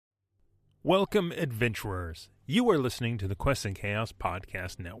Welcome, adventurers. You are listening to the Quests and Chaos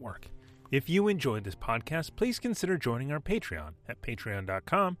Podcast Network. If you enjoyed this podcast, please consider joining our Patreon at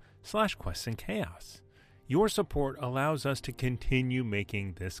patreon.com/questsandchaos. Your support allows us to continue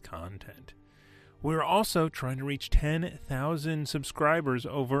making this content. We're also trying to reach 10,000 subscribers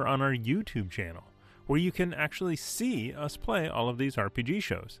over on our YouTube channel, where you can actually see us play all of these RPG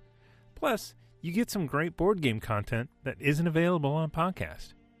shows. Plus, you get some great board game content that isn't available on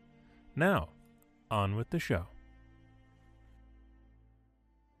podcast. Now, on with the show.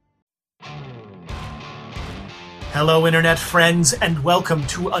 Hello, Internet friends, and welcome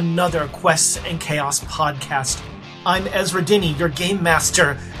to another Quests and Chaos podcast. I'm Ezra Dinney, your Game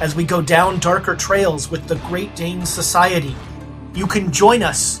Master, as we go down darker trails with the Great Dane Society. You can join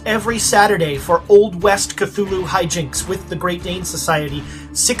us every Saturday for Old West Cthulhu hijinks with the Great Dane Society,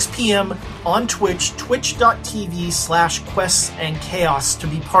 6 p.m. on Twitch, twitch.tv/questsandchaos to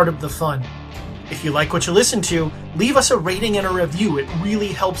be part of the fun. If you like what you listen to, leave us a rating and a review. It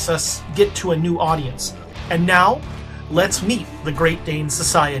really helps us get to a new audience. And now, let's meet the Great Dane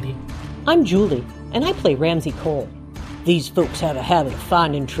Society. I'm Julie, and I play Ramsey Cole. These folks have a habit of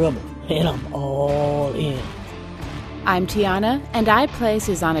finding trouble, and I'm all in. I'm Tiana, and I play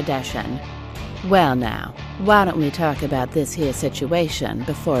Susanna Deshan. Well now, why don't we talk about this here situation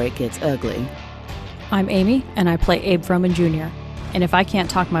before it gets ugly? I'm Amy, and I play Abe Froman Jr. And if I can't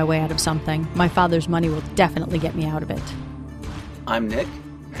talk my way out of something, my father's money will definitely get me out of it. I'm Nick,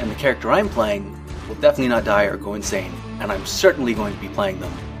 and the character I'm playing will definitely not die or go insane, and I'm certainly going to be playing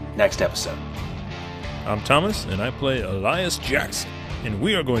them next episode. I'm Thomas, and I play Elias Jackson, and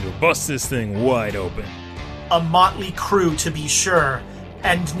we are going to bust this thing wide open. A motley crew, to be sure.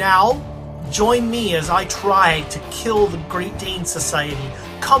 And now, join me as I try to kill the Great Dane Society.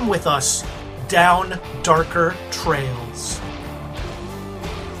 Come with us down darker trails.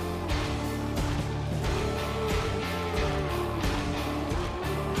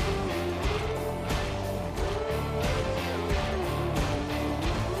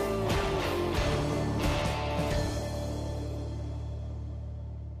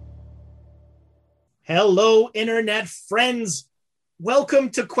 Hello, Internet friends.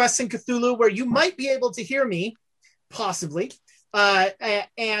 Welcome to Quests and Cthulhu, where you might be able to hear me, possibly.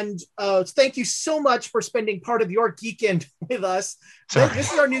 And thank you so much for spending part of your geekend with us.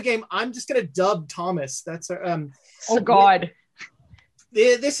 This is our new game. I'm just going to dub Thomas. That's God.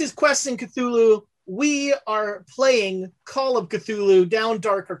 This is Quests and Cthulhu. We are playing Call of Cthulhu Down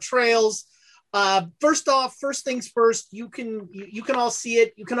Darker Trails. First things first, you can all see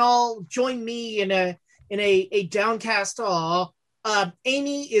it. You can all join me in a downcast awe.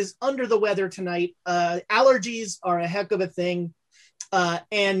 Amy is under the weather tonight. Allergies are a heck of a thing.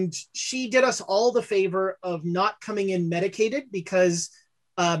 And she did us all the favor of not coming in medicated because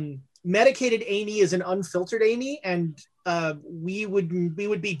medicated Amy is an unfiltered Amy, and we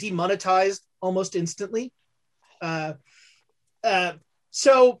would be demonetized almost instantly.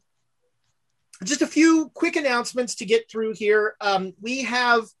 So just a few quick announcements to get through here. We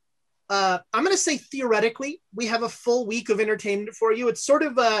have, I'm going to say theoretically, we have a full week of entertainment for you. It's sort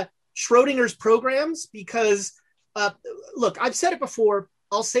of Schrodinger's programs because, look, I've said it before.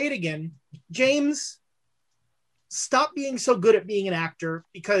 I'll say it again. James, stop being so good at being an actor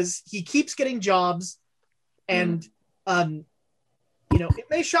because he keeps getting jobs. And, it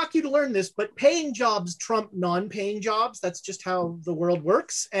may shock you to learn this, but paying jobs trump non-paying jobs. That's just how the world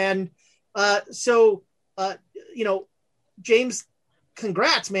works. And James,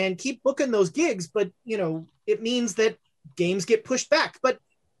 congrats, man. Keep booking those gigs, but, it means that games get pushed back. But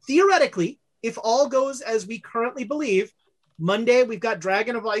theoretically, if all goes as we currently believe, Monday, we've got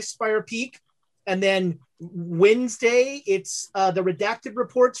Dragon of Icespire Peak, and then Wednesday, it's the Redacted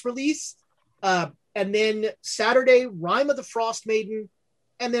Reports release, and then Saturday, Rime of the Frost Maiden,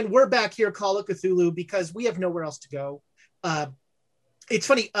 and then we're back here, Call of Cthulhu, because we have nowhere else to go. It's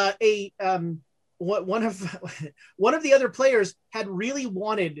funny. One of the other players had really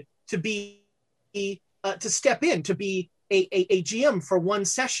wanted to be to step in to be a GM for one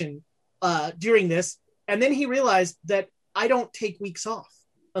session during this, and then he realized that I don't take weeks off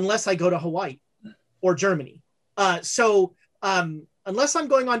unless I go to Hawaii or Germany. So unless I'm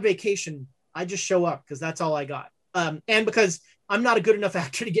going on vacation, I just show up because that's all I got, and because I'm not a good enough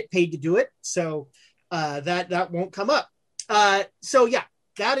actor to get paid to do it, so that won't come up. So yeah,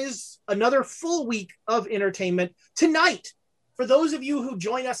 that is another full week of entertainment. Tonight, for those of you who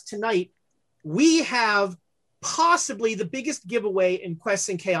join us tonight, we have possibly the biggest giveaway in Quests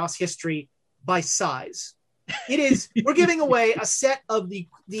and Chaos history by size. We're giving away a set of the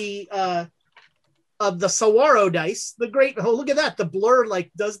of the Saguaro dice. The great, oh, look at that. The blur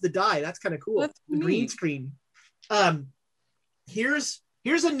like does the die. That's kind of cool. That's the neat. green screen. Here's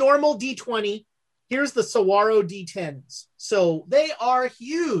a normal D20. Here's the Saguaro D10s. So they are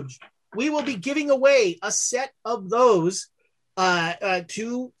huge. We will be giving away a set of those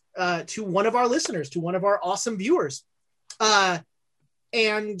to one of our listeners, to one of our awesome viewers.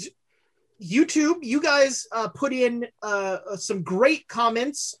 And YouTube, you guys put in some great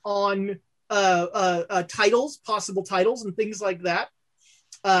comments on titles, possible titles, and things like that.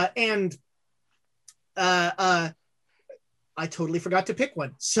 And I totally forgot to pick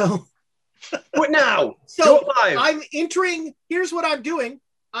one. So what now? So I'm entering. Here's what I'm doing.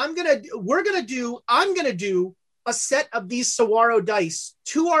 I'm gonna do a set of these Saguaro dice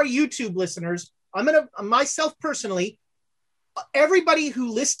to our YouTube listeners. I'm gonna myself personally. Everybody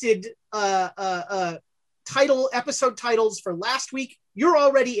who listed episode titles for last week, you're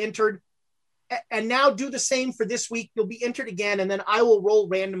already entered, and now do the same for this week. You'll be entered again, and then I will roll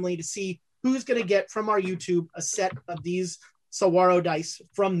randomly to see who's going to get from our YouTube a set of these Saguaro dice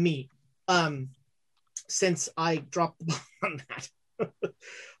from me. Since I dropped the ball on that.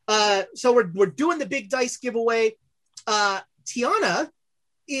 So we're doing the big dice giveaway. Tiana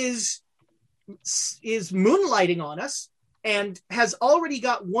is moonlighting on us and has already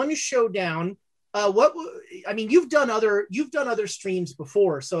got one show down. You've done other streams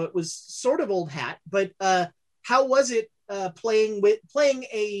before, so it was sort of old hat, but how was it playing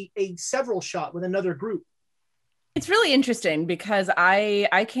a several shot with another group? It's really interesting because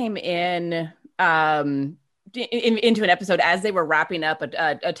I came in into an episode as they were wrapping up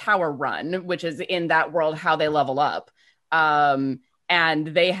a tower run, which is in that world how they level up. And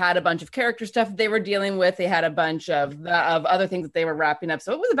they had a bunch of character stuff they were dealing with. They had a bunch of other things that they were wrapping up.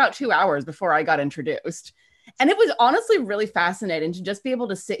 So it was about 2 hours before I got introduced. And it was honestly really fascinating to just be able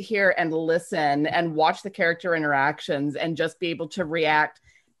to sit here and listen and watch the character interactions and just be able to react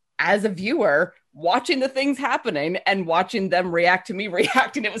as a viewer, watching the things happening and watching them react to me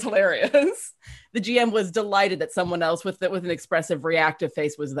reacting. It was hilarious. The GM was delighted that someone else with an expressive reactive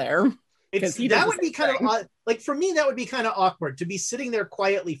face was there. That would be kind of odd. Like for me, that would be kind of awkward to be sitting there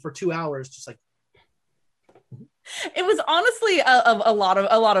quietly for 2 hours, just like. It was honestly a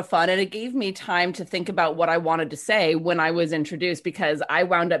lot of fun, and it gave me time to think about what I wanted to say when I was introduced, because I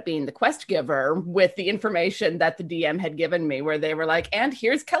wound up being the quest giver with the information that the DM had given me, where they were like, "And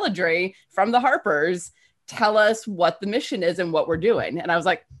here's Kelladry from the Harpers. Tell us what the mission is and what we're doing." And I was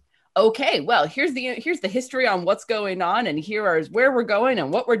like, "Okay, well, here's the history on what's going on, and here is where we're going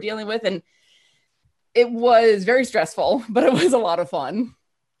and what we're dealing with." And it was very stressful, but it was a lot of fun.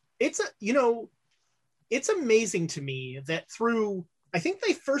 It's amazing to me that I think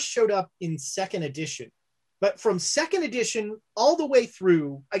they first showed up in second edition, but from second edition all the way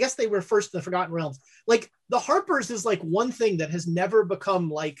through, I guess they were first in the Forgotten Realms. Like the Harpers is like one thing that has never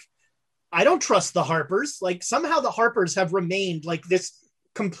become like, I don't trust the Harpers. Like somehow the Harpers have remained like this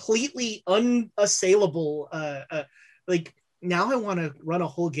completely unassailable, like now I want to run a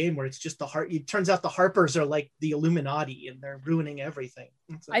whole game where it's just it turns out the Harpers are like the Illuminati and they're ruining everything.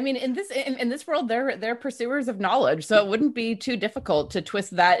 I mean, in this world, they're pursuers of knowledge, so it wouldn't be too difficult to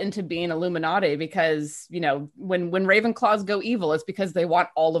twist that into being Illuminati, because when Ravenclaws go evil, it's because they want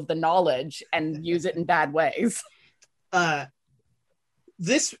all of the knowledge and use it in bad ways.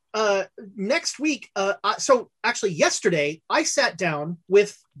 This next week, so actually yesterday, I sat down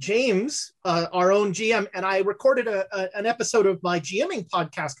with James, our own GM, and I recorded an episode of my GMing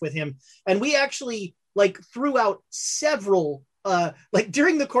podcast with him. And we actually threw out several,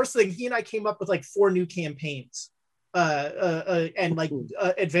 during the course of the thing, he and I came up with 4 new campaigns and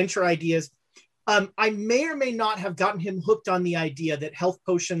adventure ideas. I may or may not have gotten him hooked on the idea that health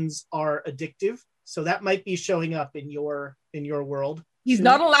potions are addictive. So that might be showing up in your world. He's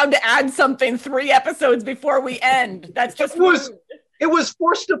not allowed to add something 3 episodes before we end. That's just it was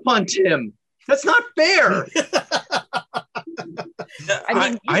forced upon Tim. That's not fair.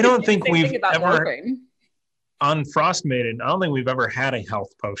 I don't think we've ever on Frostmaiden. I don't think we've ever had a health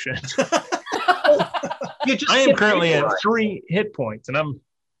potion. I am currently at 3 hit points, and I'm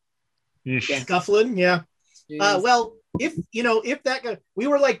scuffling. Yeah. Well, if that we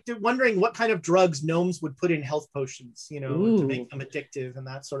were wondering what kind of drugs gnomes would put in health potions, to make them addictive and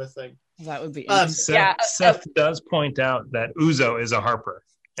that sort of thing. That would be Seth does point out that Uzo is a Harper,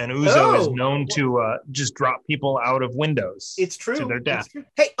 and Uzo is known to just drop people out of windows. It's true. To their death.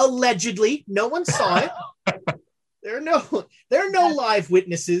 Hey, allegedly, no one saw it. There are no live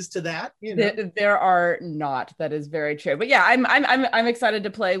witnesses to that. There are not. That is very true. But yeah, I'm excited to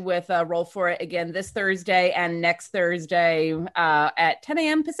play with Roll For It again this Thursday and next Thursday at 10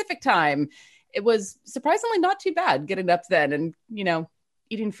 a.m. Pacific time. it was surprisingly not too bad getting up then and,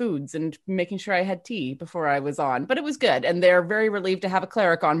 eating foods and making sure I had tea before I was on, but it was good. And they're very relieved to have a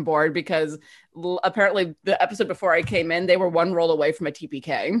cleric on board because apparently the episode before I came in, they were one roll away from a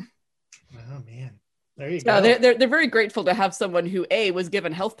TPK. Oh man. There you So go. they're very grateful to have someone who A, was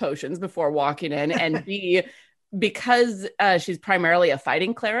given health potions before walking in, and B, because she's primarily a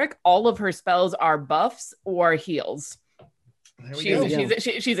fighting cleric, all of her spells are buffs or heals. There we go.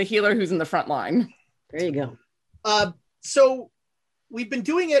 She's a healer who's in the front line. There you go. So we've been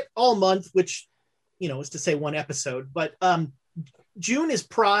doing it all month, which, is to say one episode, but June is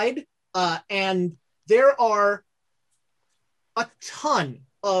Pride, and there are a ton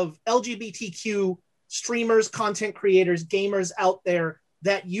of LGBTQ streamers, content creators, gamers out there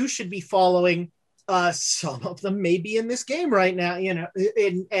that you should be following. Some of them may be in this game right now,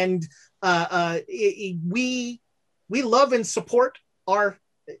 we love and support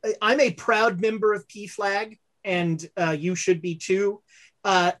I'm a proud member of PFLAG, and you should be too.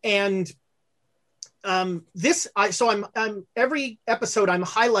 I'm every episode I'm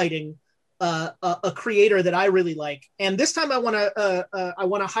highlighting a creator that I really like, and this time I want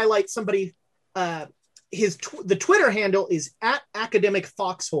to highlight somebody. The Twitter handle is @Academic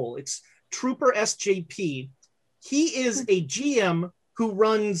Foxhole. It's Trooper SJP. He is a GM who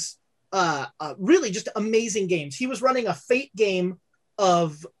runs really just amazing games. He was running a Fate game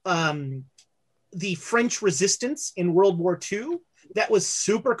of the French Resistance in World War II. That was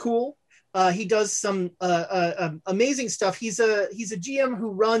super cool. He does some amazing stuff. He's a GM who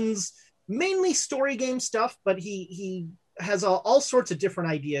runs mainly story game stuff, but he has all sorts of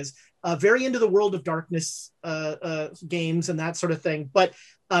different ideas. Very into the World of Darkness games and that sort of thing. But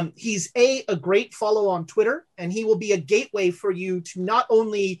he's a great follow on Twitter, and he will be a gateway for you to not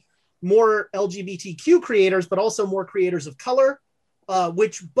only more LGBTQ creators, but also more creators of color,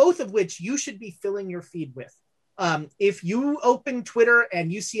 both of which you should be filling your feed with. If you open Twitter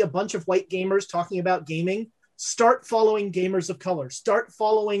and you see a bunch of white gamers talking about gaming, start following gamers of color, start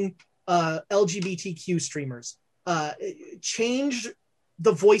following LGBTQ streamers. Change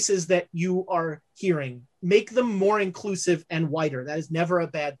the voices that you are hearing, make them more inclusive and wider. That is never a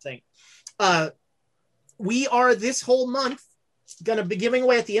bad thing. We are this whole month going to be giving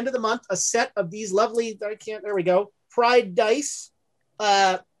away at the end of the month a set of these lovely, there we go, Pride dice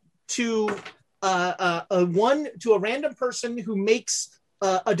to a random person who makes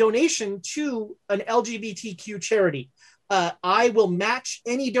a donation to an LGBTQ charity. I will match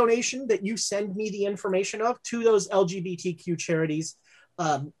any donation that you send me the information of to those LGBTQ charities.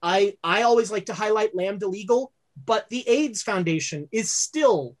 I always like to highlight Lambda Legal, but the AIDS Foundation is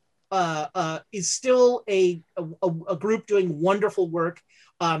still a group doing wonderful work.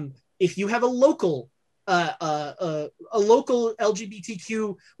 If you have a local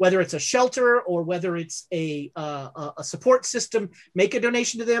LGBTQ, whether it's a shelter or whether it's a support system, make a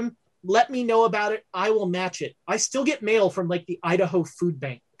donation to them. Let me know about it. I will match it. I still get mail from like the Idaho Food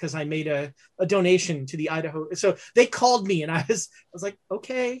Bank because I made a donation to the Idaho. So they called me and I was like,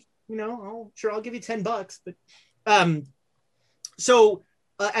 okay, I'll give you $10. But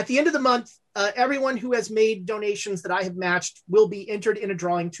at the end of the month, everyone who has made donations that I have matched will be entered in a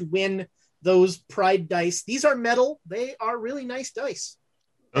drawing to win those Pride dice. These are metal. They are really nice dice.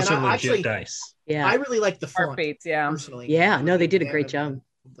 Those are legit dice. Yeah. I really like the font. Art Fates, yeah. Personally. Yeah, no, they did a great job.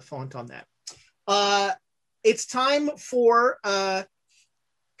 The font on that. It's time for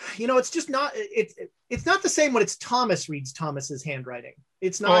it's just not it's not the same when it's Thomas reads Thomas's handwriting.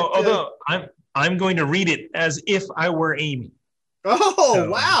 It's not although I'm going to read it as if I were Amy. Oh, so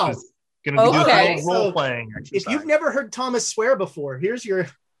wow. Going to do a role playing exercise. If you've never heard Thomas swear before, here's your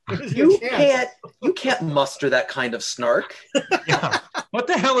You can't muster that kind of snark. Yeah. What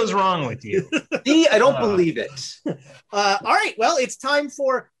the hell is wrong with you? See, I don't believe it. All right, well, it's time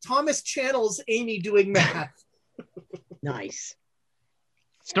for Thomas Channel's Amy Doing Math. Nice.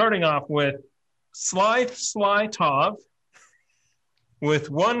 Starting off with Sly Tov with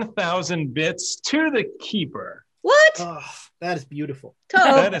 1,000 bits to the keeper. What? Oh, that is beautiful.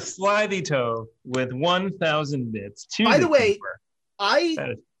 That is Sly the Tove with 1,000 bits to By the way, keeper. That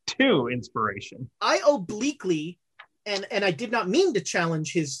is two inspiration. I obliquely, and I did not mean to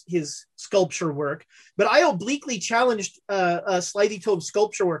challenge his sculpture work, but I obliquely challenged Sly the Tove's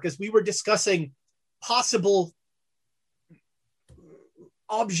sculpture work as we were discussing possible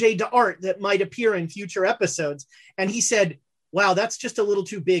objet d'art that might appear in future episodes. And he said, wow, that's just a little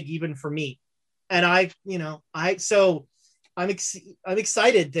too big even for me. And I'm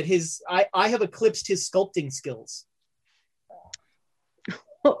excited that I have eclipsed his sculpting skills.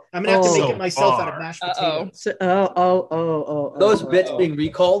 I'm gonna have to make it myself out of mashed Uh-oh. potatoes. Those bits being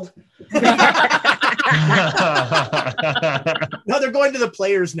recalled. No, they're going to the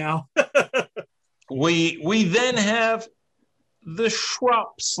players now. We then have the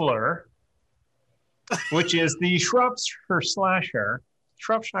Shropshire, which is the Shropshire Slasher.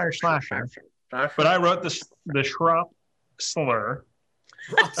 But I wrote the Shropshire Slasher.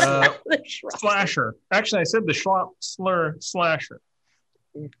 Actually, I said the Shropshire Slasher.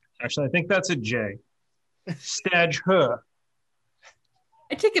 Actually, I think that's a J. Stadge. I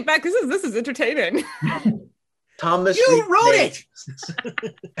take it back. This is entertaining. Thomas, You wrote it.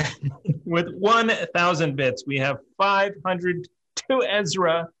 With 1,000 bits, we have 500 to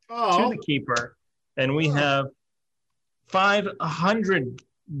Ezra, to the Keeper, and we have 500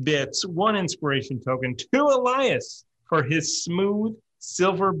 bits, 1 inspiration token, to Elias for his smooth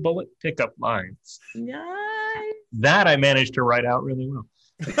silver bullet pickup lines. Nice. That I managed to write out really well.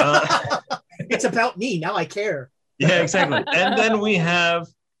 It's about me. Now I care. Yeah, exactly. And then we have,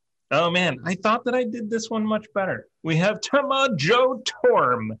 oh man, I thought that I did this one much better. We have Tamago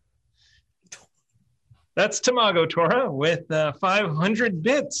Torm. That's Tamago Tora with 500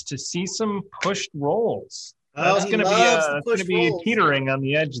 bits to see some pushed rolls. That's going to be teetering on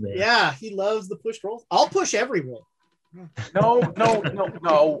the edge there. Yeah, he loves the pushed rolls. I'll push every roll. No,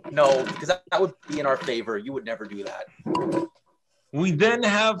 because that would be in our favor. You would never do that. We then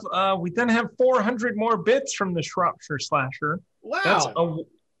have 400 more bits from the Shropshire Slasher. Wow.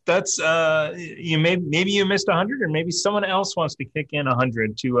 That's maybe you missed 100, or maybe someone else wants to kick in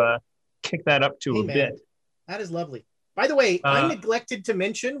 100 to kick that up to a bit. That is lovely. By the way, I neglected to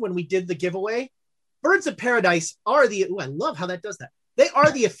mention when we did the giveaway, Birds of Paradise are I love how that does that. They are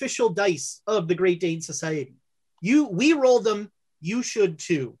the official dice of the Great Dane Society. We roll them. You should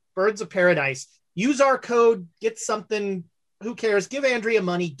too. Birds of Paradise. Use our code. Get something. Who cares? Give Andrea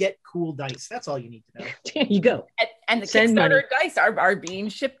money. Get cool dice. That's all you need to know. There you go. And the Kickstarter dice are being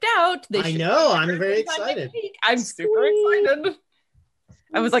shipped out. I know. I'm very excited. I'm super excited.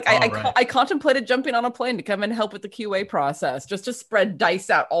 I was like, I contemplated jumping on a plane to come and help with the QA process, just to spread dice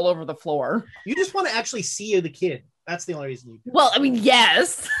out all over the floor. You just want to actually see the kid. That's the only reason you do. Well, I mean,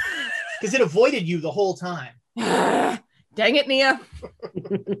 yes. Because it avoided you the whole time. Dang it, Nia.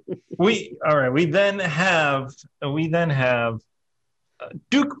 We then have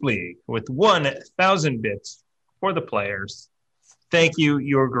Duke League with 1,000 bits for the players. Thank you,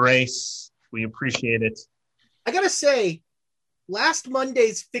 Your Grace. We appreciate it. I gotta say, last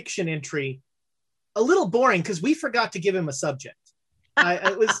Monday's fiction entry, a little boring because we forgot to give him a subject.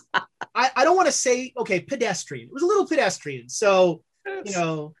 I don't want to say pedestrian. It was a little pedestrian. So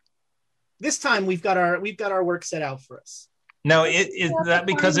this time we've got our work set out for us. Now, is that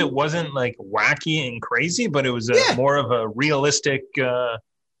because it wasn't like wacky and crazy, but it was more of a realistic? Yeah,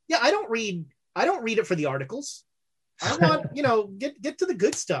 I don't read it for the articles. I want get to the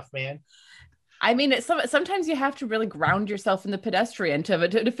good stuff, man. I mean, sometimes you have to really ground yourself in the pedestrian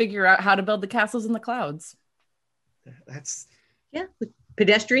to figure out how to build the castles in the clouds. With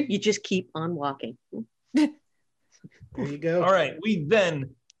pedestrian, you just keep on walking. There you go. All right, we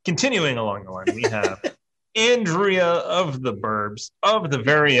then continuing along the line, we have Andrea of the Burbs, of the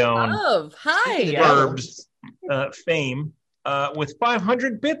very own Burbs fame, with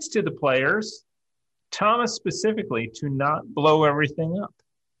 500 bits to the players. Thomas specifically to not blow everything up.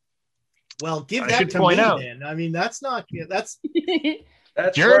 Well, give that to me then. I mean, that's not. That's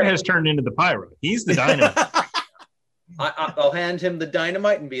Jared has turned into the pyro. He's the dynamite. I'll hand him the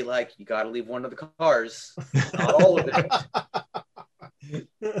dynamite and be like, "You got to leave one of the cars, not all of it."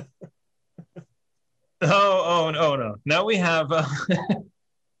 Oh no! Now we have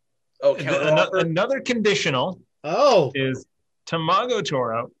another conditional. Is Tamago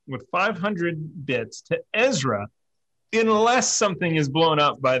Tora with 500 bits to Ezra, unless something is blown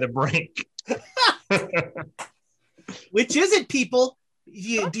up by the brink. Which is it, people?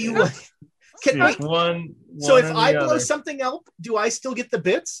 Do you? One. So if I blow something up, do I still get the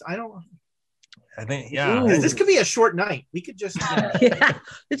bits? I don't. I think This could be a short night. We could just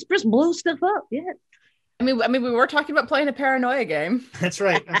let's just blow stuff up. Yeah. I mean, we were talking about playing a paranoia game. That's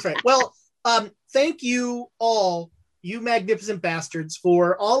right. Well, thank you all, you magnificent bastards,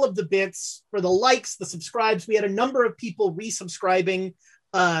 for all of the bits, for the likes, the subscribes. We had a number of people resubscribing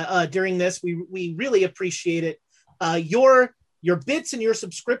during this. We really appreciate it. Your bits and your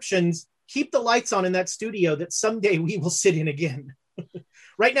subscriptions keep the lights on in that studio that someday we will sit in again.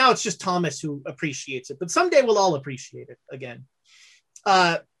 Right now, it's just Thomas who appreciates it, but someday we'll all appreciate it again.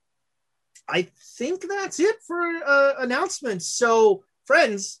 I think that's it for announcements. So,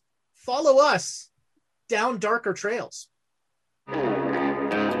 friends, follow us down darker trails.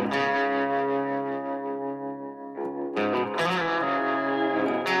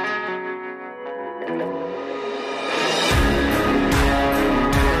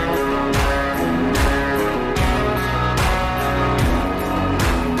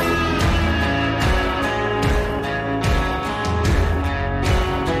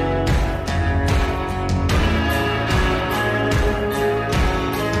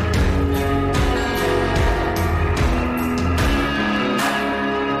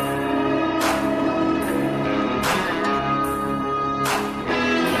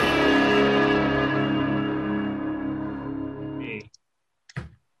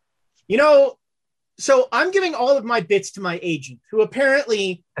 So I'm giving all of my bits to my agent, who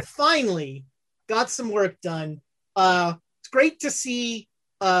apparently finally got some work done. It's great to see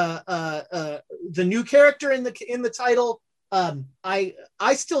the new character in the title. I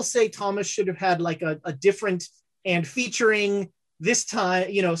still say Thomas should have had like a different and featuring this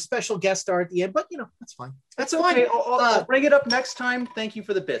time, special guest star at the end, but that's fine. That's fine. Okay, I'll bring it up next time. Thank you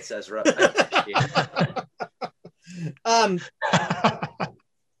for the bits, Ezra. I appreciate it.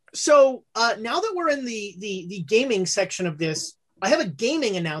 So now that we're in the gaming section of this, I have a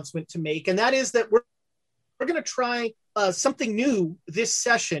gaming announcement to make, and that is that we're going to try something new this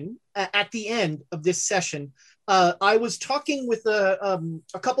session. At the end of this session, I was talking with a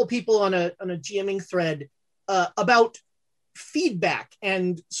couple people on a GMing thread about feedback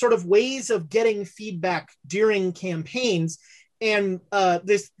and sort of ways of getting feedback during campaigns. And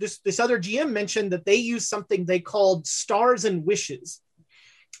this other GM mentioned that they use something they called stars and wishes.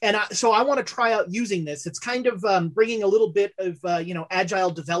 And so I want to try out using this. It's kind of bringing a little bit of,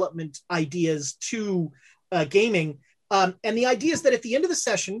 agile development ideas to gaming. And the idea is that at the end of the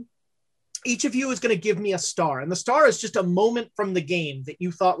session, each of you is going to give me a star. And the star is just a moment from the game that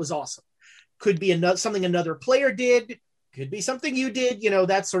you thought was awesome. Could be something another player did. Could be something you did,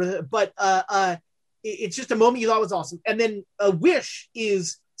 that sort of, but it's just a moment you thought was awesome. And then a wish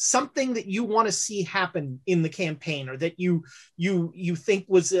is something that you want to see happen in the campaign, or that you think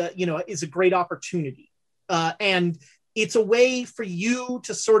was is a great opportunity, and it's a way for you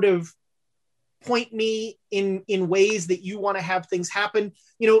to sort of point me in ways that you want to have things happen.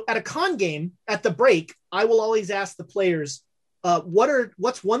 At a con game, at the break, I will always ask the players,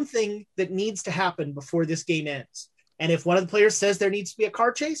 what's one thing that needs to happen before this game ends? And if one of the players says there needs to be a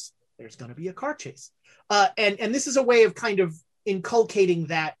car chase, there's going to be a car chase, and this is a way of kind of inculcating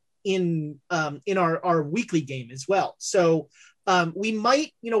that in our weekly game as well. So we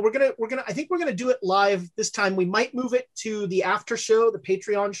might, I think we're gonna do it live this time. We might move it to the after show, the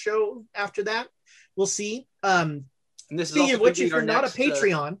Patreon show after that. We'll see. And this speaking is of which, if you're not a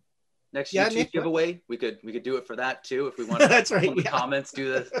Patreon, next YouTube Nick, giveaway, we could do it for that too if we want. That's right. The comments,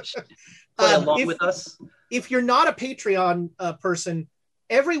 do this. Play along with us. If you're not a Patreon person,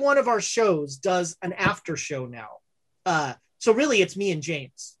 every one of our shows does an after show now. So really, it's me and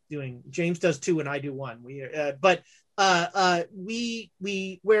James doing. James does 2 and I do 1. But right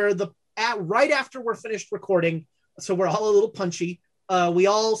after we're finished recording, so we're all a little punchy. We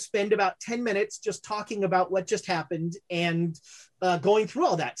all spend about 10 minutes just talking about what just happened and going through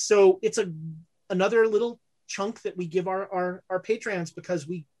all that. So it's another little chunk that we give our Patreons, because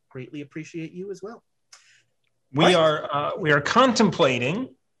we greatly appreciate you as well. We are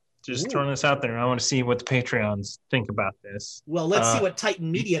contemplating. Just throwing this out there. I want to see what the Patreons think about this. Well, let's see what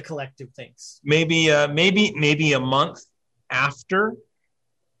Titan Media Collective thinks. Maybe a month after,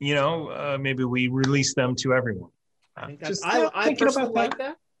 maybe we release them to everyone. I personally like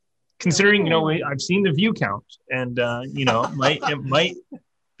that. Considering, I've seen the view count, and it might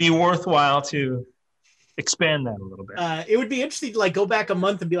be worthwhile to expand that a little bit. It would be interesting to go back a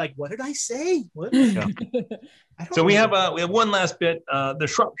month and be like, what did I say? What? Yeah. So we have one last bit. The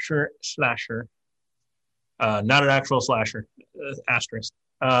Shropshire Slasher, not an actual slasher, asterisk,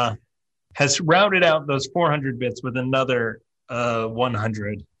 has routed out those 400 bits with another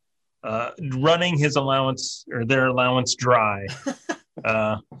 100, running his allowance or their allowance dry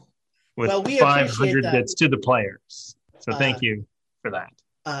with 500 bits to the players. So thank you for that.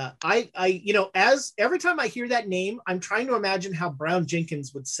 As every time I hear that name, I'm trying to imagine how Brown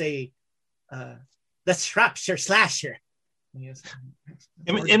Jenkins would say, the Shropshire Slasher. Yes.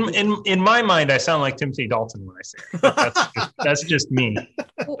 In my mind, I sound like Timothy Dalton when I say it. But that's just me.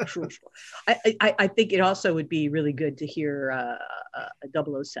 I think it also would be really good to hear a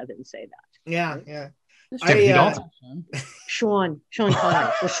 007 say that. Yeah. Timothy Dalton. Sean Connery.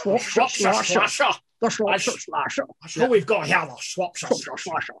 The Shropshire Slasher. The Shropshire Slasher. So we've got here the Shropshire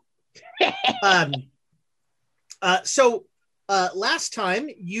Slasher. So last time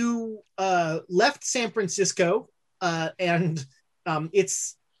you left San Francisco, and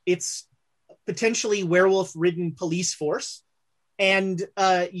it's potentially werewolf-ridden police force, and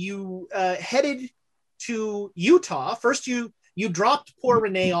you headed to Utah. First, you dropped poor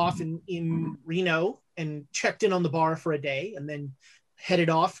Renee off in Reno and checked in on the bar for a day, and then headed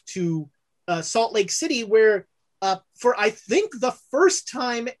off to Salt Lake City, where for I think the first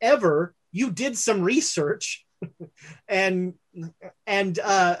time ever, you did some research and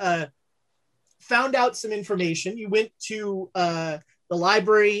found out some information. You went to the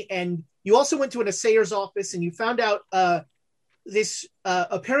library, and you also went to an assayer's office, and you found out this.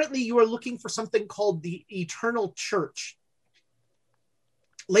 Apparently, you are looking for something called the Eternal Church.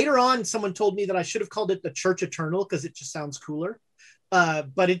 later on, someone told me that I should have called it the Church Eternal because it just sounds cooler.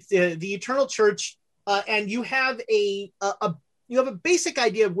 But it's the Eternal Church, and you have a basic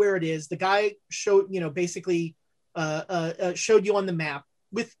idea of where it is. The guy showed, basically showed you on the map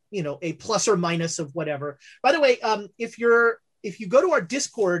with, a plus or minus of whatever. By the way, if you go to our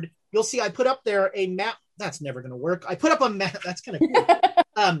Discord, you'll see I put up there a map. That's never going to work. I put up a map. That's kind of cool.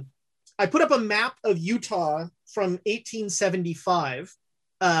 I put up a map of Utah from 1875.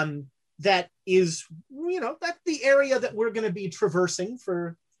 That is, that's the area that we're going to be traversing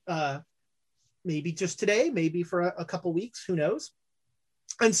for maybe just today, maybe for a couple weeks, who knows.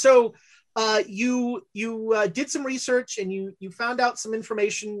 And so you did some research and you found out some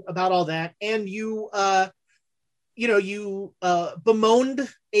information about all that, and you bemoaned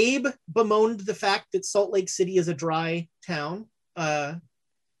the fact that Salt Lake City is a dry town,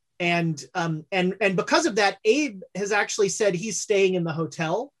 and because of that, Abe has actually said he's staying in the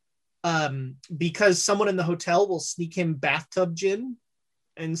hotel because someone in the hotel will sneak him bathtub gin,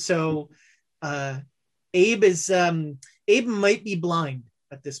 and so Abe might be blind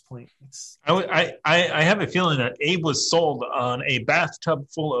at this point. I have a feeling that Abe was sold on a bathtub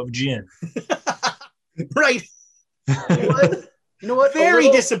full of gin. Right. You know what? Very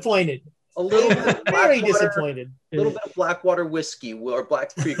disappointed. A little bit very disappointed. A little bit of Blackwater whiskey or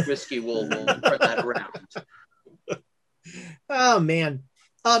Black Creek whiskey will turn that around. Oh man.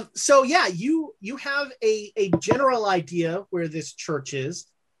 So yeah, you have a general idea where this church is.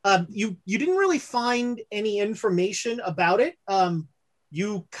 You didn't really find any information about it.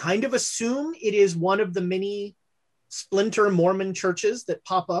 You kind of assume it is one of the many splinter Mormon churches that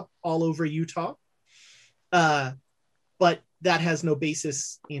pop up all over Utah. But that has no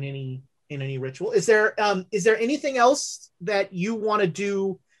basis in any ritual. Is there anything else that you want to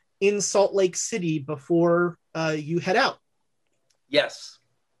do in Salt Lake City before you head out? Yes.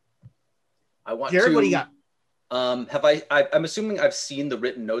 I want Jared, to. what do you got? I'm assuming I've seen the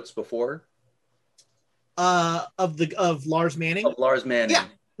written notes before. Of Lars Manning? Of Lars Manning. Yeah.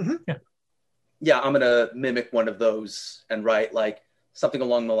 Mm-hmm. Yeah, I'm gonna mimic one of those and write like something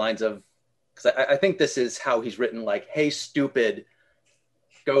along the lines of, because I think this is how he's written, like, "Hey, stupid,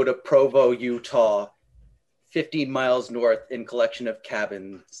 go to Provo, Utah, 15 miles north in collection of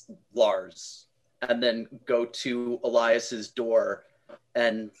cabins, Lars, and then go to Elias's door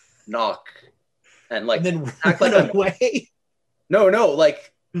and knock and like and then act run like away." No,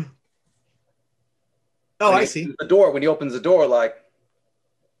 like. Oh, I see. The door, when he opens the door, like,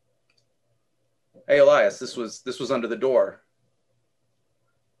 "Hey, Elias, this was under the door."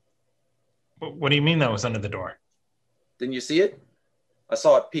 What do you mean that was under the door? Didn't you see it? I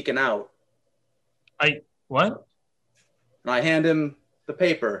saw it peeking out. What? And I hand him the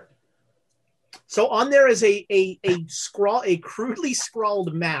paper. So on there is a crudely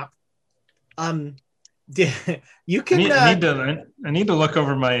scrawled map. You can. I need to look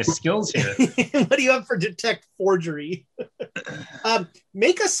over my skills here. What do you have for detect forgery?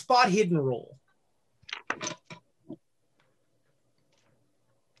 Make a spot hidden roll.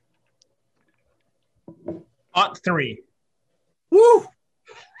 +3. Woo!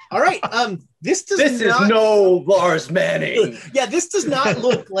 All right. This is no Lars Manning. Yeah, this does not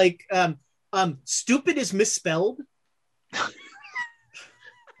look like stupid is misspelled.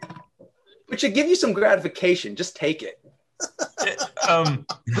 Which should give you some gratification. Just take it.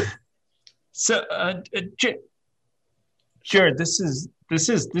 Jared, this is a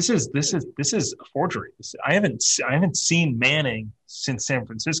forgery. I haven't seen Manning since San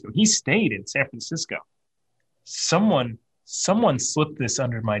Francisco. He stayed in San Francisco. Someone slipped this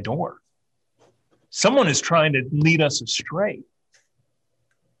under my door. Someone is trying to lead us astray.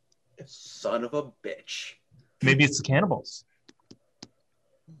 Son of a bitch. Maybe it's the cannibals.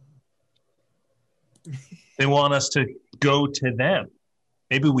 They want us to go to them.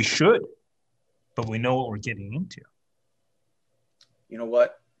 Maybe we should, but we know what we're getting into. You know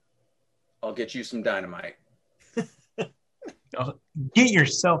what? I'll get you some dynamite. Get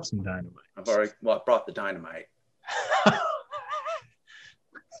yourself some dynamite. I brought the dynamite.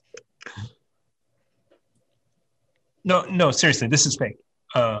 No, seriously, this is fake.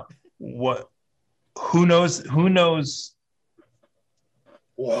 What? Who knows?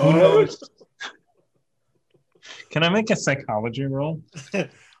 What? Who knows? Can I make a psychology roll?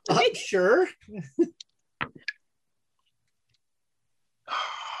 Sure.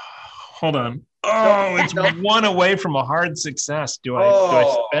 Hold on. Oh, it's one away from a hard success. Do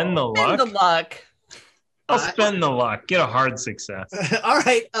I spend the luck? Spend the luck. I'll spend the luck. Get a hard success. All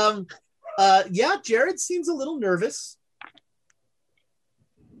right. Yeah, Jared seems a little nervous.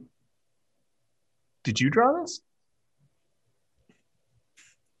 Did you draw this?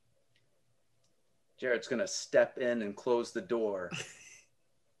 Jared's gonna step in and close the door.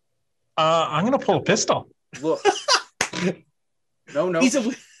 I'm gonna pull a pistol. Look. No.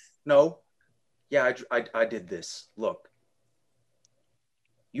 No. Yeah, I did this. Look.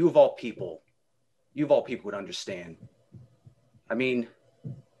 You of all people would understand. I mean,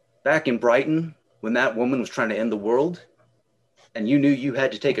 back in Brighton, when that woman was trying to end the world, and you knew you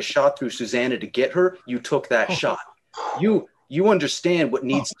had to take a shot through Susanna to get her, you took that shot. You understand what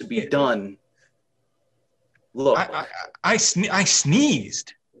needs to be done. Look, I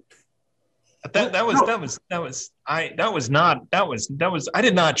sneezed. That was I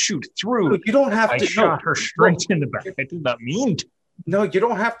did not shoot through. You don't have to. I shot her straight in the back. I did not mean to. No, you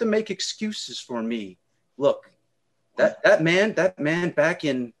don't have to make excuses for me. Look, that man back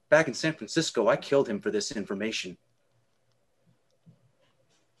in San Francisco, I killed him for this information.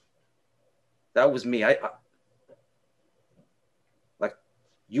 That was me. I like,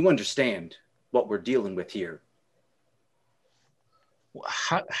 you understand what we're dealing with here.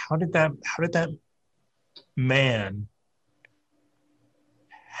 How did that man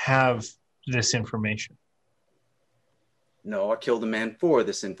have this information? No, I killed a man for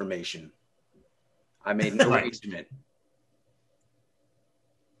this information. I made an arrangement.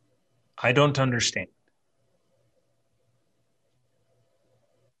 I don't understand.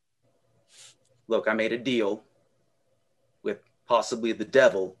 Look, I made a deal with possibly the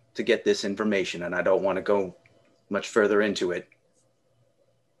devil to get this information, and I don't want to go much further into it.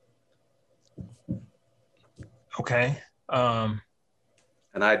 Okay. And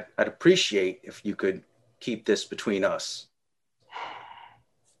I'd appreciate if you could keep this between us.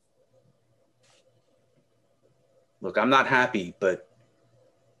 Look, I'm not happy, but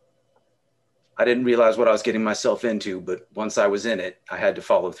I didn't realize what I was getting myself into, but once I was in it, I had to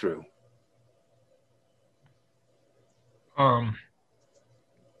follow through. I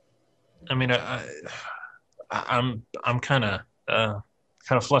mean, I'm kind of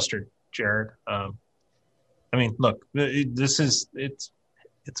flustered, Jared. I mean, look, it's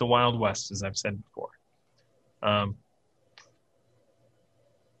a Wild West, as I've said before.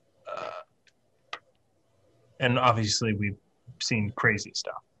 And obviously we've seen crazy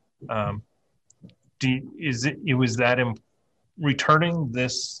stuff. Returning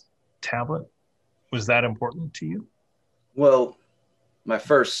this tablet, was that important to you? Well, my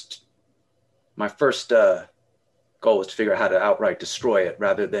first goal was to figure out how to outright destroy it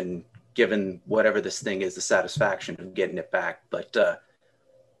rather than giving whatever this thing is the satisfaction of getting it back. But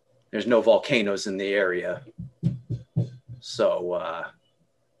there's no volcanoes in the area. So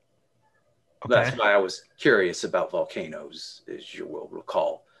that's why I was curious about volcanoes, as you will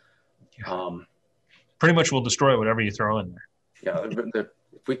recall. Pretty much we'll destroy whatever you throw in there. Yeah,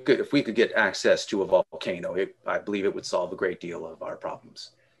 if we could get access to a volcano, I believe it would solve a great deal of our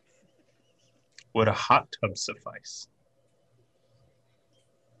problems. Would a hot tub suffice?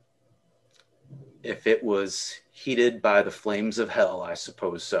 If it was heated by the flames of hell, I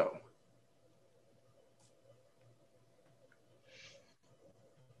suppose so.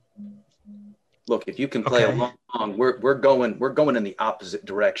 Look, if you can play along, we're going in the opposite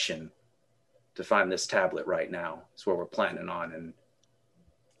direction to find this tablet right now. That's where we're planning on. And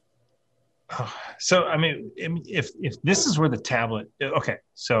so, I mean, if this is where the tablet, okay,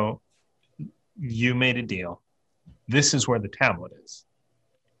 so you made a deal. This is where the tablet is.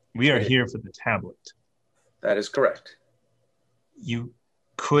 We are here for the tablet. That is correct. You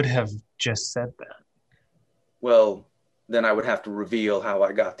could have just said that. Well, then I would have to reveal how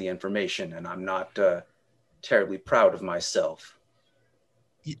I got the information, and I'm not terribly proud of myself.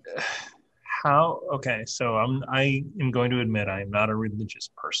 How? Okay, so I am going to admit I am not a religious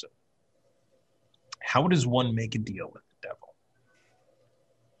person. How does one make a deal with the devil?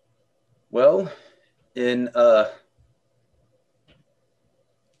 Well, in the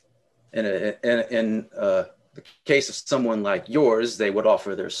case of someone like yours, they would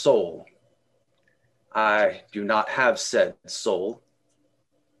offer their soul. I do not have said soul,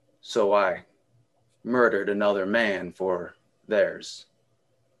 so I murdered another man for theirs.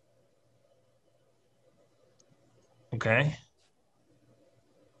 Okay.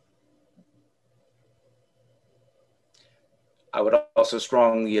 I would also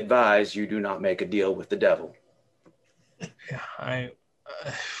strongly advise you do not make a deal with the devil. Yeah, I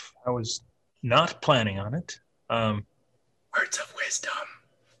was not planning on it. Words of wisdom.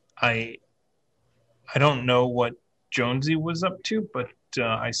 I don't know what Jonesy was up to, but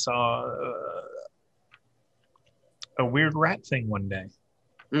I saw a weird rat thing one day.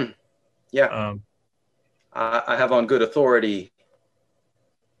 Yeah. I have on good authority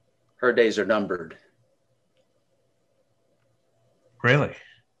her days are numbered. Really?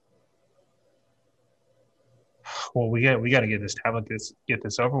 Well, we got to get this tablet, get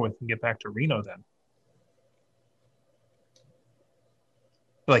this over with, and get back to Reno then.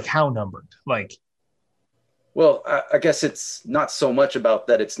 Like, how numbered? Like, well, I guess it's not so much about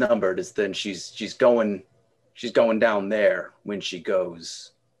that it's numbered as then she's going down there when she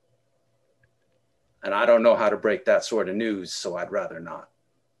goes. And I don't know how to break that sort of news, so I'd rather not.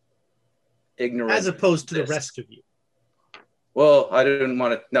 Ignorant. As opposed to the rest of you. Well, I didn't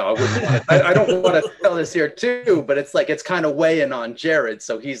want to. No, I wouldn't want to. I don't want to tell this here too, but it's like it's kind of weighing on Jared.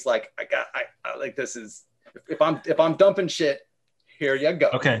 So he's like, I like this is if I'm dumping shit, here you go.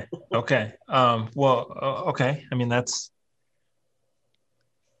 Okay. Well, okay. I mean, that's.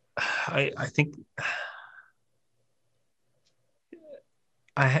 I think.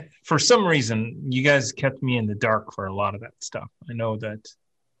 For some reason, you guys kept me in the dark for a lot of that stuff. I know that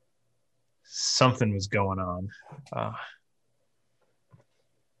something was going on.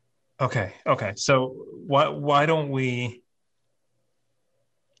 Okay. So why don't we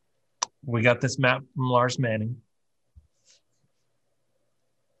got this map from Lars Manning.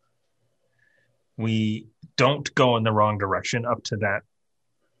 We don't go in the wrong direction up to that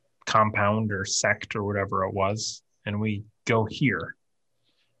compound or sect or whatever it was, and we go here.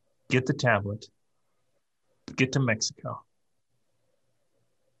 Get the tablet. Get to Mexico.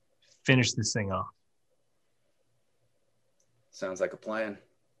 Finish this thing off. Sounds like a plan.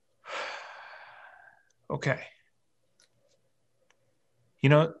 Okay. You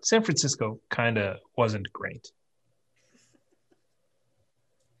know, San Francisco kind of wasn't great.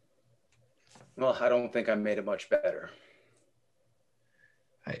 Well, I don't think I made it much better.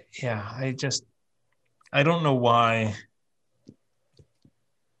 I don't know why.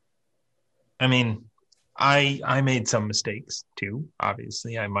 I mean, I made some mistakes too.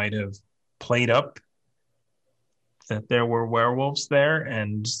 Obviously, I might have played up that there were werewolves there,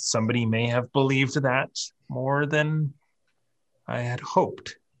 and somebody may have believed that more than I had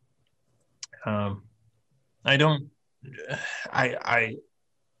hoped. I'm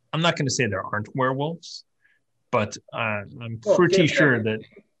not going to say there aren't werewolves, but I'm pretty sure that.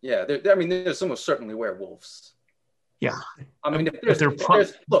 Yeah, there's almost certainly werewolves. Yeah, I mean,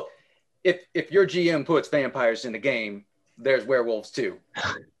 look, if your GM puts vampires in the game, there's werewolves too.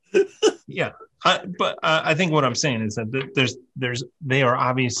 Yeah, but I think what I'm saying is that they are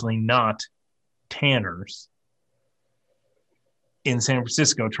obviously not tanners in San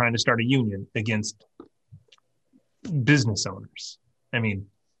Francisco trying to start a union against business owners. I mean,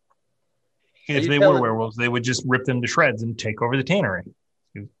 if they were werewolves, they would just rip them to shreds and take over the tannery.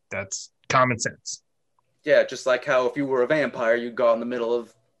 That's common sense. Yeah, just like how if you were a vampire, you'd go out in the middle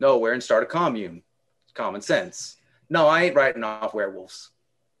of nowhere and start a commune. Common sense. No, I ain't writing off werewolves.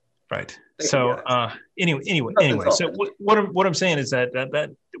 Right. So anyway. So what I'm saying is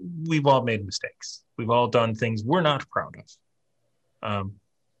that we've all made mistakes. We've all done things we're not proud of.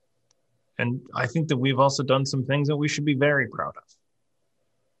 And I think that we've also done some things that we should be very proud of.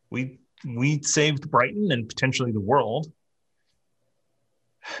 We saved Brighton and potentially the world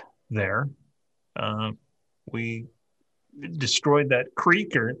there. We destroyed that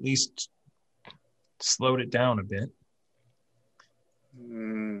creek, or at least slowed it down a bit.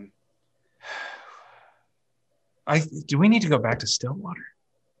 Do we need to go back to Stillwater?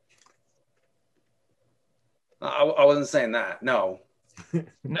 I wasn't saying that. No.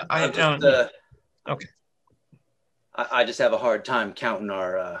 No, okay. I just have a hard time counting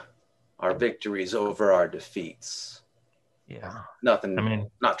our victories over our defeats. Yeah. Nothing. I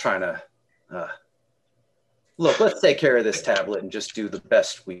mean, not trying to. Look, let's take care of this tablet and just do the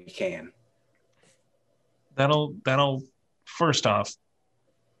best we can. That'll. First off,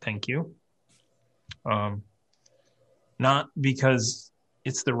 thank you. Not because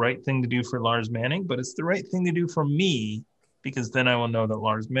it's the right thing to do for Lars Manning, but it's the right thing to do for me, because then I will know that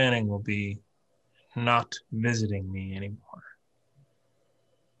Lars Manning will be not visiting me anymore.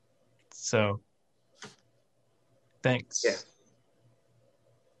 So, thanks.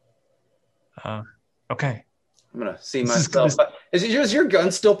 Yeah. Okay. I'm gonna see myself. Is your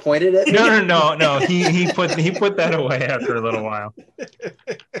gun still pointed at me? No. He put that away after a little while.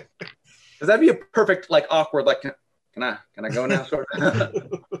 Does that be a perfect, like, awkward, like, can I go now? Sort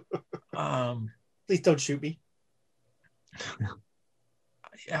of? Please don't shoot me.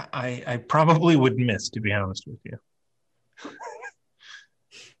 Yeah, I probably would miss, to be honest with you.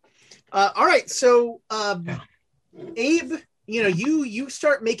 All right, so Abe, you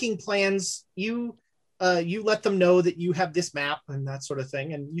start making plans. You let them know that you have this map and that sort of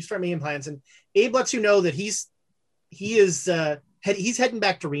thing, and you start making plans. And Abe lets you know that he's heading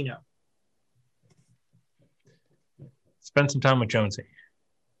back to Reno. Spend some time with Jonesy.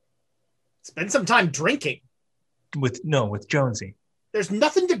 Spend some time drinking. with Jonesy. There's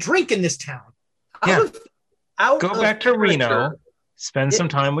nothing to drink in this town. Yeah. Go back to Reno, spend some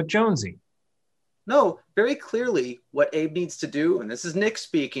time with Jonesy. No, very clearly what Abe needs to do, and this is Nick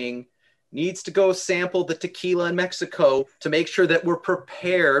speaking, needs to go sample the tequila in Mexico to make sure that we're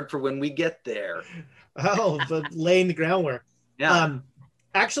prepared for when we get there. Oh, but laying the groundwork. Yeah.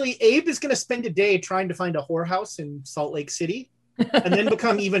 Actually, Abe is going to spend a day trying to find a whorehouse in Salt Lake City and then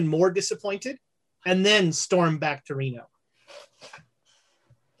become even more disappointed and then storm back to Reno.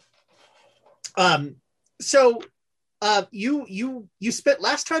 So you spent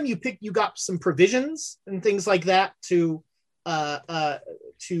last time you got some provisions and things like that to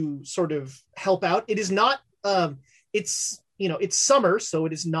sort of help out. It is not it's summer, so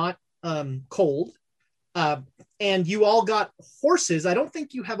it is not cold. And you all got horses. I don't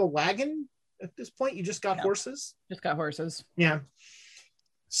think you have a wagon at this point. You just got horses. Just got horses. Yeah.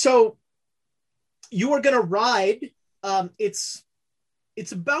 So you are going to ride. It's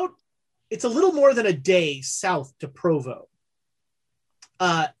a little more than a day south to Provo.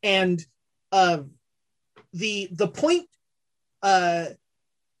 And the point that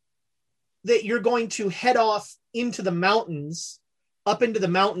you're going to head off into the mountains, up into the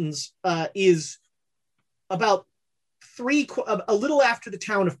mountains, is about a little after the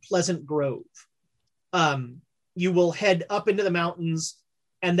town of Pleasant Grove. You will head up into the mountains,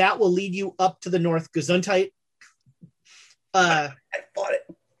 and that will lead you up to the North Gesundheit. I bought it.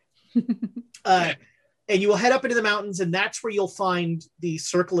 And you will head up into the mountains, and that's where you'll find the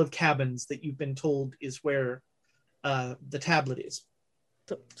circle of cabins that you've been told is where the tablet is.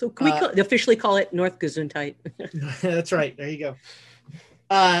 So can we officially call it North Gesundheit? That's right. There you go.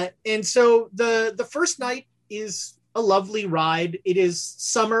 And so the first night is a lovely ride. It is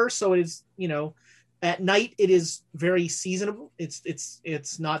summer, so it is, at night it is very seasonable.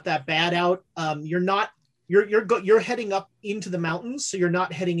 It's not that bad out. You're heading up into the mountains, so you're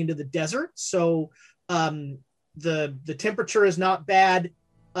not heading into the desert. So the temperature is not bad,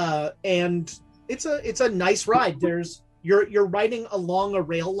 and it's a nice ride. You're riding along a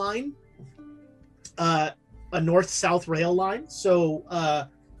rail line, a north-south rail line. So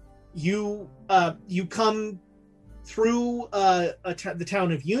you come through the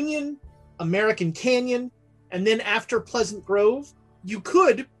town of Union, American Canyon, and then after Pleasant Grove, you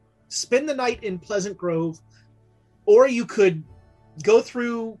could spend the night in Pleasant Grove, or you could go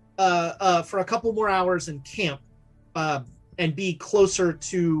through for a couple more hours and camp and be closer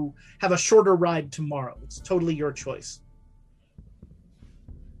to have a shorter ride tomorrow. It's totally your choice.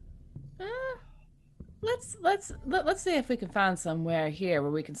 Let's see if we can find somewhere here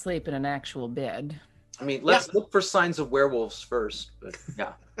where we can sleep in an actual bed. I mean, let's look for signs of werewolves first. But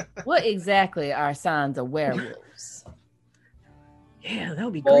yeah. What exactly are signs of werewolves? Yeah, that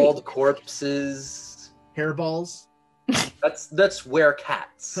would be great. Bald corpses, hairballs. That's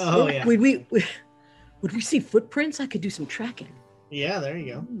werecats. Oh yeah. Would we see footprints? I could do some tracking. Yeah, there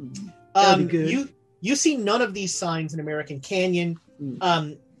you go. That'd be good. You see none of these signs in American Canyon.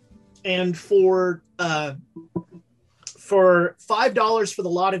 And for $5 for the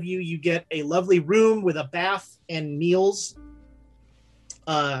lot of you, you get a lovely room with a bath and meals.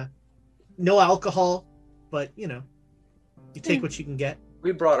 No alcohol, but you take what you can get.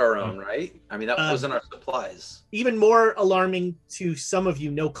 We brought our own, right? I mean, that wasn't our supplies. Even more alarming to some of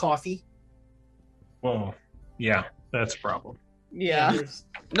you, no coffee. Well, yeah, that's a problem. Yeah.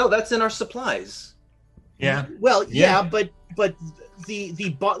 No, that's in our supplies. Yeah. Well, yeah, but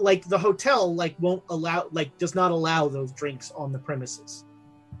the hotel won't allow does not allow those drinks on the premises.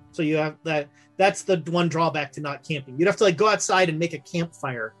 So you have that's the one drawback to not camping. You'd have to go outside and make a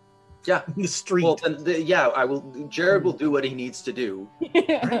campfire. Yeah. In the street. Well, I will. Jared will do what he needs to do.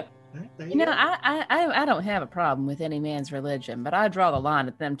 Right, I don't have a problem with any man's religion, but I draw the line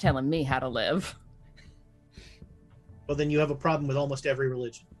at them telling me how to live. Well, then you have a problem with almost every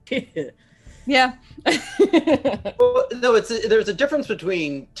religion. Yeah. Well, no, there's a difference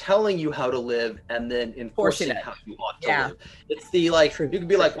between telling you how to live and then enforcing how you ought to live. It's the you could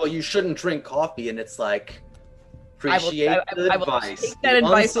be like, well, you shouldn't drink coffee, and it's like, appreciate the advice. Take that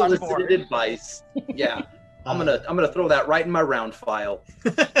advice on board. Unsolicited advice. Yeah. I'm gonna throw that right in my round file.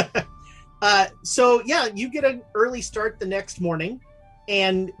 So yeah, you get an early start the next morning,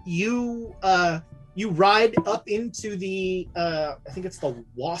 and you ride up into the I think it's the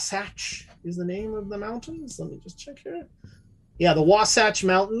Wasatch is the name of the mountains. Let me just check here. Yeah, the Wasatch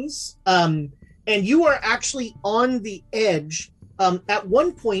Mountains. And you are actually on the edge. At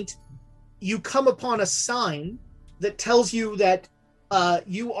one point, you come upon a sign that tells you that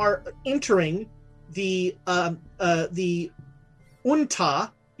you are entering the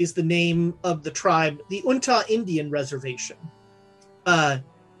Unta is the name of the tribe, the Unta Indian Reservation,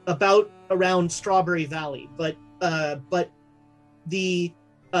 about around Strawberry Valley. But the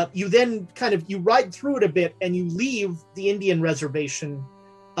you then you ride through it a bit and you leave the Indian reservation,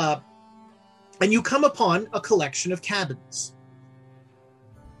 and you come upon a collection of cabins.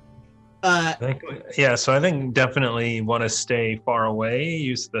 So I think definitely want to stay far away,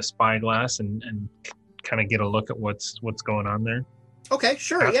 use the spyglass and kind of get a look at what's going on there. Okay,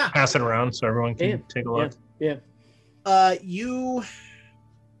 sure, yeah. Pass it around so everyone can take a look. Yeah. You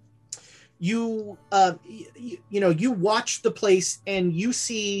watch the place and you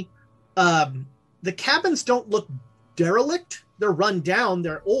see the cabins don't look derelict. They're run down.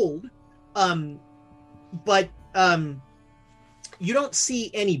 They're old, but you don't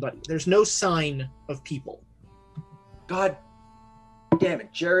see anybody. There's no sign of people. God damn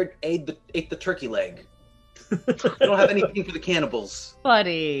it! Jared ate the turkey leg. I don't have anything for the cannibals,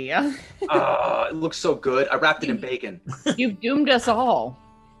 buddy. It looks so good. I wrapped it in bacon. You've doomed us all.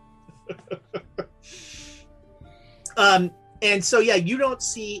 And so you don't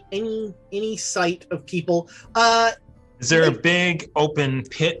see any sight of people. Is there a big open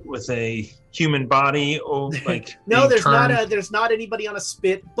pit with a human body? No, there's not anybody on a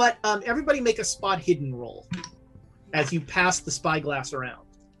spit. But everybody make a spot hidden roll as you pass the spyglass around.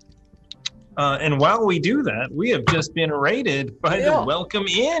 And while we do that, we have just been raided by the Welcome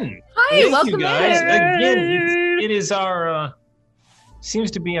Inn. Hi, Thank welcome you guys. in. Again, it is our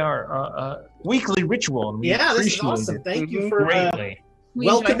seems to be our weekly ritual. And this is awesome. Thank you for greatly.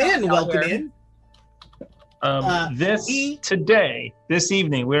 Welcome in. This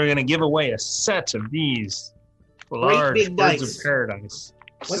evening, we're going to give away a set of these large big birds dice. of paradise.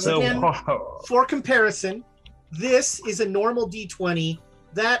 Once again, for comparison, this is a normal D20.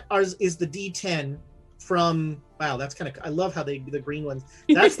 That is the D10 from. Wow, that's kind of. I love how the green ones.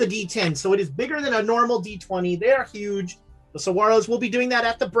 That's the D10. So it is bigger than a normal D20. They are huge. The Saguaros will be doing that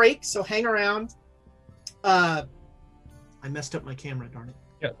at the break, so hang around. I messed up my camera, darn it.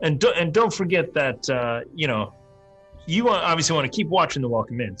 Yeah, and don't forget that you obviously want to keep watching the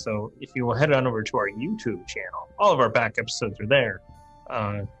Welcome In. So if you will head on over to our YouTube channel, all of our back episodes are there.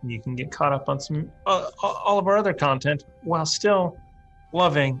 You can get caught up on some all of our other content while still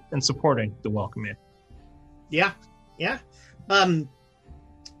loving and supporting the Welcome In. Yeah.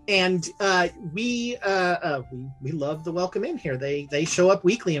 And we love the Welcome In here. They show up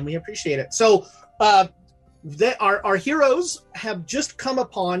weekly, and we appreciate it. So our heroes have just come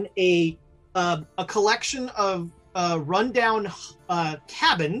upon a collection of rundown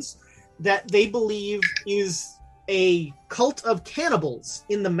cabins that they believe is a cult of cannibals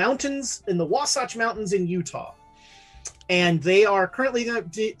in the mountains, in the Wasatch Mountains in Utah. And they are currently going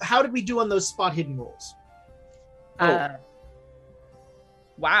to. How did we do on those spot hidden rolls?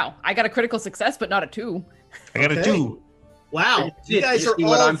 Wow, I got a critical success, but not a 2. I got a 2. Wow, you guys are see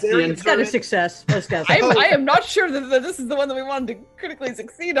what all I'm very. seeing? It's got a success. Let's go. I am not sure that this is the one that we wanted to critically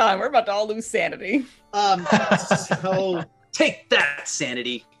succeed on. We're about to all lose sanity. So take that,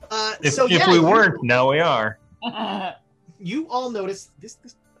 sanity. If we weren't, now we are. You all notice this.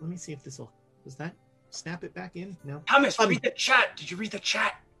 Let me see if this will. Was that snap it back in? No. Thomas, read the chat. Did you read the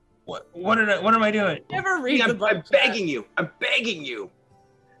chat? What am I doing? Never read the I'm begging you. I'm begging you.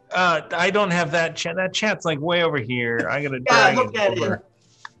 I don't have that chat. That chat's like way over here. I gotta look at over.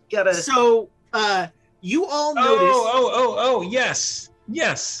 Gotta. So you all notice. Oh, yes.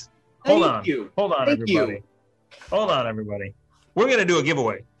 Hold on, everybody. Hold on, everybody. We're gonna do a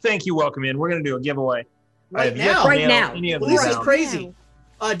giveaway. Thank you, Welcome In. We're gonna do a giveaway. Right now. Well, this is crazy.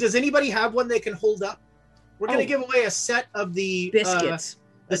 Does anybody have one they can hold up? We're gonna give away a set of the biscuits.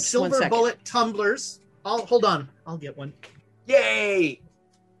 The silver bullet tumblers. Hold on. I'll get one. Yay!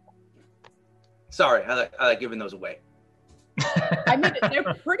 Sorry, I like giving those away. I mean,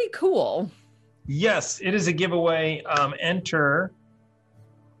 they're pretty cool. Yes, it is a giveaway. Enter.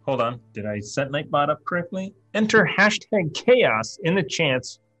 Hold on. Did I set Nightbot up correctly? Enter #chaos in the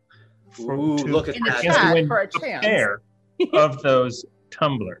chance look at that. Chat win for a a chance. pair of those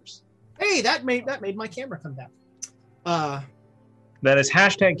tumblers. Hey, that made my camera come down. That is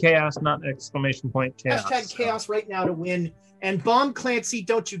 #chaos, not !chaos. #chaos right now to win. And Bomb Clancy,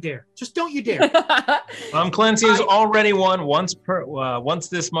 don't you dare! Just don't you dare! Bomb Clancy has already won once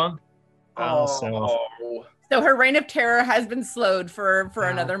this month. So her reign of terror has been slowed for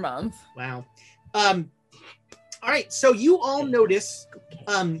another month. Wow. All right. So you all notice,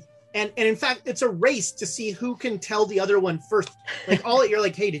 and in fact, it's a race to see who can tell the other one first. Like you're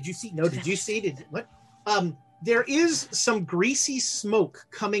like, hey, did you see? No, did you see? What? There is some greasy smoke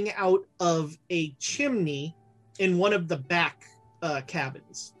coming out of a chimney in one of the back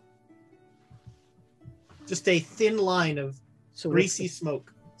cabins. Just a thin line of greasy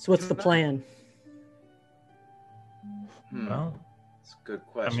smoke. So what's the plan? Well, That's a good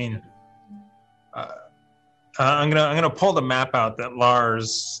question. I mean, I'm gonna pull the map out that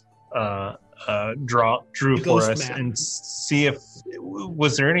Lars drew The for ghost us map. and see if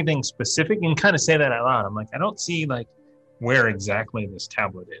was there anything specific, and kind of say that out loud. I'm like, I don't see like where exactly this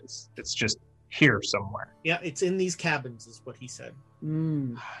tablet is. It's just here somewhere. Yeah, it's in these cabins, is what he said.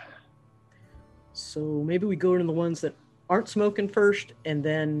 So maybe we go into the ones that aren't smoking first, and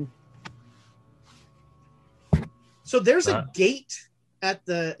then. So there's a gate at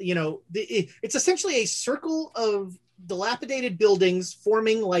the, it's essentially a circle of dilapidated buildings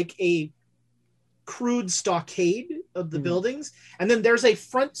forming like a crude stockade of the buildings. And then there's a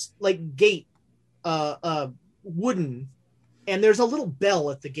front like gate, wooden, and there's a little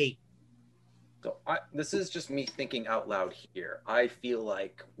bell at the gate. So this is just me thinking out loud here. I feel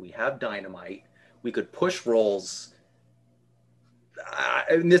like we have dynamite. We could push rolls.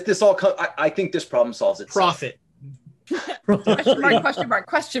 And I think this problem solves itself. Profit.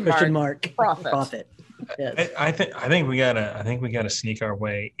 Question mark. Profit. Yes. I think we gotta sneak our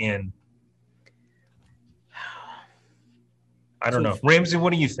way in. I don't know, Ramsey.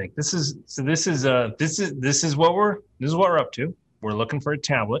 What do you think? This is what we're up to. We're looking for a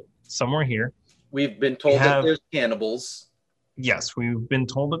tablet somewhere here. We've been told that there's cannibals. Yes, we've been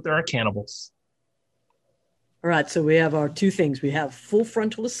told that there are cannibals. All right, so we have our two things. We have full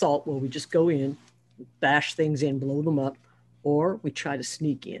frontal assault, where we just go in, bash things in, blow them up, or we try to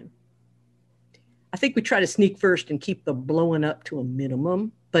sneak in. I think we try to sneak first and keep the blowing up to a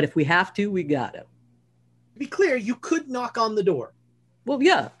minimum, but if we have to, we got to. To be clear, you could knock on the door. Well,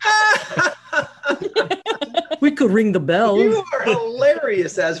 yeah. We could ring the bell. You are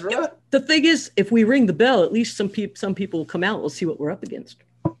hilarious, Ezra. The thing is, if we ring the bell, at least some people will come out. We'll see what we're up against.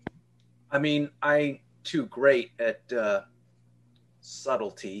 I mean, I too great at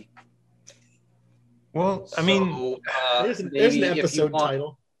subtlety. Well, I mean, there's an episode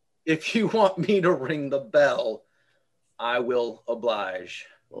title. If you want me to ring the bell, I will oblige.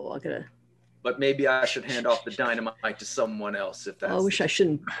 Oh, I gotta. But maybe I should hand off the dynamite to someone else if that's. I wish I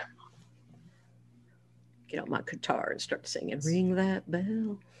shouldn't get out my guitar and start singing. Ring that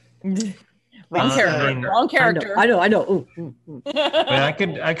bell. Wrong character. I know. Ooh. I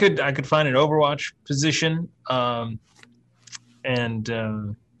could find an Overwatch position, and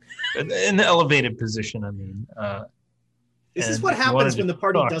an elevated position. I mean, this is what happens when the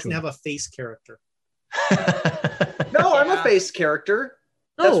party doesn't have a face character. No, I'm a face character.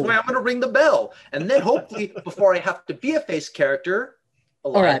 That's why I'm going to ring the bell, and then hopefully, before I have to be a face character,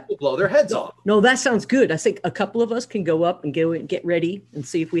 Alliance will blow their heads off. No, that sounds good. I think a couple of us can go up and go and get ready and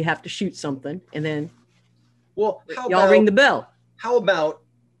see if we have to shoot something, and then y'all ring the bell. How about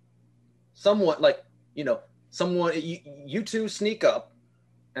someone you two sneak up,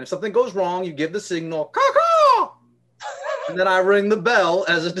 and if something goes wrong, you give the signal, caw-caw, and then I ring the bell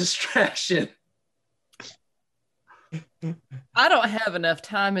as a distraction. I don't have enough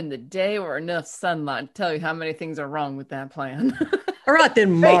time in the day or enough sunlight to tell you how many things are wrong with that plan. All right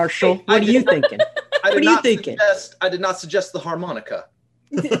then, Marshall. What are you thinking? What are you thinking? I did not suggest the harmonica.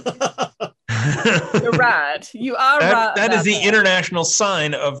 You're right. You are right. That is the international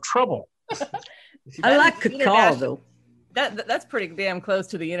sign of trouble. I like cacao though. That's pretty damn close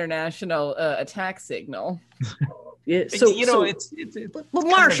to the international attack signal. Yeah. So it's well,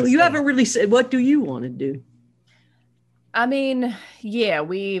 Marshall, you haven't really said what do you want to do? I mean, yeah,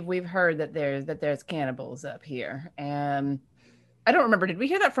 we've heard that there's cannibals up here, and I don't remember. Did we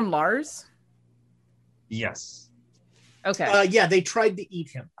hear that from Lars? Yes. Okay. Yeah, they tried to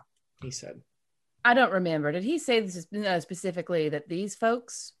eat him. He said. I don't remember. Did he say this specifically that these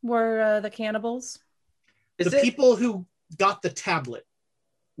folks were the cannibals? The people who got the tablet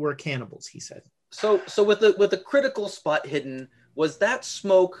were cannibals. He said. So with the critical spot hidden, was that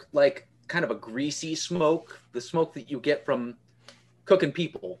smoke like kind of a greasy smoke, the smoke that you get from cooking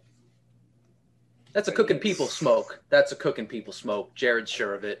people? That's a cooking people smoke. That's a cooking people smoke. Jared's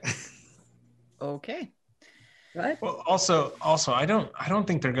sure of it. Okay. Right. Well, also, I don't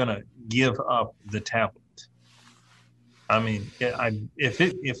think they're gonna give up the tablet. I mean, if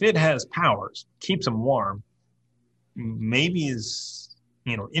it has powers, keeps them warm, maybe is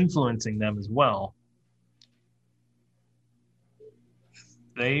influencing them as well.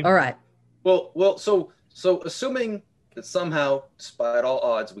 All right. Well, so assuming that somehow, despite all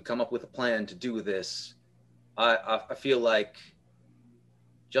odds, we come up with a plan to do this, I feel like,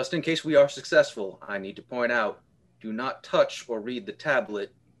 just in case we are successful, I need to point out, do not touch or read the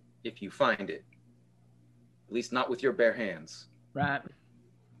tablet if you find it. At least not with your bare hands. Right.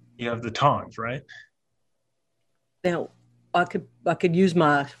 You have the tongs, right? Now, I could use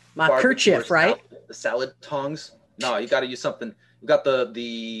my Barbecue kerchief, or right? The salad tongs. No, you got to use something. You got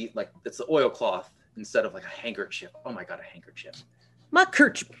the like it's the oilcloth instead of like a handkerchief. Oh my god, a handkerchief. My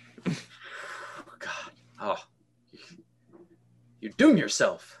kerchief. Oh god. Oh, you doom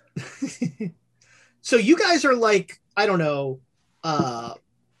yourself. So you guys are like, I don't know,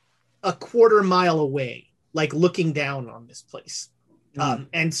 a quarter mile away, like looking down on this place.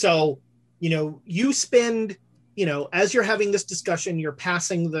 And so, you spend, as you're having this discussion, you're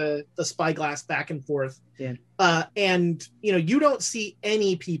passing the spyglass back and forth. Yeah. And, you don't see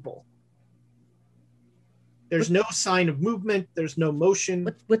any people. There's no sign of movement. There's no motion.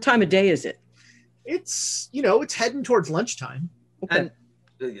 What time of day is it? It's, it's heading towards lunchtime. Okay. And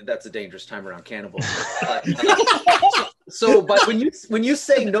that's a dangerous time around cannibals. But when you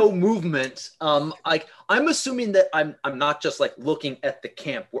say no movement, like I'm assuming that I'm not just like looking at the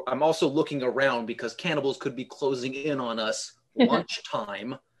camp. I'm also looking around because cannibals could be closing in on us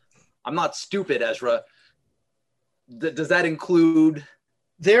lunchtime. I'm not stupid, Ezra. Does that include?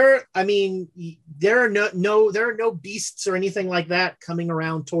 There are no beasts or anything like that coming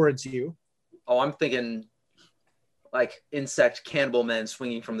around towards you. Oh, I'm thinking like insect cannibal men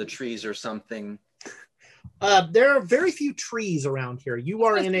swinging from the trees or something. There are very few trees around here. You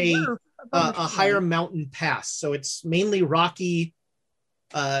are in a higher mountain pass, so it's mainly rocky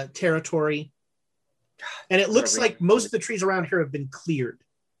territory. And it looks like most of the trees around here have been cleared.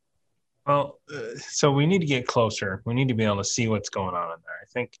 Well, so we need to get closer. We need to be able to see what's going on in there, I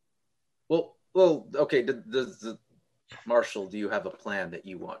think. Well, okay. Marshall, do you have a plan that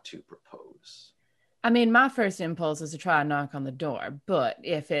you want to propose? I mean, my first impulse is to try and knock on the door, but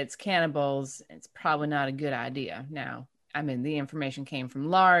if it's cannibals, it's probably not a good idea. Now, I mean, the information came from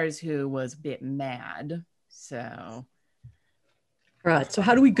Lars, who was a bit mad, so... Right, so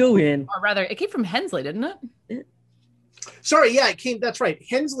how do we go in? Or rather, it came from Hensley, didn't it? Sorry, yeah, it came, that's right.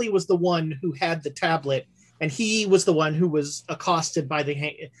 Hensley was the one who had the tablet, and he was the one who was accosted by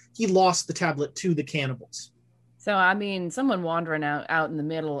he lost the tablet to the cannibals. So, I mean, someone wandering out in the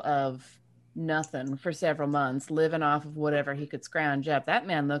middle of nothing for several months, living off of whatever he could scrounge up. That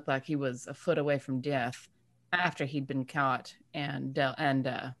man looked like he was a foot away from death after he'd been caught and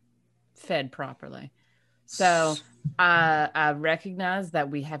fed properly. So I recognize that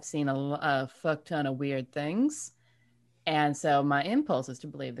we have seen a fuck ton of weird things. And so my impulse is to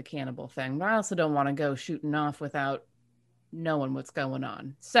believe the cannibal thing, but I also don't want to go shooting off without knowing what's going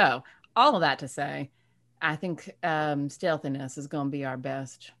on. So all of that to say, I think stealthiness is going to be our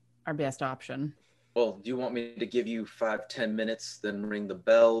best option. Well, do you want me to give you 5-10 minutes, then ring the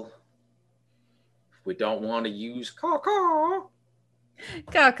bell? If we don't want to use caw-caw.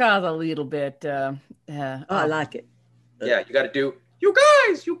 Caw-caw's a little bit... I like it. Yeah, you got to do, you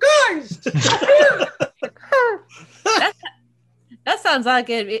guys! That sounds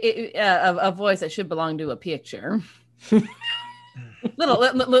like a voice that should belong to a picture.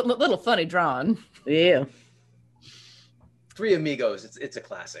 little funny drawn. Yeah. Three Amigos. It's a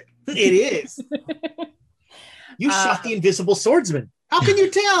classic. It is. You shot the invisible swordsman. How can you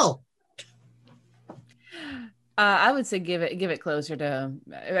tell? I would say give it closer to.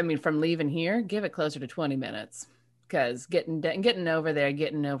 I mean, from leaving here, give it closer to 20 minutes, because getting over there,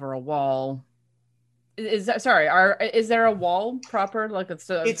 getting over a wall. Is there a wall proper? Like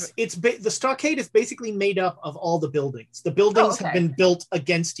the stockade is basically made up of all the buildings. The buildings have been built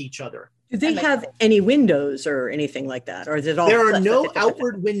against each other. Do they have any windows or anything like that? Or is it all? There are no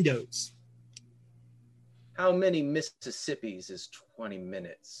outward windows. How many Mississippis is 20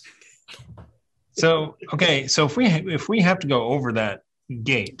 minutes? So, okay, so if we have to go over that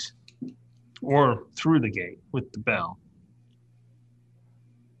gate or through the gate with the bell.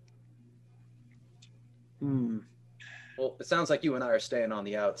 Well, it sounds like you and I are staying on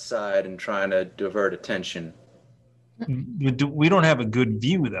the outside and trying to divert attention. We don't have a good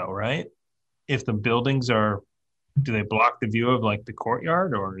view though, right? If the buildings do they block the view of like the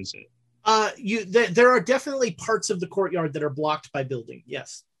courtyard, or is it? There are definitely parts of the courtyard that are blocked by building.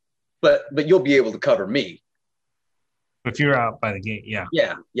 Yes. But you'll be able to cover me. If you're out by the gate, yeah.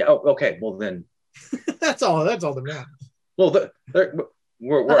 Yeah. Oh, okay. Well then. That's all that matters. Well,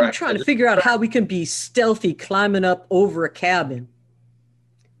 I'm trying to figure out how we can be stealthy climbing up over a cabin.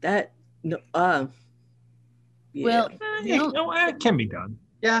 Yeah. Well, it can be done.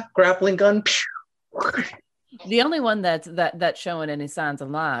 Yeah, grappling gun. The only one that's showing any signs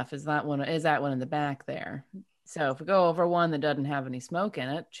of life is that one in the back there. So if we go over one that doesn't have any smoke in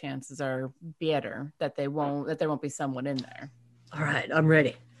it, chances are better that there won't be someone in there. All right, I'm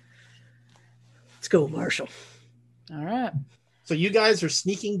ready. Let's go, Marshall. All right. So you guys are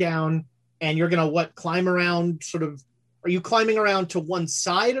sneaking down, and you're gonna climb around? Are you climbing around to one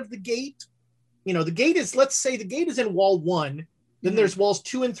side of the gate? The gate is. Let's say the gate is in wall 1. Then there's walls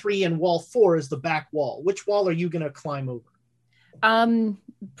 2 and 3, and wall 4 is the back wall. Which wall are you gonna climb over?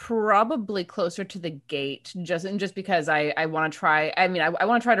 Probably closer to the gate, just because I want to try. I mean, I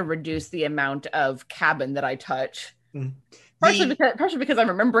want to try to reduce the amount of cabin that I touch. Partially because I'm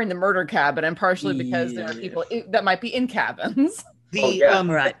remembering the murder cabin, and partially because there are people that might be in cabins.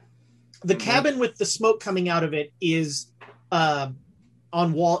 The cabin with the smoke coming out of it is in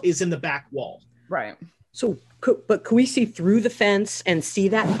the back wall. Right. So, but can we see through the fence and see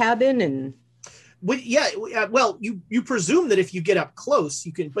that cabin? And well, you presume that if you get up close,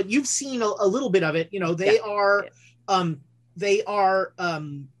 you can. But you've seen a little bit of it. They are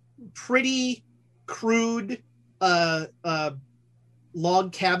pretty crude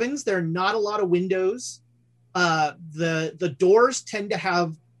log cabins. There are not a lot of windows. The doors tend to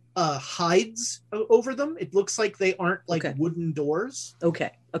have hides over them. It looks like they aren't wooden doors. Okay.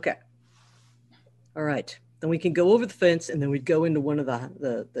 All right. Then we can go over the fence, and then we'd go into one of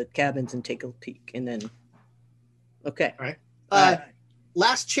the cabins and take a peek, and then. Okay. All right.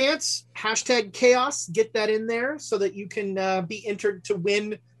 Last chance. #chaos. Get that in there so that you can be entered to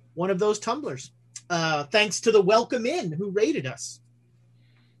win one of those tumblers. Thanks to the Welcome Inn who rated us.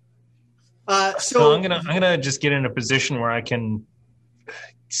 So I'm gonna just get in a position where I can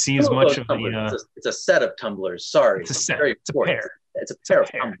see as much of the. It's a set of tumblers. Sorry, it's a set. It's a pair. It's a pair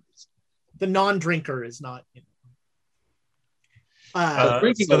of tumblers. The non-drinker is not. So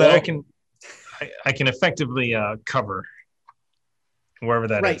that I can effectively cover wherever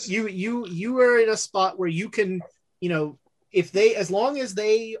that is. Right. You are in a spot where you can, as long as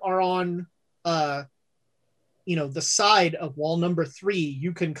they are on, the side of wall number 3,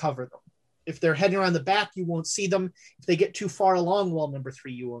 you can cover them. If they're heading around the back, you won't see them. If they get too far along wall number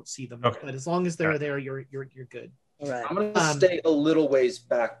 3, you won't see them. Okay. But as long as they're there, you're good. All right. I'm going to stay a little ways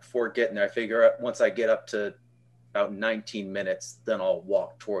back before getting there. I figure once I get up to about 19 minutes, then I'll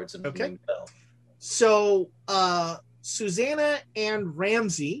walk towards them. Okay. So, Susanna and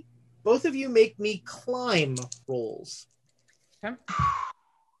Ramsey, both of you make me climb rolls. Okay.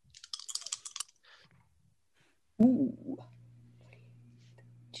 Ooh.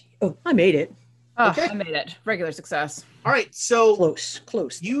 Oh, I made it. Oh, okay. I made it. Regular success. All right. So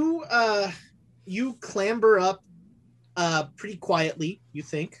close. You clamber up pretty quietly, you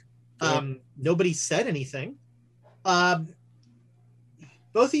think. Nobody said anything. Both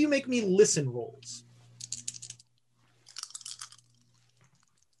of you make me listen rolls.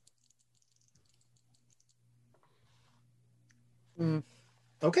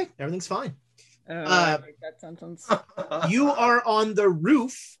 Okay, everything's fine. I like that sentence. You are on the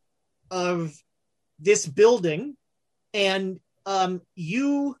roof of this building, and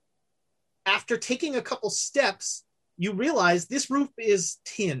you, after taking a couple steps, you realize this roof is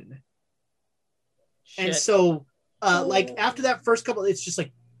tin. Shit. And so after that first couple, it's just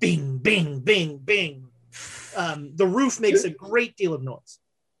like bing, bing, bing, bing. The roof makes a great deal of noise.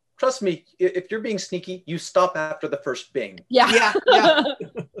 Trust me, if you're being sneaky, you stop after the first bing. Yeah.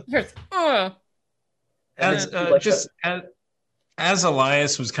 As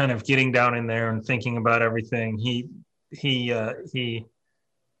Elias was kind of getting down in there and thinking about everything, he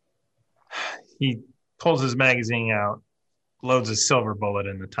pulls his magazine out, loads a silver bullet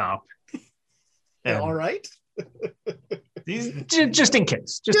in the top. All right. Just in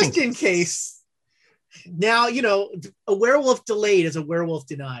case. Just in case. Now, a werewolf delayed is a werewolf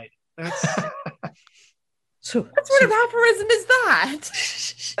denied. That's what sort of aphorism is that?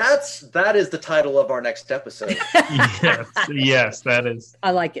 That is the title of our next episode. yes, that is.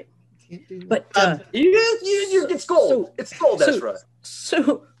 I like it. But it's gold. It's gold, Ezra.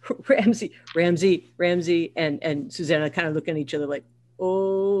 So Ramsey, and Susanna kind of look at each other like,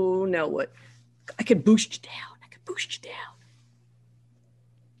 "Oh, now what? I can boost you down.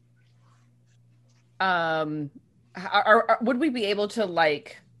 Would we be able to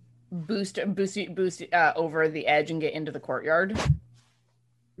boost over the edge and get into the courtyard?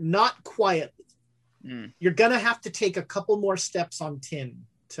 Not quietly. You're gonna have to take a couple more steps on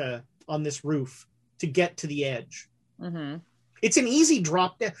this roof to get to the edge. Mm-hmm. It's an easy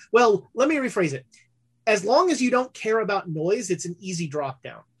drop down. Well, let me rephrase it. As long as you don't care about noise, it's an easy drop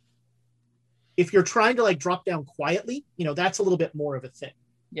down. If you're trying to drop down quietly, that's a little bit more of a thing.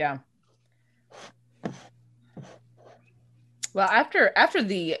 Yeah. Well, after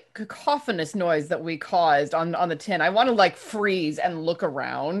the cacophonous noise that we caused on the tin, I want to freeze and look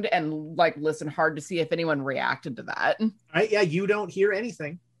around and listen hard to see if anyone reacted to that. All right, yeah, you don't hear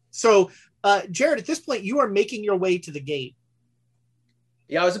anything. So, Jared, at this point, you are making your way to the gate.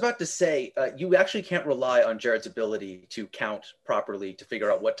 Yeah, I was about to say, you actually can't rely on Jared's ability to count properly to figure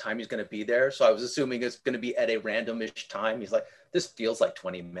out what time he's going to be there. So I was assuming it's going to be at a randomish time. He's like, this feels like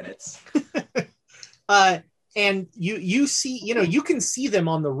 20 minutes. And you see, you can see them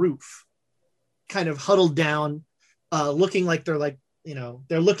on the roof, kind of huddled down, looking like they're like,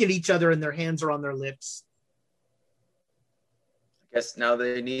 they're looking at each other and their hands are on their lips. I guess now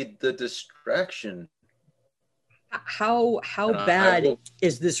they need the distraction. How bad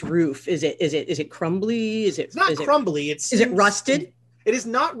is this roof? Is it crumbly? It's not crumbly. Is it rusted? It is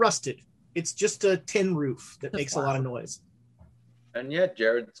not rusted. It's just a tin roof that makes a lot of noise. And yet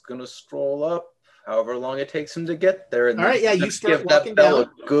Jared's gonna stroll up, however long it takes him to get there. And all right, you start give walking that bell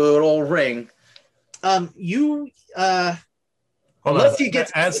down. a good old ring. Hold unless on. he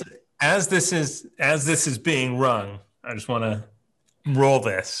gets as this is being rung, I just want to roll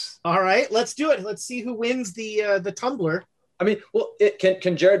this. All right, let's do it. Let's see who wins the tumbler. I mean, well,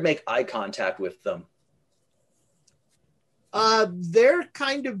 can Jared make eye contact with them? They're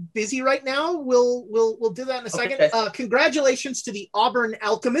kind of busy right now. We'll do that in a second. Okay. Congratulations to the Auburn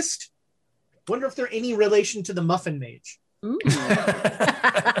Alchemist. Wonder if they're any relation to the Muffin Mage.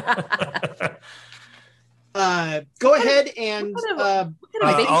 Go ahead and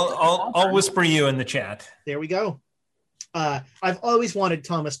I'll whisper you in the chat. There we go. I've always wanted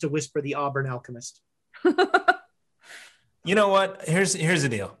Thomas to whisper the Auburn Alchemist. You know what? Here's the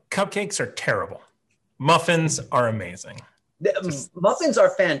deal. Cupcakes are terrible. Muffins are amazing. Muffins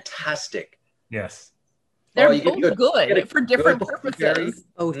are fantastic. Yes. They're both good for different purposes.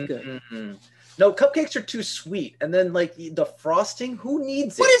 Both good. Mm-hmm. No, cupcakes are too sweet. And then like the frosting, who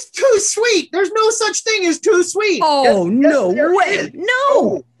needs it? What is too sweet? There's no such thing as too sweet. Oh, no there way. is.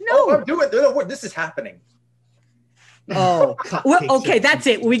 No. I'm doing it. This is happening. Oh, well, okay, that's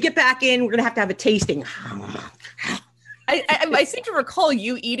it. When we get back in, we're going to have a tasting. I seem to recall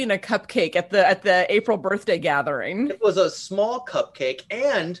you eating a cupcake at the April birthday gathering. It was a small cupcake,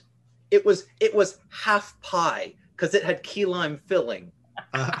 and it was half pie because it had key lime filling.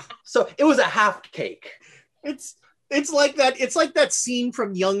 So it was a half cake. It's like that. It's like that scene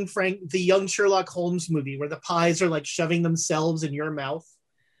from the young Sherlock Holmes movie where the pies are like shoving themselves in your mouth.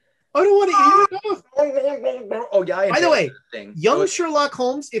 I don't want to eat it. Oh yeah. By the way, young Sherlock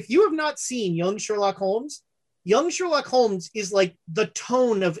Holmes. If you have not seen Young Sherlock Holmes is like the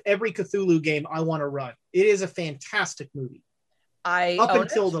tone of every Cthulhu game I want to run. It is a fantastic movie. Up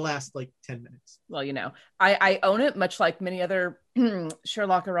until the last 10 minutes. Well, I own it, much like many other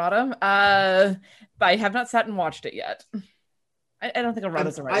Sherlock errata. But I have not sat and watched it yet. I don't think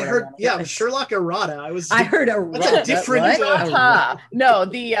errata's the right word. I heard, Sherlock errata. I heard errata. That's a different. No,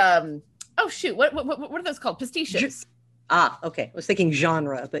 the oh shoot, what are those called? Pastiches. Okay. I was thinking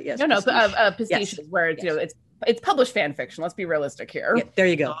genre, but yes. No, pastiches, yes. Where it's published fan fiction. Let's be realistic here. Yeah, there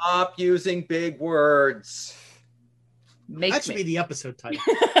you go. Stop using big words. That should be the episode title.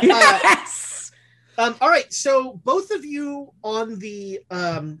 Yes. All right, so both of you on the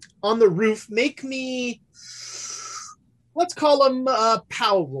roof, make me, let's call them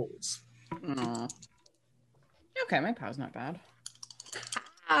POW rolls. Okay, my POW's not bad.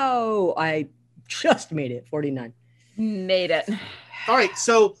 Oh, I just made it. 49. Made it. All right,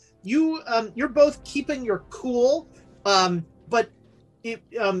 so you're both keeping your cool, but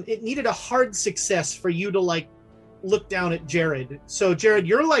it needed a hard success for you to look down at Jared. So Jared,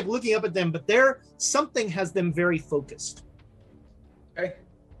 you're looking up at them, but something has them very focused. Okay.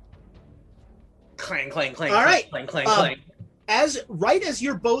 Clang, clang, clang. All right. Clang, clang, clang. As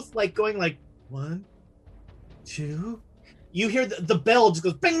you're both going 1, 2, you hear the bell just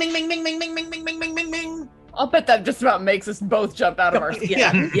goes bing, bing, bing, bing, bing, bing, bing, bing, bing, bing, bing, bing. I'll bet that just about makes us both jump out of our seats.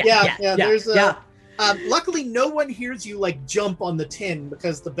 Yeah. Luckily, no one hears you jump on the tin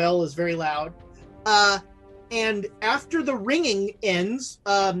because the bell is very loud. And after the ringing ends,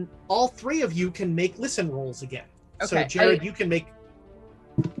 all three of you can make listen rolls again. Okay, so Jared, you can make.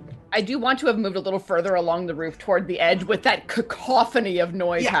 I do want to have moved a little further along the roof toward the edge with that cacophony of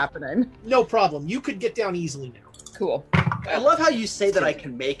noise happening. No problem. You could get down easily now. Cool. I love how you say that I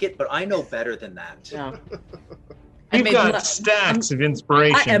can make it, but I know better than that. Yeah. You've got stacks of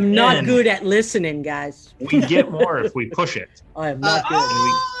inspiration. I am not good at listening, guys. We get more if we push it. I am not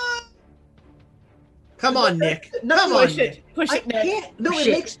good. Come on, Nick. Push it, Nick. No, push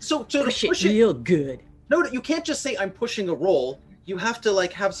it makes so to push push it it real good. No, you can't just say I'm pushing a roll. You have to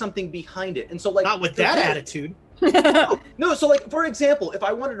have something behind it, and so not with that attitude. No, so for example, if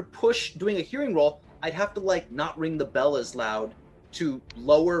I wanted to push doing a hearing roll, I'd have to not ring the bell as loud to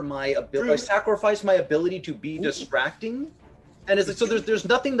lower my ability, sacrifice my ability to be distracting, and it's so there's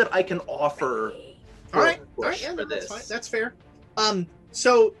nothing that I can offer. All right, for yeah, this. That's fine. That's fair.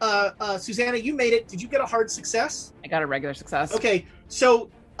 So, Susanna, you made it. Did you get a hard success? I got a regular success. Okay, so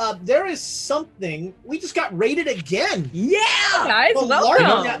there is something. We just got rated again. Yeah, guys, The welcome.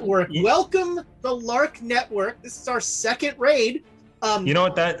 Lark Network. Welcome, the Lark Network. This is our second raid. You know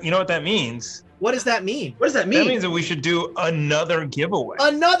what that means? What does that mean? What does that mean? That means that we should do another giveaway.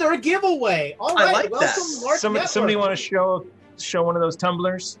 Another giveaway. All I right, like that. welcome, Lark Network. Somebody want to show one of those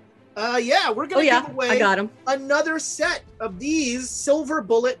tumblers? Yeah, we're Oh gonna yeah, give away I got him. another set of these silver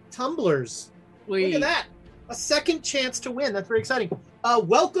bullet tumblers. Look at that. A second chance to win. That's very exciting.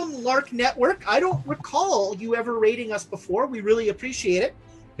 Welcome, Lark Network. I don't recall you ever rating us before. We really appreciate it.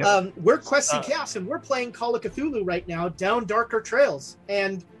 Yep. We're Quests and Chaos, and we're playing Call of Cthulhu right now, Down Darker Trails.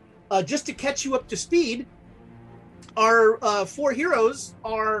 And just to catch you up to speed, our 4 heroes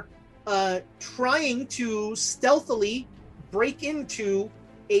are trying to stealthily break into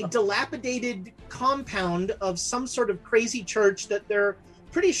a dilapidated compound of some sort of crazy church that they're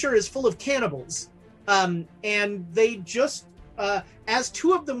pretty sure is full of cannibals. And they just, as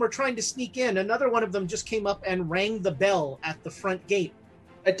 2 of them were trying to sneak in, another one of them just came up and rang the bell at the front gate.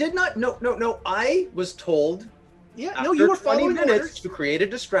 I did not. No. I was told. Yeah, no, you were 20 following minutes orders. to create a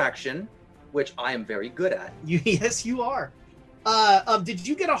distraction, which I am very good at. Yes, you are. Did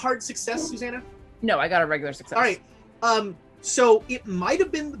you get a hard success, Susanna? No, I got a regular success. All right. So it might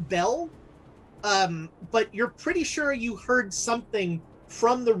have been the bell, but you're pretty sure you heard something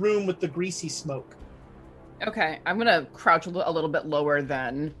from the room with the greasy smoke. Okay, I'm gonna crouch a little bit lower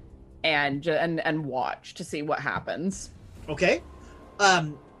then, and watch to see what happens. Okay.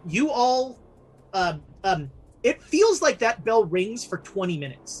 You all, it feels like that bell rings for 20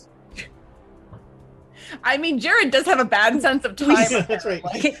 minutes. I mean, Jared does have a bad sense of time. That's right.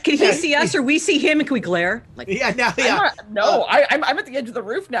 Can he see us or we see him and can we glare? Like, Yeah, now, yeah. I'm at the edge of the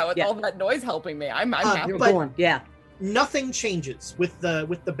roof now with Yeah. all that noise helping me. I'm happy. you're but- going. Yeah. Nothing changes with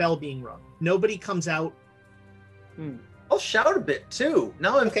the bell being rung. Nobody comes out. I'll shout a bit too.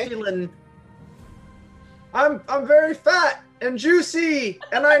 Now I'm Okay. feeling. I'm very fat and juicy,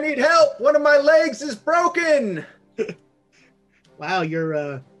 and I need help. One of my legs is broken. Wow,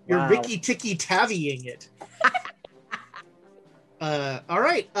 you're Wow. Ricky Ticky Tavying it. All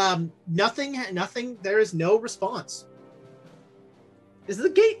right. Nothing. There is no response. Is the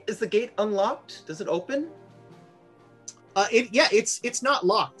gate unlocked? Does it open? It's not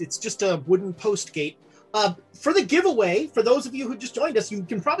locked. It's just a wooden post gate. For the giveaway, for those of you who just joined us, you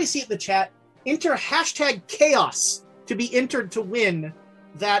can probably see it in the chat. Enter #chaos to be entered to win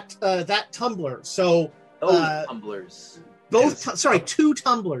that tumbler. So Tumblers. two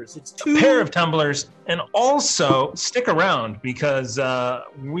tumblers. It's two. A pair of tumblers, and also stick around because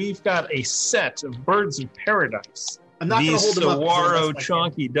we've got a set of Birds of Paradise. I'm not going to These hold them up. 'cause Saguaro that's my camera.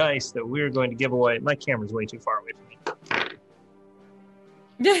 chonky dice that we're going to give away. My camera's way too far away from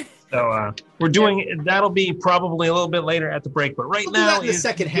me. So we're doing that'll be probably a little bit later at the break, but right We'll do that now in the is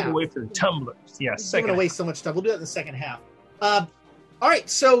second the half. giveaway for the tumblers. Yes, Giving second. away so much stuff. We'll do that in the second half. All right.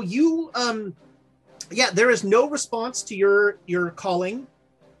 So you, there is no response to your calling.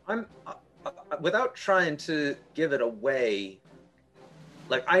 I'm without trying to give it away.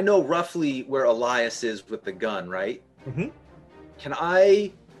 Like I know roughly where Elias is with the gun, right? Mm-hmm. Can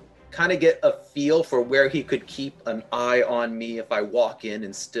I kind of get a feel for where he could keep an eye on me if I walk in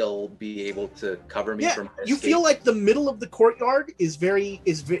and still be able to cover me from my You escape? feel like the middle of the courtyard is very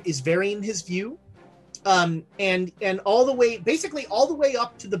in his view, and all the way, basically all the way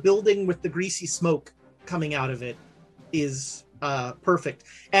up to the building with the greasy smoke coming out of it is perfect,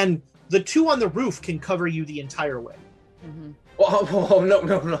 and the 2 on the roof can cover you the entire way. Mm-hmm. Well,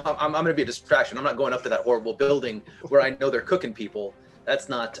 no. I'm going to be a distraction. I'm not going up to that horrible building where I know they're cooking people. That's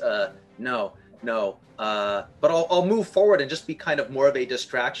not, no. But I'll move forward and just be kind of more of a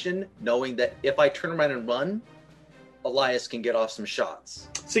distraction, knowing that if I turn around and run, Elias can get off some shots.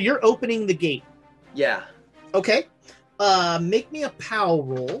 So you're opening the gate. Yeah. Okay. Make me a POW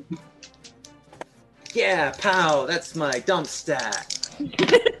roll. Yeah, pow, that's my dump stat.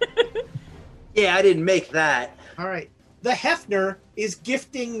 Yeah, I didn't make that. All right. The Hefner is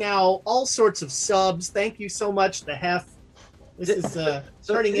gifting now all sorts of subs. Thank you so much, the Hef. This is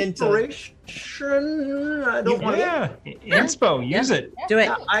turning into inspiration. I don't want Yeah, inspo, use it. Do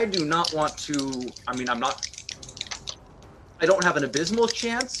it. I do not want to. I mean, I don't have an abysmal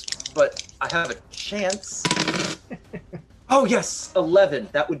chance, but I have a chance. Oh yes, 11.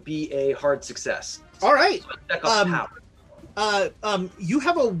 That would be a hard success. All right. Check off power. You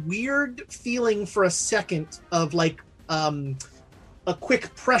have a weird feeling for a second of like a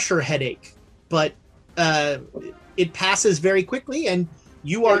quick pressure headache, but it passes very quickly, and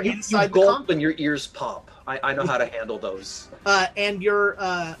you are You inside the gulp compound. and your ears pop. I know how to handle those. And you're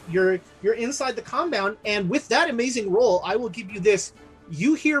inside the compound, and with that amazing roll, I will give you this.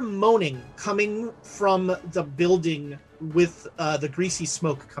 You hear moaning coming from the building with the greasy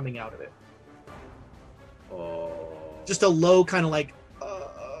smoke coming out of it. Oh. Just a low kind of like.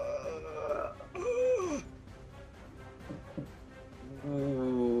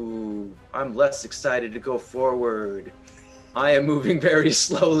 Ooh, I'm less excited to go forward. I am moving very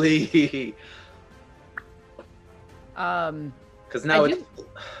slowly. Because now it's.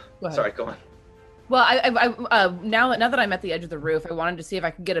 Sorry, go on. Well, I now that I'm at the edge of the roof, I wanted to see if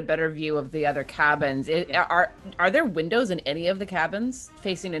I could get a better view of the other cabins. Are there windows in any of the cabins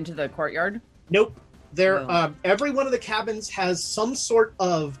facing into the courtyard? Nope. Every one of the cabins has some sort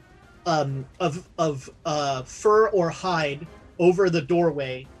of fur or hide over the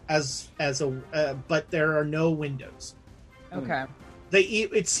doorway but there are no windows. Okay.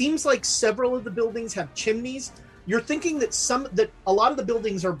 It seems like several of the buildings have chimneys. You're thinking that a lot of the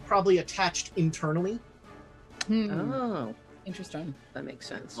buildings are probably attached internally. Oh, interesting. That makes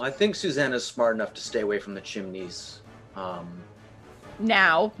sense. Well, I think Susanna's smart enough to stay away from the chimneys.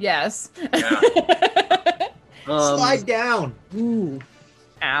 Now, yes. Yeah. Slide down. Ooh.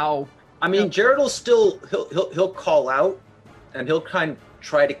 Ow. I mean, Jared will still he'll call out, and he'll kind of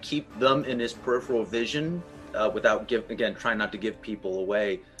try to keep them in his peripheral vision without trying not to give people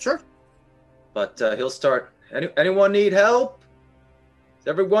away. Sure. But he'll start. Anyone need help? Is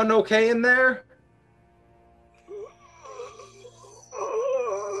everyone okay in there?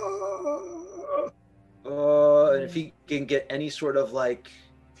 And if he can get any sort of like.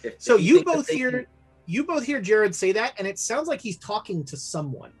 You both hear Jared say that, and it sounds like he's talking to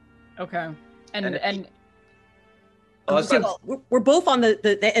someone. Okay. We're both on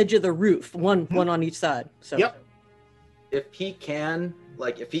the edge of the roof, one on each side. So. Yep. If he can,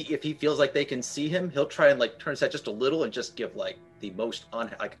 like, if he feels like they can see him, he'll try and like turn his head just a little and just give like the most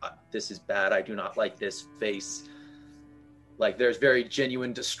this is bad. I do not like this face. Like there's very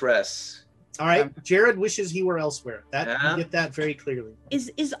genuine distress. All right. Jared wishes he were elsewhere. You get that very clearly.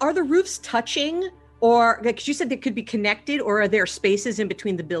 Are the roofs touching, or because you said they could be connected, or are there spaces in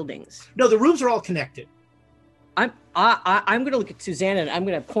between the buildings? No, the roofs are all connected. I'm going to look at Susanna and I'm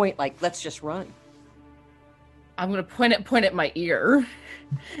going to point like, let's just run. I'm going to point at my ear.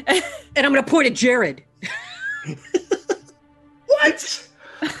 And I'm going to point at Jared. What?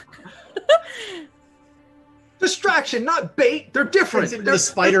 Distraction, not bait. They're different. They're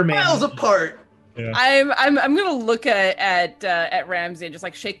Spider-Man. Miles apart. Yeah. I'm gonna look at Ramsey and just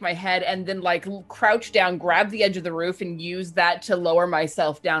like shake my head and then like crouch down, grab the edge of the roof, and use that to lower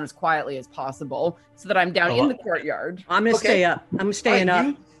myself down as quietly as possible so that I'm down in the courtyard. I'm gonna stay up. I'm staying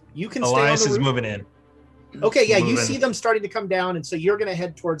up. You can Elias stay on the is roof. moving in. Okay, yeah, you see them starting to come down, and so you're gonna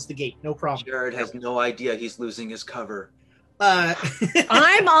head towards the gate. No problem. Jared has no idea he's losing his cover.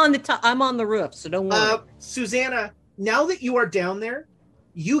 I'm on the top. I'm on the roof, so don't worry. Susanna, now that you are down there,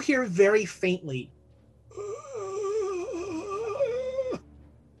 you hear very faintly.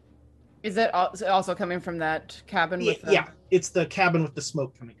 Is it also coming from that cabin? Yeah, it's the cabin with the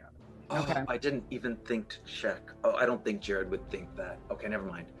smoke coming out. Okay. I didn't even think to check. Oh, I don't think Jared would think that. Okay, never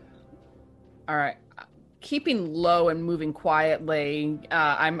mind. All right. Keeping low and moving quietly,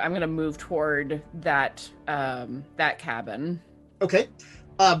 I'm going to move toward that cabin. Okay.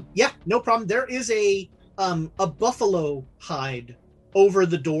 Yeah, no problem. There is a buffalo hide over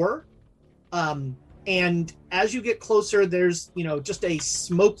the door. And as you get closer, there's, just a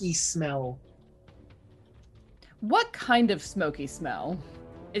smoky smell. What kind of smoky smell?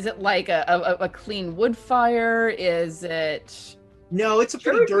 Is it like a clean wood fire? Is it... No, it's a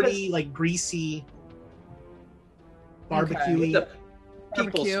pretty dirty, like greasy barbecue. Okay.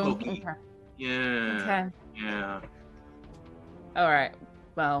 People smoky. Okay. Yeah. Okay. Yeah. All right.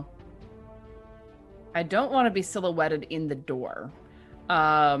 Well, I don't want to be silhouetted in the door. So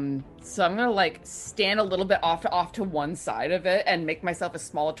I'm gonna stand a little bit off to one side of it and make myself as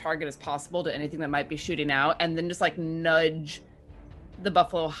small a target as possible to anything that might be shooting out, and then just nudge the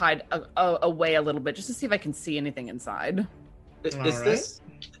buffalo hide away a little bit just to see if I can see anything inside. Is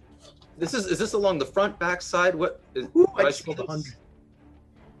this along the front, back side? What is?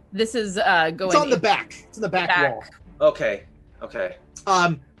 This is going. It's on the back. It's in the back wall. Okay.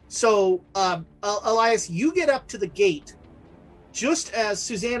 So, Elias, you get up to the gate. Just as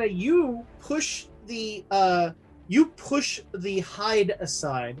Susanna, you push the hide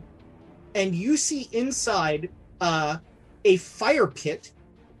aside, and you see inside a fire pit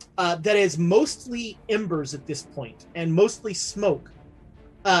that is mostly embers at this point and mostly smoke.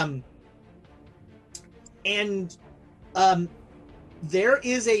 There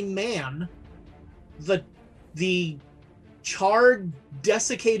is a man. the charred,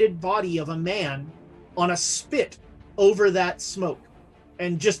 desiccated body of a man on a spit over that smoke,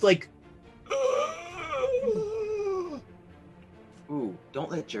 and just like. Ooh, don't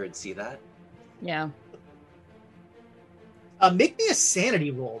let Jared see that. Yeah. Make me a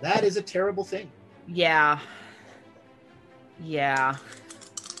sanity roll. That is a terrible thing. Yeah.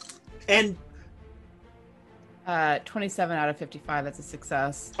 And 27 out of 55. That's a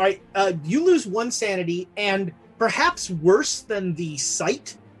success. all right, you lose 1 sanity, and perhaps worse than the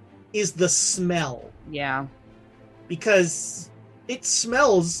sight is the smell, Yeah. because it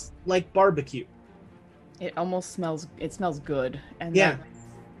smells like barbecue. It almost smells. It smells good. And Yeah.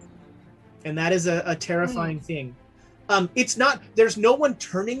 And that is a terrifying thing. It's not. There's no one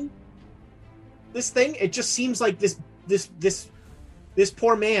turning this thing. It just seems like this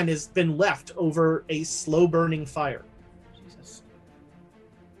poor man has been left over a slow burning fire. Jesus.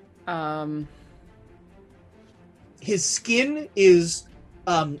 His skin is.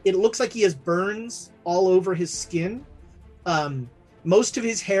 It looks like he has burns all over his skin. Most of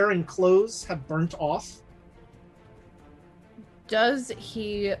his hair and clothes have burnt off. Does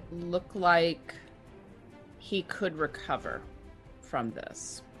he look like he could recover from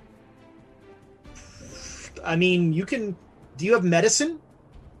this? I mean, you can. Do you have medicine?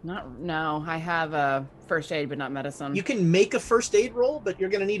 No, I have a first aid, but not medicine. You can make a first aid roll, but you're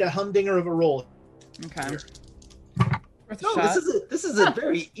going to need a humdinger of a roll. Okay. Worth a No, shot. this is a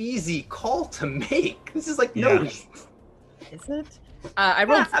very easy call to make. This is like Yeah. no. Is it? I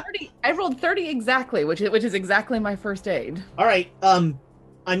rolled 30. I rolled 30 exactly, which is exactly my first aid. All right.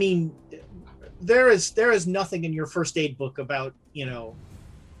 I mean, there is nothing in your first aid book about,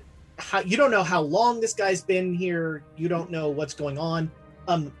 how you don't know how long this guy's been here. You don't know what's going on.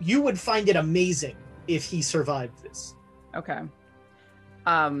 You would find it amazing if he survived this. Okay.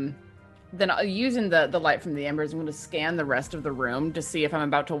 Then using the light from the embers, I'm going to scan the rest of the room to see if I'm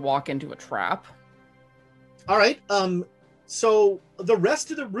about to walk into a trap. All right. So the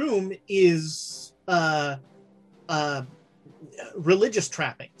rest of the room is religious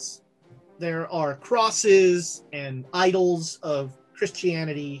trappings. There are crosses and idols of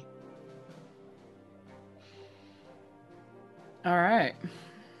Christianity. All right.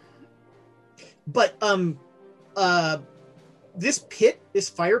 But this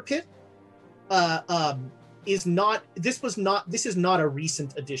fire pit is not. This is not a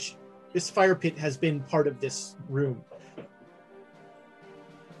recent addition. This fire pit has been part of this room.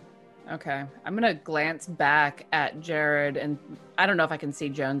 Okay, I'm gonna glance back at Jared, and I don't know if I can see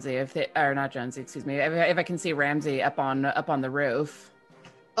Jonesy, or not Jonesy, excuse me, if I can see Ramsey up on the roof.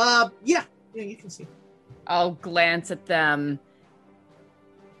 Yeah, you can see. I'll glance at them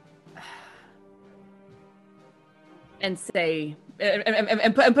and say,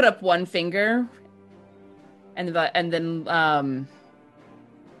 and put up one finger, and then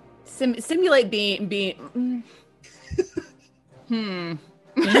simulate being.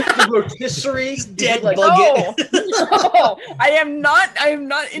 Rotisserie Dead like, bucket. No, I am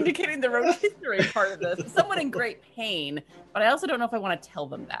not indicating the rotisserie part of this. It's someone in great pain, but I also don't know if I want to tell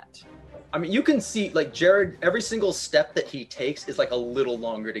them that. I mean, you can see like Jared. Every single step that he takes is like a little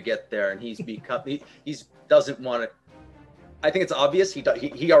longer to get there, and he doesn't want to. I think it's obvious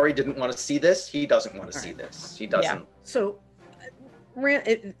he already didn't want to see this. He doesn't want to see this. He doesn't. Yeah. So,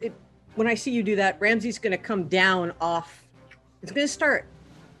 when I see you do that, Ramsey's going to come down off. It's going to start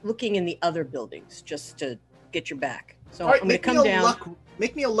looking in the other buildings just to get your back. So All right, I'm going to come down.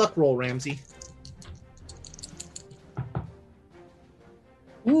 Make me a luck roll, Ramsey.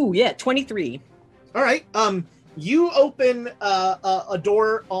 Ooh, yeah, 23. All right. You open a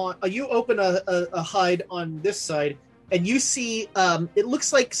door on. You open a hide on this side, and you see. It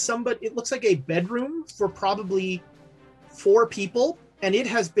looks like a bedroom for probably 4 people, and it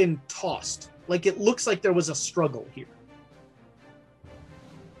has been tossed. Like it looks like there was a struggle here.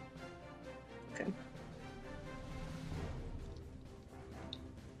 Okay.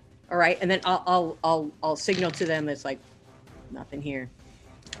 All right, and then I'll signal to them. It's like nothing here.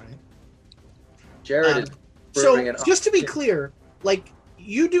 Jared is So, brewing it just to be up. clear, like,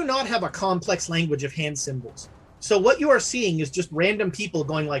 you do not have a complex language of hand symbols. So what you are seeing is just random people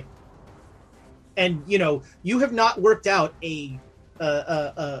going like, and you have not worked out a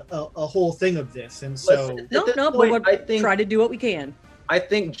whole thing of this, and so Listen, No, At this but point, we'll I think- try to do what we can. I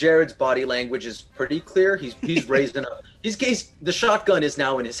think Jared's body language is pretty clear. He's raising up. The shotgun is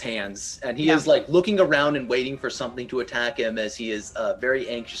now in his hands, and he is like looking around and waiting for something to attack him as he is very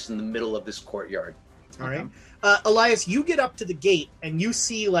anxious in the middle of this courtyard. all right. Elias, you get up to the gate and you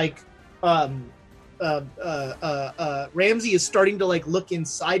see like Ramsey is starting to like look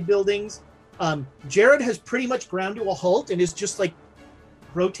inside buildings. Jared has pretty much ground to a halt and is just like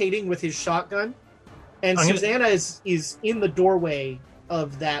rotating with his shotgun. And Susanna is in the doorway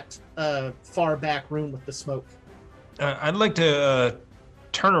of that far back room with the smoke. I'd like to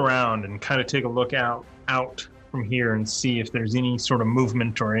turn around and kind of take a look out from here and see if there's any sort of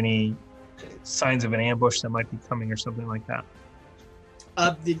movement or any signs of an ambush that might be coming or something like that.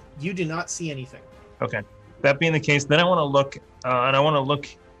 You do not see anything. Okay. That being the case, then I want to look, and I want to look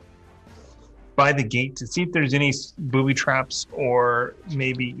by the gate to see if there's any booby traps or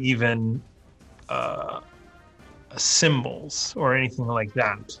maybe even symbols or anything like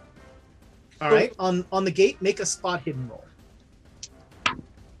that. All right. On the gate, make a spot hidden roll.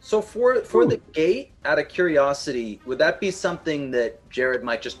 So for the gate, out of curiosity, would that be something that Jared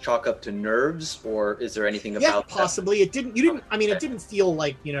might just chalk up to nerves, or is there anything about that? Possibly. It didn't. It didn't feel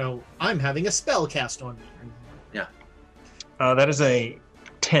like I'm having a spell cast on me. Yeah. That is a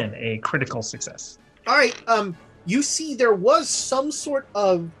 10, a critical success. All right. You see, there was some sort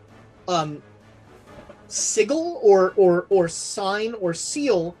of sigil or sign or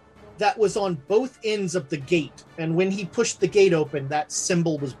seal that was on both ends of the gate, and when he pushed the gate open, that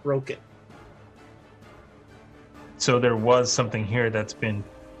symbol was broken. So there was something here that's been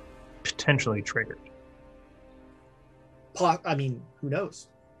potentially triggered. I mean, who knows?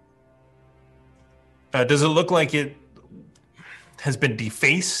 Does it look like it has been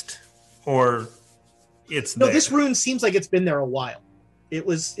defaced, or it's No, there? this rune seems like it's been there a while.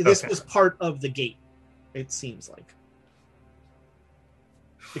 This was part of the gate, it seems like.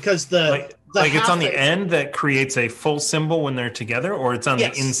 Because it's on the end that creates a full symbol when they're together, or it's on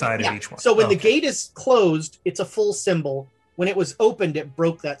the inside of each one? So when the gate is closed, it's a full symbol. When it was opened, it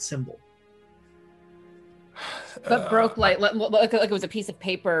broke that symbol. But broke like it was a piece of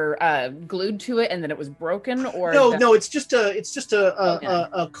paper glued to it, and then it was broken, or no, it's just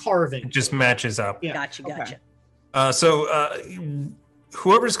a carving. It just matches up. Yeah. Gotcha. Okay. So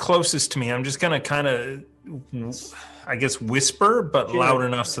whoever's closest to me, I'm just gonna kind of, I guess, whisper, but loud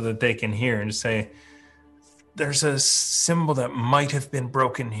enough so that they can hear, and just say, "There's a symbol that might have been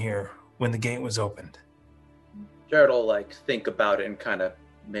broken here when the gate was opened." Jared will think about it and kind of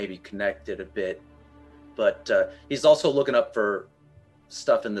maybe connect it a bit. But he's also looking up for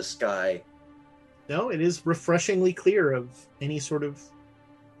stuff in the sky. No, it is refreshingly clear of any sort of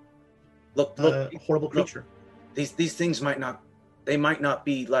look horrible creature. These things might not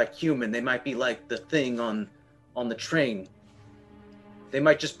be like human. They might be like the thing on the train. They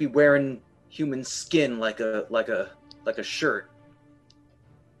might just be wearing human skin like a shirt.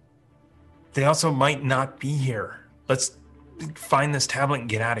 They also might not be here. Let's find this tablet and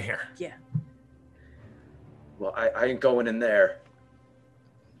get out of here. Yeah. Well, I ain't going in there.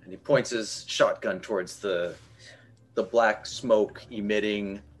 And he points his shotgun towards the black smoke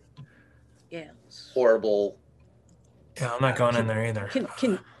emitting horrible. Yeah, I'm not going in there either.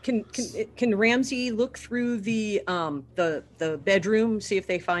 Can Ramsey look through the bedroom, see if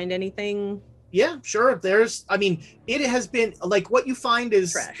they find anything? Yeah, sure. It has been what you find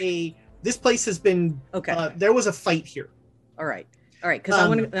is trash. This place has been okay. There was a fight here. All right, because I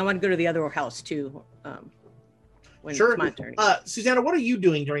want to go to the other house too. When sure. It's my turn. Susanna, what are you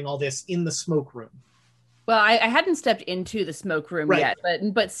doing during all this in the smoke room? Well, I hadn't stepped into the smoke room yet,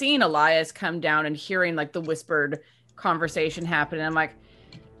 but seeing Elias come down and hearing the whispered conversation happen, I'm like,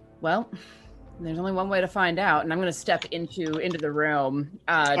 well, there's only one way to find out, and I'm going to step into the room.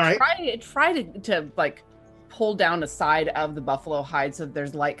 Try to pull down the side of the buffalo hide so that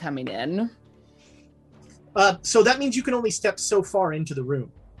there's light coming in. So that means you can only step so far into the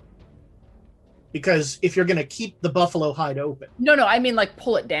room. Because if you're going to keep the buffalo hide open. No, I mean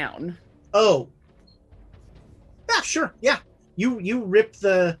pull it down. Oh. Yeah, sure. Yeah. You rip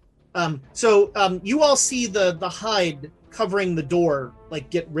the you all see the hide covering the door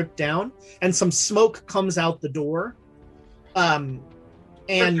get ripped down, and some smoke comes out the door. And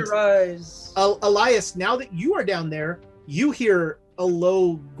your eyes. Elias, now that you are down there, you hear a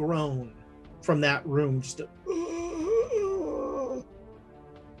low groan from that room. Just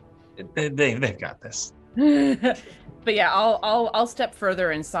They've got this. But yeah, I'll step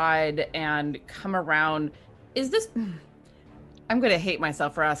further inside and come around. Is this? I'm going to hate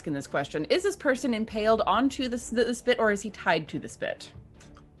myself for asking this question. Is this person impaled onto the spit, or is he tied to the spit?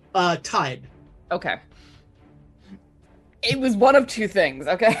 Tied. Okay. It was one of two things.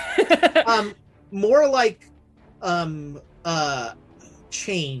 Okay. More like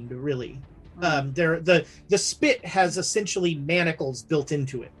chained, really. The spit has essentially manacles built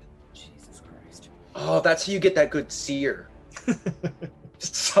into it. Jesus Christ. Oh, that's how you get that good sear.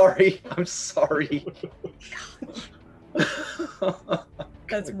 I'm sorry.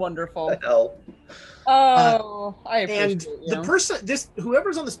 That's wonderful. The hell. Oh, I And appreciate you. the person,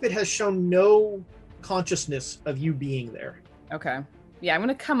 whoever's on the spit has shown no consciousness of you being there. Okay. Yeah, I'm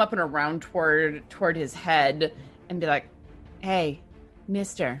gonna come up and around toward his head and be like, "Hey,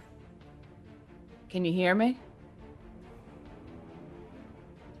 mister, can you hear me?"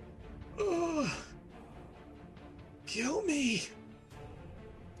 Ugh. Kill me.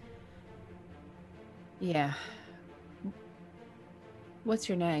 Yeah. What's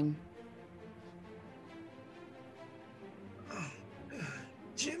your name?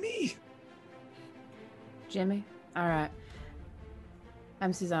 Jimmy. Jimmy? All right.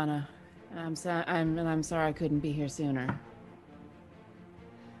 I'm Susanna. I'm sorry I couldn't be here sooner.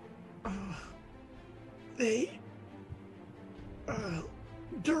 They...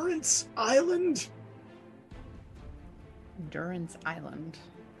 Durance Island. Durance Island.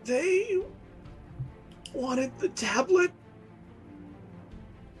 They wanted the tablet.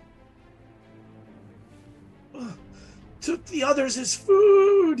 Took the others as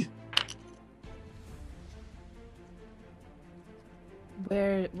food.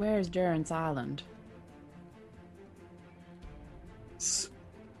 Where's Durance Island?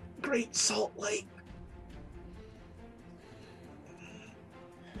 Great Salt Lake.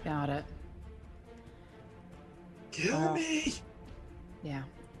 Got it. Kill me. Yeah.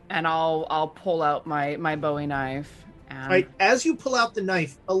 And I'll pull out my Bowie knife. And... All right, as you pull out the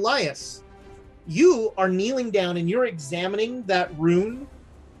knife, Elias, you are kneeling down and you're examining that rune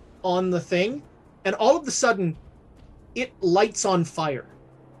on the thing, and all of a sudden, it lights on fire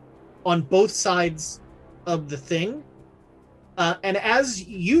on both sides of the thing. And as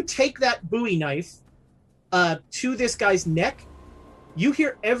you take that Bowie knife to this guy's neck, you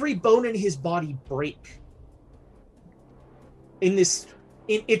hear every bone in his body break.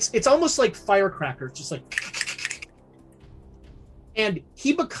 It's almost like firecrackers, just like, and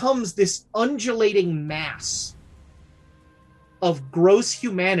he becomes this undulating mass of gross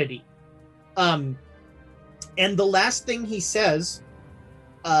humanity. And the last thing he says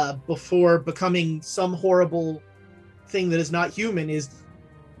before becoming some horrible thing that is not human is,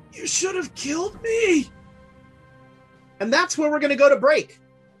 "You should have killed me." And that's where we're going to go to break.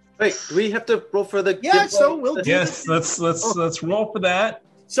 Wait, do we have to roll for the Yeah, giveaway? so we'll do Yes, let's roll for that.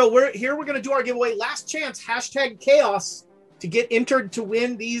 So we're going to do our giveaway. Last chance, #chaos, to get entered to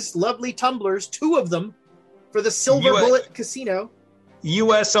win these lovely tumblers, 2 of them, for the Silver Bullet Casino.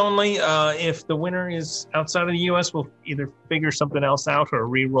 U.S. only. If the winner is outside of the U.S., we'll either figure something else out or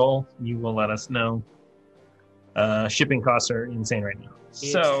re-roll. You will let us know. Shipping costs are insane right now.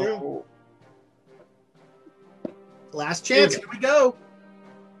 It's So, true. Last chance. Here we go.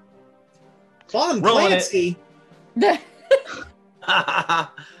 Tom Rolling Clancy.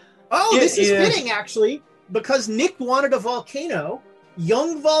 Oh, this is fitting, actually, because Nick wanted a volcano.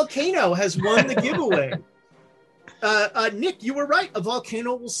 Young Volcano has won the giveaway. Nick, you were right. A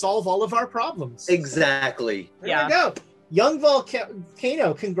volcano will solve all of our problems. Exactly. There we go. Young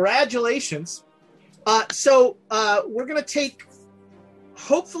Volcano, congratulations. So we're going to take,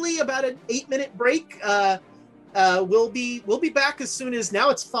 hopefully, about an 8-minute break. We'll be back as soon as, now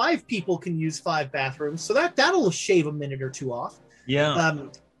it's 5 people can use 5 bathrooms. So that'll shave a minute or 2 off. yeah.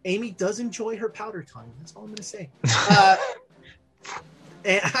 Amy does enjoy her powder time. That's all I'm going to say.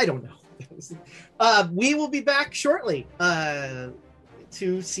 And I don't know. We will be back shortly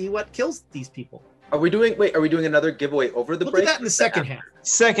to see what kills these people. Are we doing another giveaway over the We'll break? do that in the second half.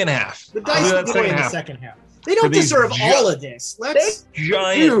 Second half. The dice will go in the second half. They don't these deserve all of this. Let's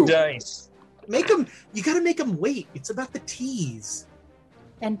Giant dice. make them. You got to make them wait. It's about the tease.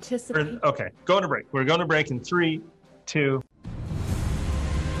 Anticipate. Okay, going to break. We're going to break in 3, 2.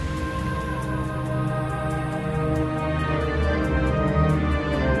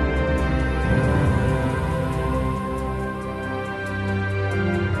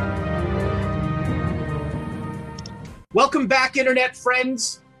 Welcome back, internet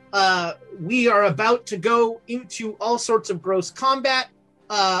friends. We are about to go into all sorts of gross combat.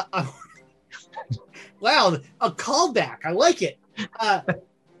 Wow, a callback. I like it.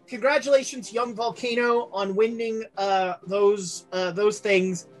 Congratulations, Young Volcano, on winning those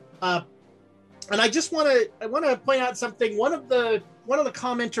things. And I just want to point out something. One of the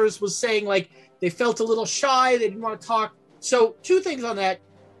commenters was saying, like, they felt a little shy. They didn't want to talk. So 2 things on that.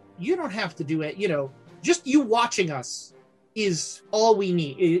 You don't have to do it. You know, just you watching us is all we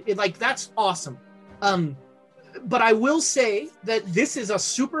need. Like, that's awesome. But I will say that this is a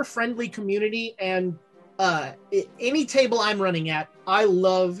super friendly community, and any table I'm running at, I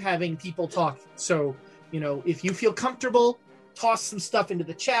love having people talk. So, you know, if you feel comfortable, toss some stuff into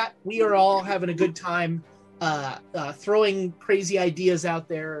the chat. We are all having a good time. throwing crazy ideas out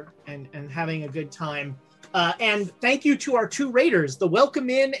there and having a good time. And thank you to our 2 raiders, the Welcome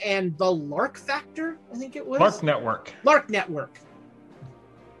In and the Lark Factor, I think it was. Lark Network. Lark Network.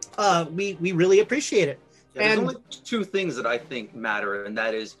 We really appreciate it. Yeah, there's And- only 2 things that I think matter, and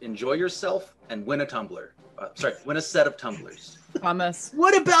that is enjoy yourself and win a tumbler. Win a set of tumblers. Thomas.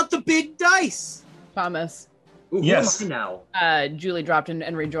 What about the big dice? Thomas. Ooh, Yes. Who am I now? Julie dropped in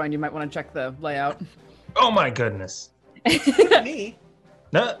and rejoined. You might want to check the layout. Oh my goodness. Me.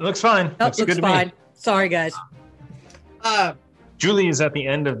 No, it looks fine. Oh, Looks good to fine. me. Sorry, guys. Julie is at the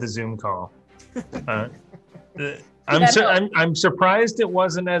end of the Zoom call. I'm surprised it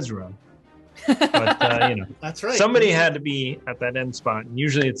wasn't Ezra. But That's right. somebody had to be at that end spot. And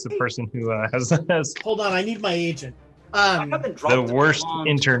usually it's the person who has Hold on, I need my agent. I haven't dropped the in a worst long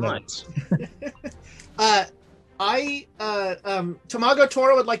internet. time. Tamago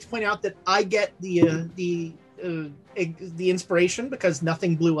Toro would like to point out that I get the inspiration because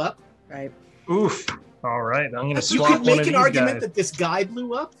nothing blew up. Right. Oof. All right, I'm gonna You swap could one make of an these argument guys. that this guy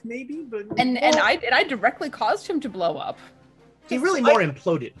blew up, maybe, but And I directly caused him to blow up. he really more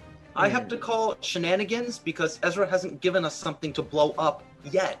imploded. I have to call shenanigans because Ezra hasn't given us something to blow up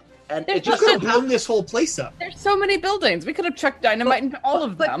yet. And There's it You just could have blown this whole place up. There's so many buildings. We could have chucked dynamite into all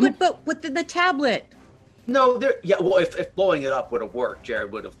of them. But with the tablet. No, well, if blowing it up would have worked,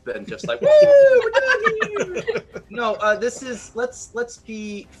 Jared would have been just like, woo, we're done here. No, this is, let's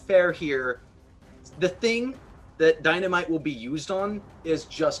be fair here. The thing that dynamite will be used on is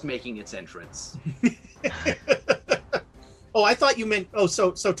just making its entrance. Oh, I thought you meant. Oh,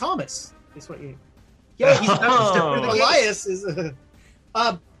 so Thomas is what you. Yeah, he's definitely the case. Elias is.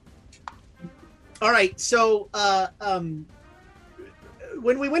 All right, so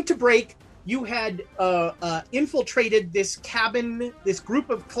when we went to break, you had infiltrated this cabin, this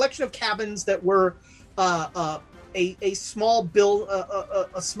collection of cabins that were a small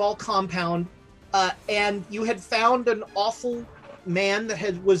a small compound, and you had found an awful man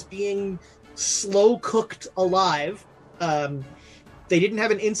that was being slow cooked alive. They didn't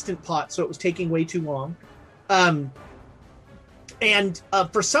have an instant pot, so it was taking way too long. And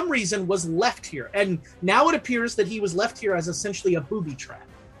for some reason was left here. And now it appears that he was left here as essentially a booby trap.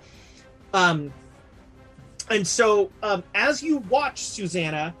 And so as you watch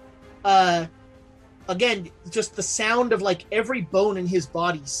Susanna, again, just the sound of like every bone in his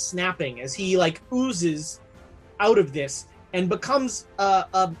body snapping as he like oozes out of this and becomes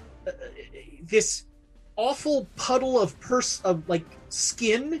this awful puddle of like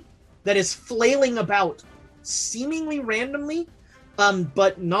skin that is flailing about seemingly randomly,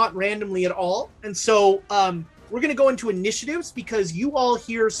 but not randomly at all. And so we're going to go into initiatives because you all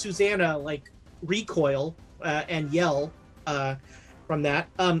hear Susanna like recoil and yell from that.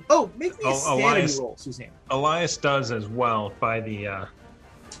 Make me a sanity roll, Susanna. Elias does as well by the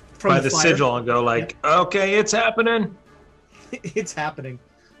From the fire. sigil and go like, okay, it's happening. It's happening.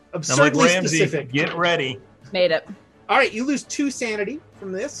 I'm Absurdly like, Ramsey, specific. get ready. Made it. All right, you lose 2 sanity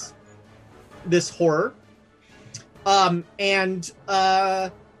from this horror. Let's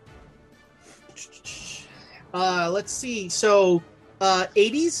see. So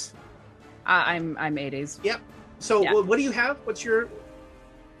 80s? I'm 80s. Yep. So Yeah. what do you have? What's your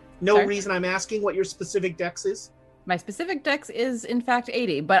Sorry? reason I'm asking what your specific dex is? My specific dex is in fact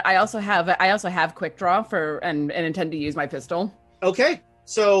 80, but I also have quick draw and intend to use my pistol. Okay.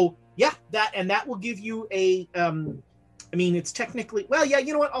 So yeah, that will give you a I mean it's technically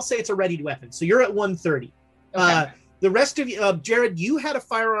you know what? I'll say it's a readied weapon. So you're at 130. Okay. The rest of you, Jared, you had a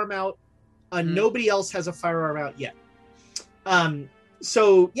firearm out. Nobody else has a firearm out yet.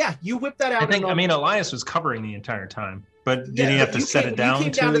 So yeah, you whip that out. I mean, Elias was covering the entire time, but did he have to you set it down? You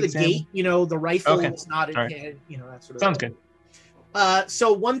came down to the examine? gate. You know, the rifle Okay. was not, All right. that sort of. Sounds good.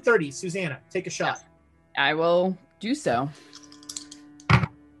 So 130, Susanna, take a shot. I will do so.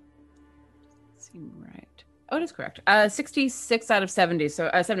 Seem right. Oh, it is correct. 66 out of 70, so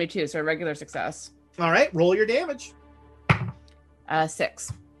 72, so a regular success. All right, roll your damage.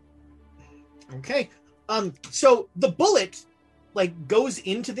 6. Okay. So the bullet like goes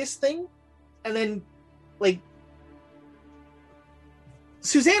into this thing, and then like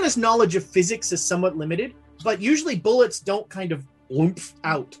Susanna's knowledge of physics is somewhat limited, but usually bullets don't kind of oomph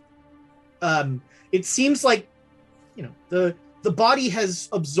out. It seems like the body has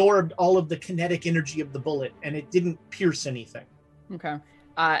absorbed all of the kinetic energy of the bullet, and it didn't pierce anything. Okay.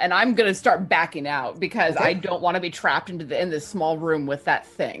 And I'm gonna start backing out because I don't want to be trapped in this small room with that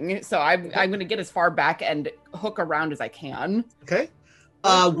thing. So I'm gonna get as far back and hook around as I can. Okay.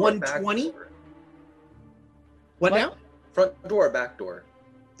 Front door, 120. back door. What now? Front door, back door.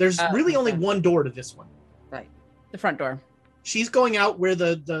 There's really only okay. one door to this one. The front door. She's going out where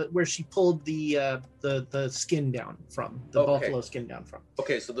where she pulled the skin down from, the buffalo skin down from.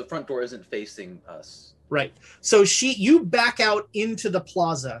 Okay, so the front door isn't facing us. Right. So you back out into the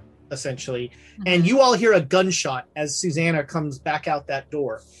plaza, essentially, and you all hear a gunshot as Susanna comes back out that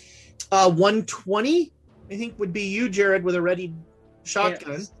door. 120, I think, would be you, Jared, with a ready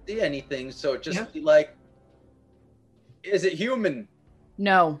shotgun. Can't see anything, so just be like, is it human?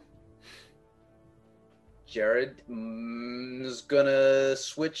 No. Jared is gonna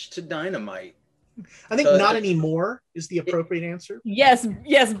switch to dynamite. I think not anymore is the appropriate answer. Yes,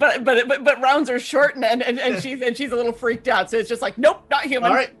 but rounds are short and she's a little freaked out. So it's just like, nope, not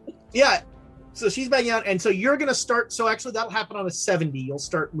human. All right, yeah. So she's backing out, and so you're gonna start. So actually, that'll happen on a 70. You'll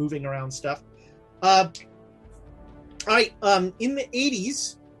start moving around stuff. All right. In the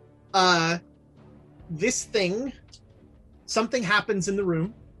 80s, something happens in the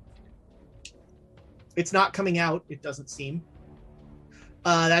room. It's not coming out. It doesn't seem.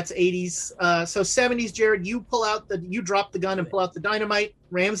 That's 80s. So 70s, Jared, you drop the gun and pull out the dynamite.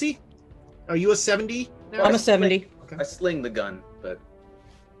 Ramsey, are you a 70 now? I'm a 70. Okay. I sling the gun, but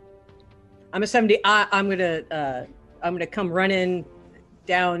I'm a 70. I'm gonna come running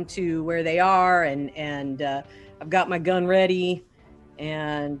down to where they are, and I've got my gun ready,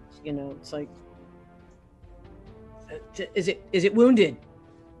 and it's like, is it wounded?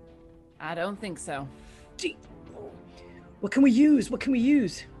 I don't think so. What can we use?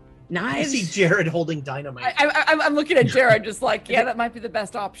 Knives? I see Jared holding dynamite. I'm looking at Jared just like, yeah, that might be the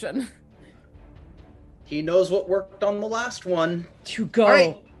best option. he knows what worked on the last one. To go. All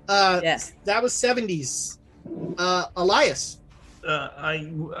right. Yes. That was 70s. Elias.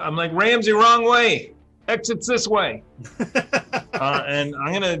 I'm like, Ramsey, wrong way. Exits this way. And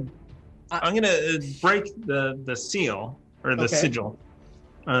I'm gonna break the seal or the sigil.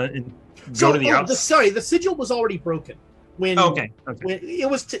 And go to the outside. The sigil was already broken when when it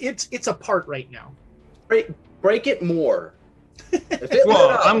was it's apart right now. Break it more.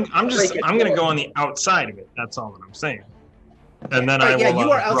 I'm gonna go on the outside of it. That's all that I'm saying. And then I will you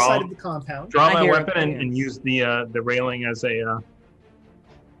are outside of the compound. Draw my weapon and use the railing as an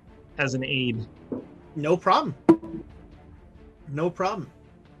aid. No problem.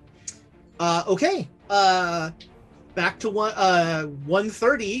 Okay. Back to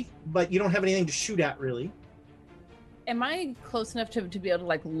 130, but you don't have anything to shoot at, really. Am I close enough to be able to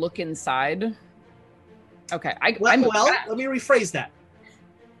like look inside? Okay. Let me rephrase that.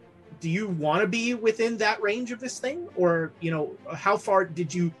 Do you want to be within that range of this thing, or how far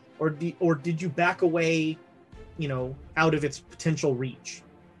did you, or did you back away, out of its potential reach?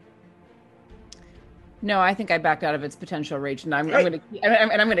 No, I think I backed out of its potential reach, and I'm going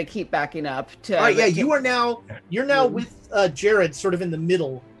to keep backing up. All right, yeah, you're now with Jared, sort of in the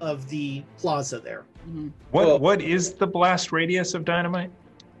middle of the plaza there. Mm-hmm. What is the blast radius of dynamite?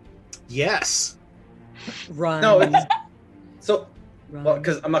 Yes. Run. No,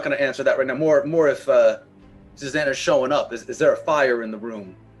 because I'm not going to answer that right now. More if Susanna's showing up. Is there a fire in the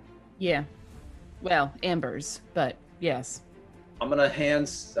room? Yeah. Well, embers, but yes. I'm gonna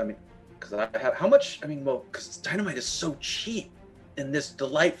because I have how much? Because dynamite is so cheap in this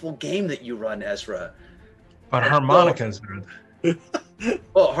delightful game that you run, Ezra. But harmonicas are.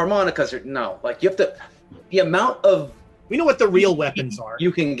 Well, harmonicas are like you have to. The amount of we know what the real weapons are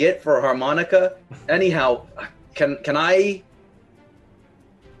you can get for a harmonica. Anyhow, can I?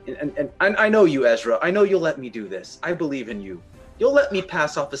 And I know you, Ezra. I know you'll let me do this. I believe in you. You'll let me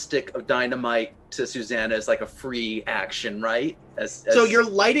pass off a stick of dynamite to Susanna as like a free action, right? So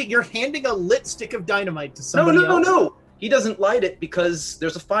you're handing a lit stick of dynamite to somebody else? No. He doesn't light it because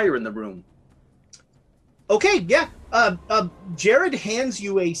there's a fire in the room. Okay, yeah. Jared hands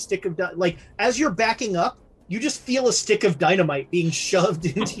you a stick of like as you're backing up, you just feel a stick of dynamite being shoved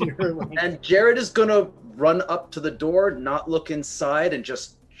into your leg. And Jared is gonna run up to the door, not look inside, and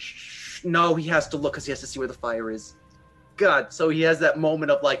just no, he has to look because he has to see where the fire is. God, so he has that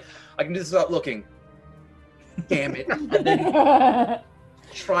moment of like, I can do this without looking. Damn it. And then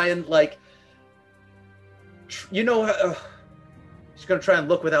try and like, he's gonna try and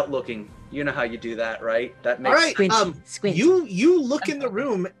look without looking. You know how you do that, right? That makes all right. Squint. You look in the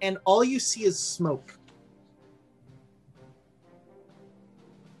room and all you see is smoke.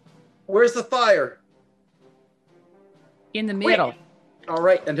 Where's the fire? In the middle. Wait. All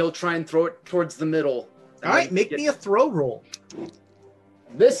right, and he'll try and throw it towards the middle. All right, make me a throw roll.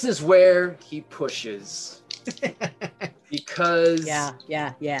 This is where he pushes. Because yeah.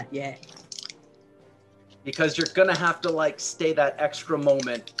 Because you're gonna have to like stay that extra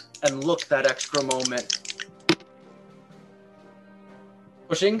moment and look that extra moment.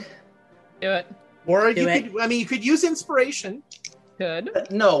 Pushing. Do it. Or you could use inspiration. Good.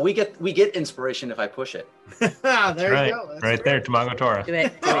 No, we get inspiration if I push it. There you go. That's right there, Tamago Tora. Do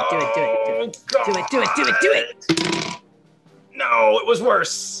it. Do it. No, it was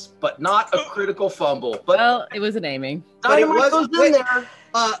worse, but not a critical fumble. But Well, it was an aiming. But it Dynamite was goes in there.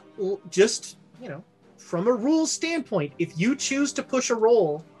 Just, from a rules standpoint, if you choose to push a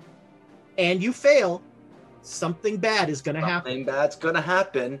roll and you fail, something bad is going to happen. Something bad's gonna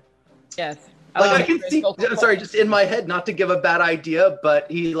happen. Yes. Like I can see. I'm sorry, just in my head, not to give a bad idea,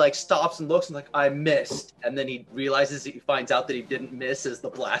 but he like stops and looks and like I missed, and then he realizes he finds out that he didn't miss as the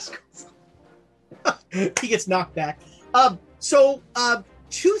blast goes. He gets knocked back. So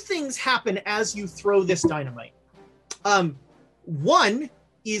two things happen as you throw this dynamite. One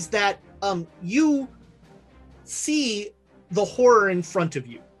is that you see the horror in front of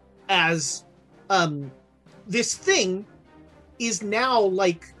you as this thing is now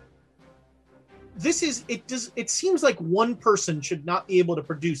like it seems like one person should not be able to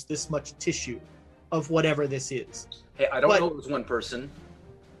produce this much tissue of whatever this is. Hey, I don't know it was one person.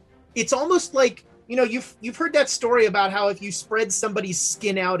 It's almost like, you've heard that story about how if you spread somebody's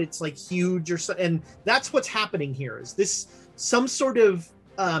skin out, it's like huge or so, and that's what's happening here. Is this some sort of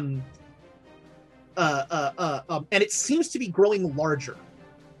and it seems to be growing larger.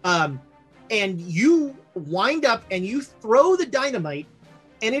 And you wind up and you throw the dynamite,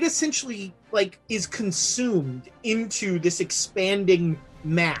 and it essentially like is consumed into this expanding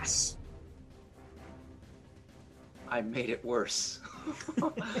mass. I made it worse.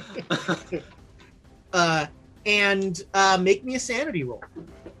 And make me a sanity roll.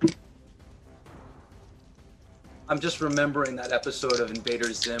 I'm just remembering that episode of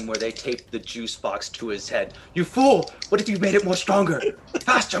Invader Zim where they taped the juice box to his head. You fool! What if you made it more stronger?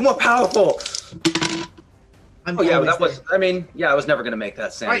 Faster, more powerful! I was never going to make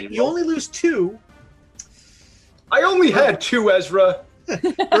that sanity. All right, you only lose 2. I only had 2, Ezra.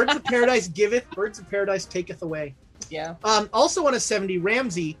 Birds of Paradise giveth, Birds of Paradise taketh away. Yeah. Also on a 70,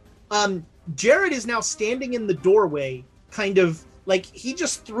 Ramsey, Jared is now standing in the doorway, kind of like he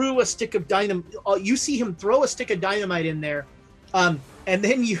just threw a stick of dynamite. You see him throw a stick of dynamite in there, and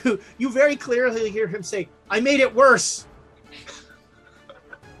then you very clearly hear him say, "I made it worse."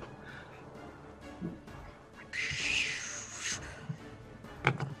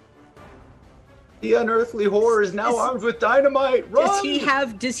 The unearthly horror is now armed with dynamite.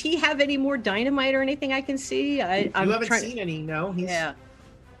 Run! Does he have any more dynamite or anything I can see? You haven't seen any, no? Yeah.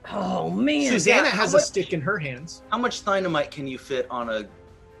 Oh man. Susanna has a stick in her hands. How much dynamite can you fit on the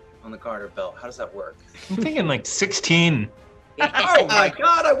garter belt? How does that work? I'm thinking like 16. Oh my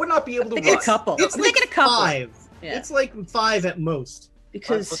god, I would not be able to run. A couple. It's like a couple. 5. Yeah. It's like 5 at most.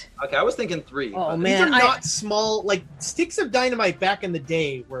 Because I was thinking 3. Oh but man, these are not small. Like sticks of dynamite back in the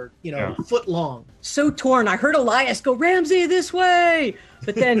day were, foot long. So torn. I heard Elias go, "Ramsey, this way,"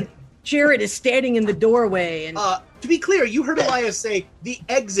 but then Jared is standing in the doorway. And to be clear, you heard Elias say the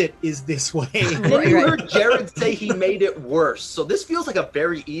exit is this way. And then you heard Jared say he made it worse. So this feels like a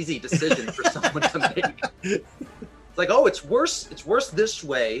very easy decision for someone to make. It's like, oh, it's worse. It's worse this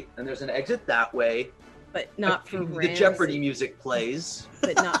way, and there's an exit that way. But not for Ramsey. The Jeopardy music plays.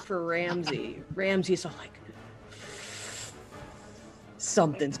 But not for Ramsey. Ramsey's all like,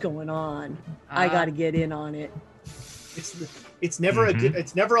 something's going on. I got to get in on it. It's never a good.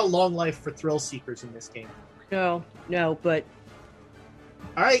 It's never a long life for thrill seekers in this game. No, but.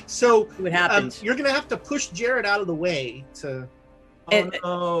 All right, so what happens? You're gonna have to push Jared out of the way to.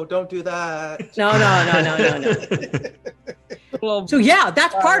 No, don't do that. No. Well, so yeah,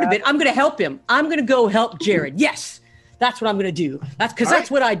 that's part of it. I'm going to help him. I'm going to go help Jared. Yes, that's what I'm going to do.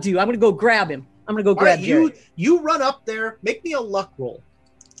 That's what I do. I'm going to go grab him. I'm going to go grab Jared. You run up there. Make me a luck roll.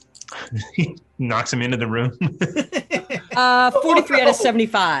 He knocks him into the room. 43 out of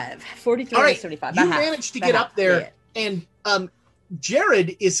 75. 43 out of 75. You managed to get up there, and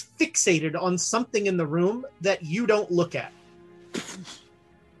Jared is fixated on something in the room that you don't look at.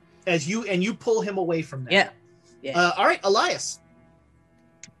 As you pull him away from that. Yeah. All right, Elias.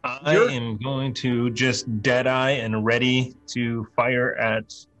 I am going to just deadeye and ready to fire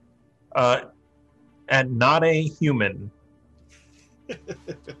at not a human.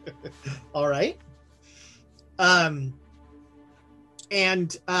 All right. And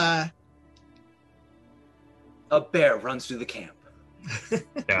a bear runs through the camp.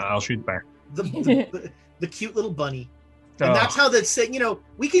 Yeah, I'll shoot the bear. The cute little bunny. And that's how that's said,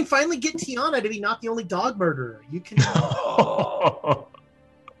 we can finally get Tiana to be not the only dog murderer. You can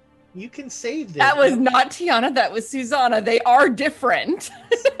you can save this. That was not Tiana, that was Susanna. They are different.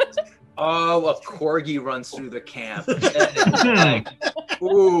 Oh, a corgi runs through the camp.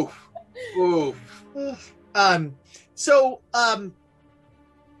 Ooh. Ooh. Yeah,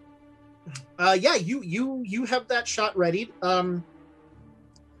 you have that shot readied.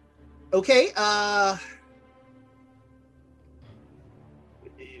 Okay.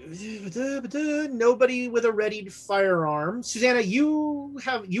 Nobody with a readied firearm. Susanna, you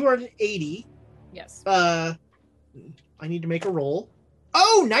are an 80. Yes. I need to make a roll.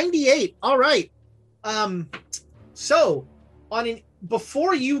 Oh, 98. All right. So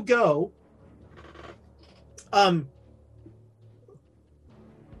before you go,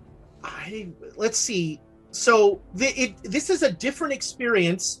 let's see. So this is a different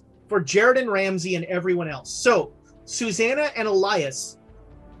experience for Jared and Ramsey and everyone else. So Susanna and Elias,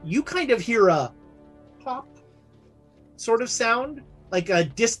 you kind of hear a pop sort of sound, like a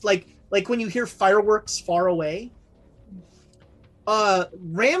like when you hear fireworks far away.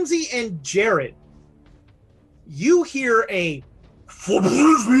 Ramsey and Jared, you hear a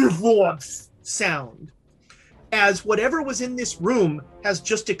sound as whatever was in this room has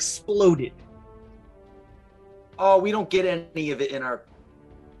just exploded. Oh, we don't get any of it in our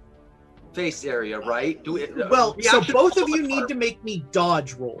face area, right? Do we? Well, so both of you need to make me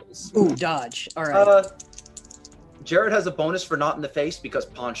dodge rolls. Ooh, dodge. All right. Jared has a bonus for not in the face because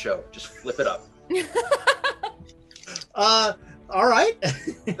poncho. Just flip it up. All right.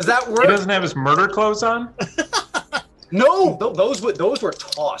 Does that work? He doesn't have his murder clothes on? No, those were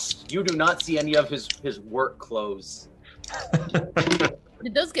tossed. You do not see any of his work clothes.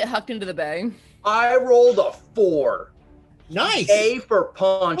 It does get hucked into the bag. I rolled a 4. Nice. A for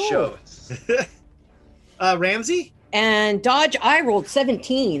ponchos. Ramsey? And dodge, I rolled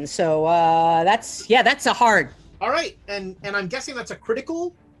 17. So that's a hard. All right. And I'm guessing that's a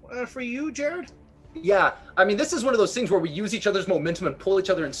critical for you, Jared? Yeah. I mean, this is one of those things where we use each other's momentum and pull each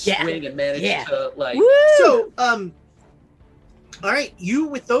other and swing and manage to like. Woo! So, all right, you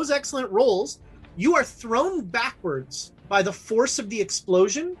with those excellent rolls, you are thrown backwards by the force of the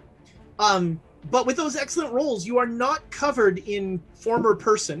explosion. But with those excellent rolls, you are not covered in former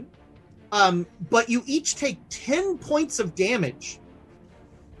person. But you each take 10 points of damage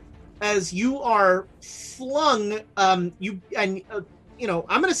as you are flung. I'm going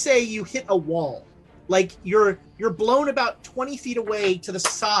to say you hit a wall. Like you're blown about 20 feet away to the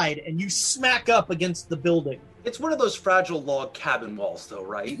side, and you smack up against the building. It's one of those fragile log cabin walls, though,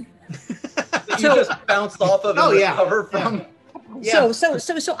 right? That you just bounced off of and recover from. Yeah. So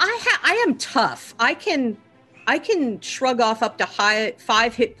I am tough. I can shrug off up to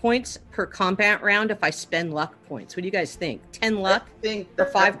 5 hit points per combat round if I spend luck points. What do you guys think? 10 luck for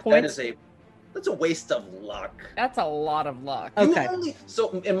 5 points? That's a waste of luck. That's a lot of luck. Okay.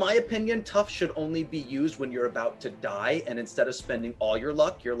 So in my opinion, tough should only be used when you're about to die, and instead of spending all your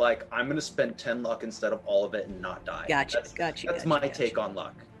luck, you're like, I'm going to spend 10 luck instead of all of it and not die. Gotcha. That's my take on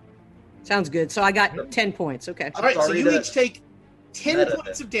luck. Sounds good. So I got 10 points. Okay. All right, so you each take 10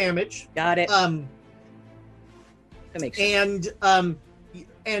 points of damage. Got it. That makes sense.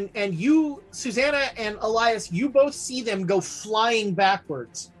 And you, Susanna and Elias, you both see them go flying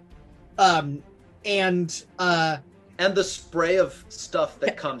backwards. And the spray of stuff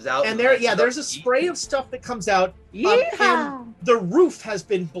that comes out. And there's a spray of stuff that comes out. And the roof has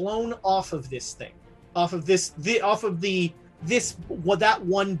been blown off of this thing, that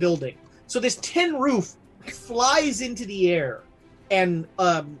one building. So this tin roof flies into the air and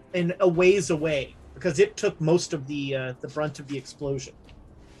a ways away because it took most of the brunt of the explosion.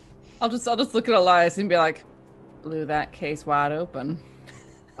 I'll just look at Elias and be like, blew that case wide open.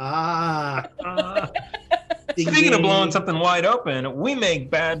 Speaking of blowing something wide open, We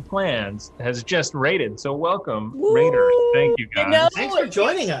Make Bad Plans has just raided. So welcome, Raiders. Thank you, guys. Thanks for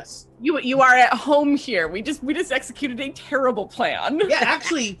joining us. You are at home here. We just executed a terrible plan. Yeah,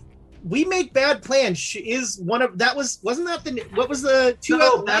 actually, We Make Bad Plans is one of wasn't that what was the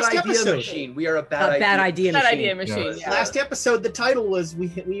last episode? Machine. We are a bad idea machine. Bad idea machine. Yeah. Last episode, the title was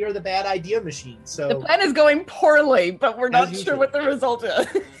we are the bad idea machine. So the plan is going poorly, but we're not sure what the result is.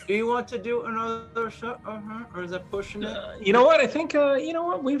 Do you want to do another shot, or is that pushing it? You know what? I think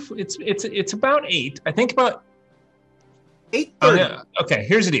it's about 8. I think about 8:30. Okay,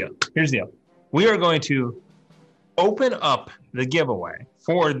 here's the deal. We are going to open up the giveaway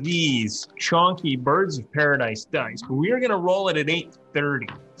for these chonky Birds of Paradise dice. We are going to roll it at 8:30.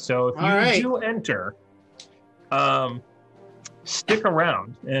 So if you do enter, stick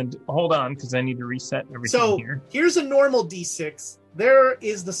around and hold on because I need to reset everything here. Here's a normal D6. There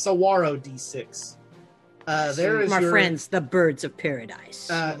is the Saguaro D6. There is my friends, the Birds of Paradise.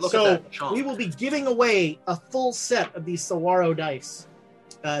 So we will be giving away a full set of these Saguaro dice,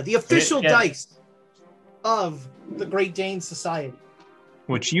 the official dice of the Great Dane Society.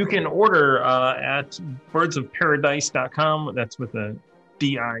 which you can order at birdsofparadise.com. That's with a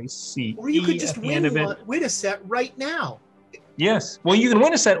DICE. Or you could just at the end of it. win a set right now. Yes. Well, you can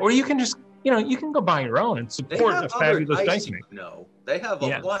win a set, or you can just, you can go buy your own and support a fabulous dice maker. No, they have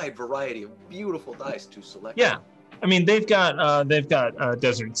a wide variety of beautiful dice to select. Yeah. I mean, they've got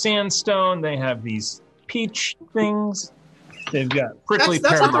desert sandstone. They have these peach things. They've got prickly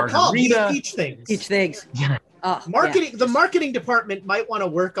That's pear what they're called. margarita. These peach things. Peach things. Yeah. Marketing. The marketing department might want to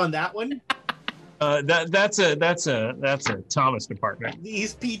work on that one. That's a Thomas department.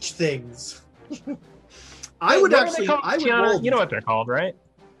 These peach things. I would roll. You know what they're called, right?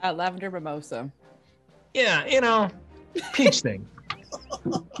 Lavender mimosa. Yeah, peach thing.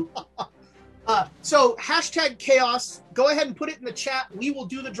 So #chaos. Go ahead and put it in the chat. We will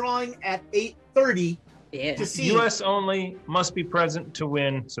do the drawing at 8:30. Yeah. To see. U.S. only, must be present to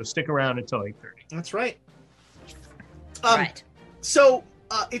win. So stick around until 8:30. That's right. Right. So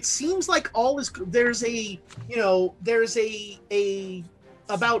it seems like there's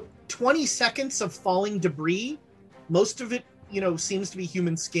about 20 seconds of falling debris. Most of it, seems to be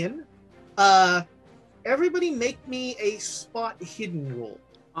human skin. Everybody make me a spot hidden roll.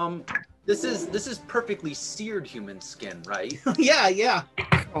 This is perfectly seared human skin, right? Yeah.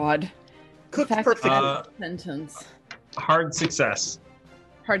 God. Cooked perfectly. Sentence. Hard success.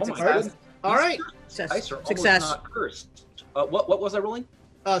 Hard success. All right. Dice are almost Success. not cursed. What was I rolling?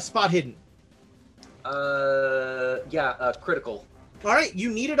 Spot hidden. Critical. All right, you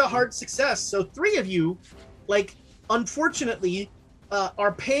needed a hard success. So 3 of you, unfortunately,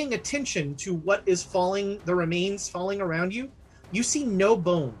 are paying attention to what is falling, the remains falling around you. You see no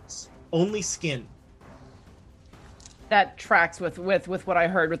bones, only skin. That tracks with what I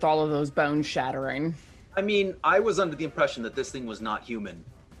heard with all of those bones shattering. I mean, I was under the impression that this thing was not human.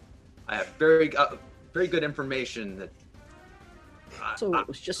 I have very good information that. So it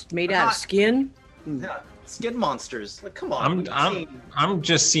was just made out of skin. Yeah, skin monsters. Come on. I'm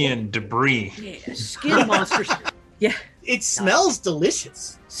just seeing debris. Yeah, skin monsters. Yeah, it smells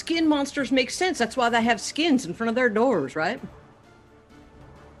delicious. Skin monsters make sense. That's why they have skins in front of their doors, right?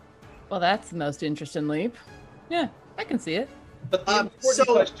 Well, that's the most interesting leap. Yeah, I can see it. But the important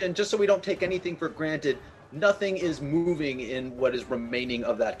question, just so we don't take anything for granted, nothing is moving in what is remaining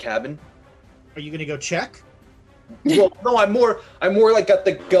of that cabin. Are you going to go check? Well, no, I'm more like got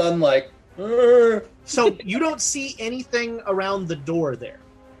the gun like. So you don't see anything around the door there.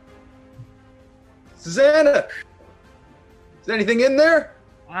 Susanna, is there anything in there?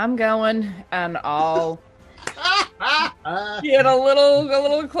 I'm going, and I'll get a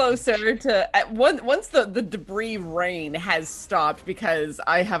little closer to. Once the debris rain has stopped, because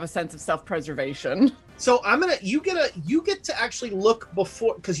I have a sense of self-preservation. So you get to actually look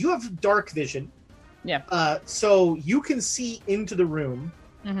before, because you have dark vision. Yeah. So you can see into the room.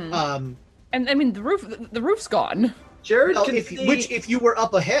 Mm-hmm. And I mean the roof's gone. Jared well, can which if you were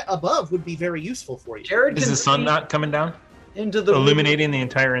up above would be very useful for you. Jared is the sun not coming down? Into the illuminating room. the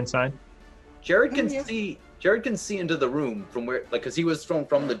entire inside. Jared can see. Jared can see into the room from where, because he was thrown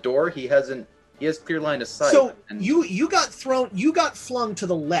from the door. He has clear line of sight. So you got flung to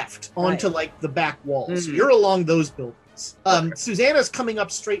the left onto the back walls. Mm-hmm. You're along those buildings. Okay. Susanna's coming up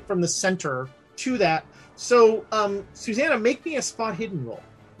straight from the center to that. So Susanna, make me a spot hidden roll.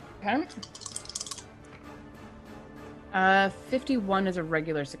 Okay. 51 is a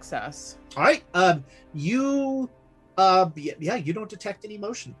regular success. All right. You don't detect any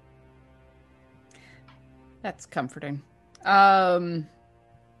motion. That's comforting. I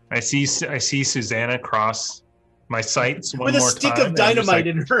see Susanna cross my sights one more time. With a stick of dynamite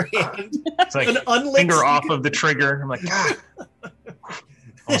in her hand. It's like an finger off of the trigger. I'm like,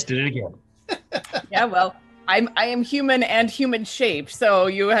 almost did it again. Yeah, well, I am human and human shaped, so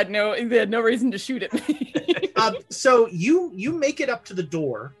you had no reason to shoot at me. So you make it up to the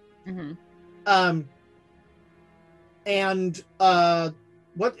door. Mm-hmm.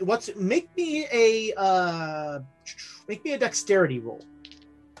 Make me a dexterity roll.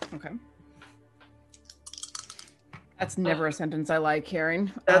 Okay. That's never a sentence I like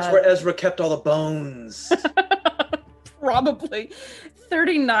hearing. That's where Ezra kept all the bones. Probably.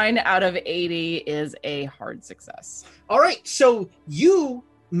 39 out of 80 is a hard success. All right, so you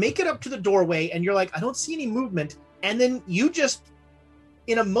make it up to the doorway, and you're like, I don't see any movement. And then you just,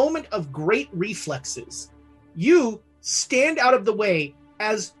 in a moment of great reflexes, you stand out of the way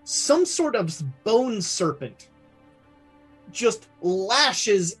as some sort of bone serpent just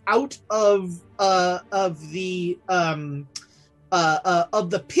lashes out of the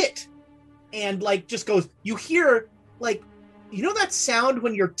pit, and just goes. You hear that sound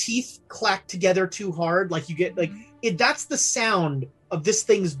when your teeth clack together too hard, you get that's the sound this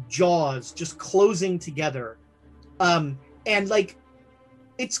thing's jaws just closing together, and like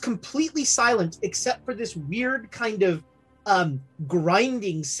it's completely silent except for this weird kind of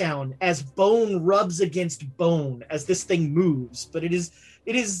grinding sound as bone rubs against bone as this thing moves. But it's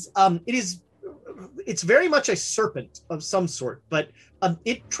very much a serpent of some sort, but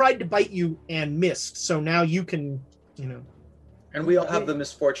it tried to bite you and missed. So now you can, And we all have the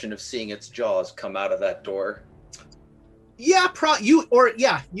misfortune of seeing its jaws come out of that door. Yeah,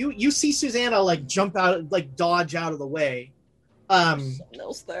 you see Susanna like jump out, like dodge out of the way. Something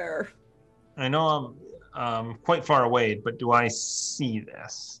else there. I know I'm quite far away, but do I see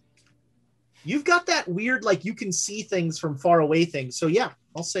this? You've got that weird, like you can see things from far away things. So yeah,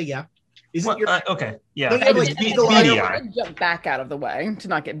 I'll say yeah. Is it your okay? Yeah. No, you have, I jump back out of the way to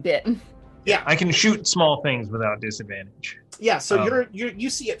not get bit. Yeah, I can shoot small things without disadvantage. Yeah, so you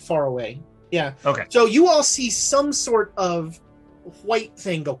see it far away. Yeah. Okay. So you all see some sort of white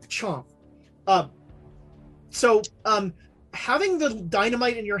thing go chomp. Having the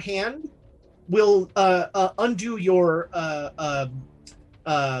dynamite in your hand will undo your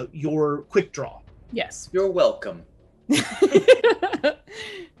quick draw. Yes. You're welcome.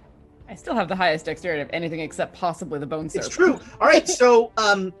 I still have the highest dexterity of anything except possibly the bone serpent. It's true. All right, so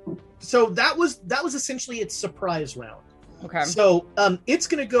that was essentially its surprise round. Okay. So it's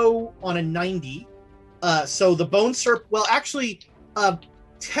going to go on a 90. So the bone serp. Well, actually,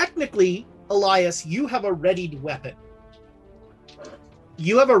 technically, Elias, you have a readied weapon.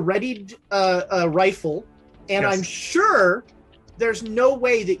 You have a readied rifle, and Yes. I'm sure there's no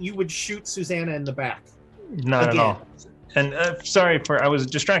way that you would shoot Susanna in the back. Not at all. And sorry I was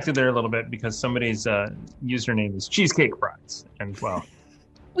distracted there a little bit because somebody's username is Cheesecake Fries, and well,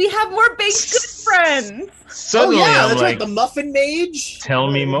 we have more baked good friends. Suddenly, I'm that's like, right, the Muffin Mage. Tell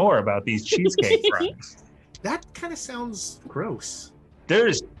me more about these cheesecake fries. That kind of sounds gross.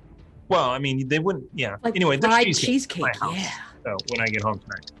 There's, well, I mean, they wouldn't. Yeah. Like anyway, there's fried cheesecake. at cheesecake. my house. Yeah. So when I get home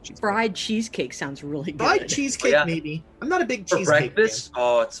tonight, Fried cheesecake sounds really good. Fried cheesecake, maybe. I'm not a big For cheesecake breakfast? fan.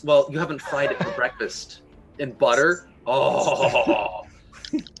 Oh, well, you haven't fried it for breakfast in butter. Oh,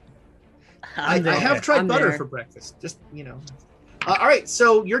 I have tried butter for breakfast. Just all right,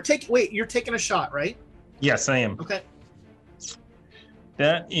 so you're taking a shot, right? Yes, I am. Okay.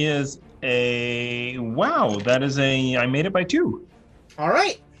 That is a wow. That is I made it by 2. All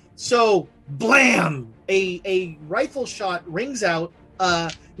right. So blam! A rifle shot rings out.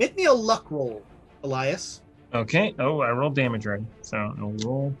 Make me a luck roll, Elias. Okay. Oh, I rolled damage already. So I'll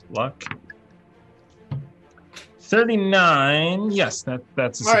roll luck. 39. Yes,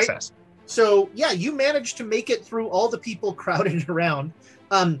 that's a All right. success. So yeah, you managed to make it through all the people crowded around.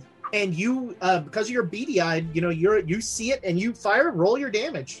 And you, because you're beady-eyed, you see it and you fire. Roll your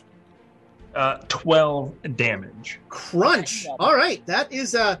damage. 12 damage. Crunch. All right, that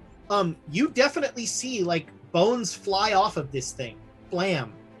is you definitely see like bones fly off of this thing.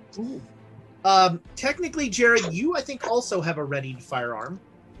 Blam. Ooh. Technically, Jared, you I think also have a readied firearm.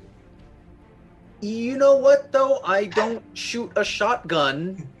 you know what though? I don't shoot a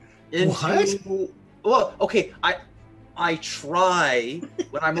shotgun into. What? Well, okay. I try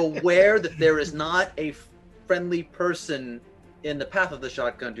when I'm aware that there is not a friendly person in the path of the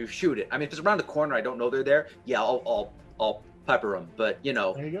shotgun to shoot it. I mean, if it's around the corner, I don't know they're there. Yeah, I'll pepper them. But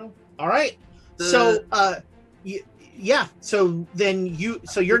There you go. All right. So yeah. So then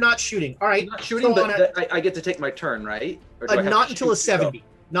you're not shooting. All right. I'm not shooting, So but I get to take my turn, right? Or do I have not to until shoot? a 70.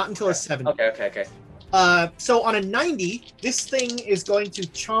 Not until a 70. Okay. So on a 90, this thing is going to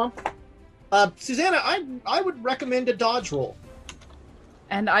chomp. Susanna, I would recommend a dodge roll.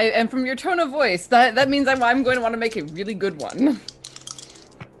 And from your tone of voice, that means I'm going to want to make a really good one.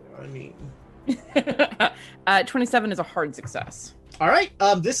 I mean, 27 is a hard success. all right.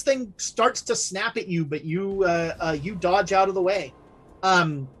 This thing starts to snap at you, but you dodge out of the way.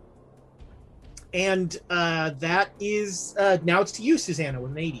 And that is now it's to you, Susanna,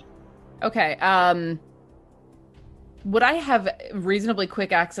 with an 80. Okay. Would I have reasonably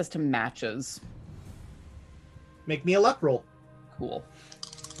quick access to matches? Make me a luck roll. Cool.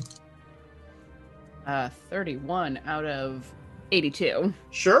 31 out of 82.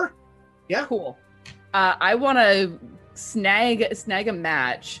 Sure. Yeah. Cool. I want to snag a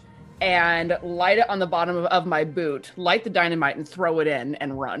match and light it on the bottom of my boot, light the dynamite and throw it in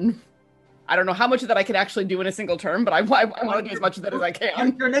and run. I don't know how much of that I can actually do in a single turn, but I want to do as much of that as I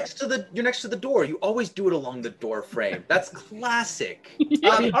can. You're next to the door. You always do it along the door frame. That's classic.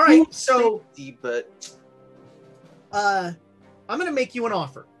 All right. So but I'm going to make you an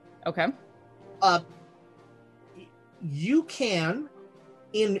offer. Okay. You can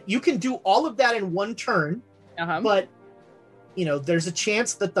do all of that in one turn, Uh-huh. but there's a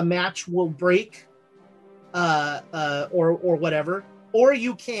chance that the match will break, or whatever. Or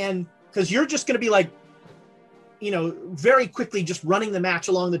you can, because you're just going to be like, very quickly just running the match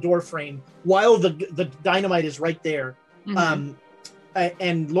along the door frame while the dynamite is right there. Mm-hmm.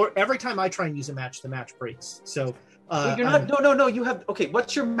 And every time I try and use a match, the match breaks. So you're not. No. You have. Okay,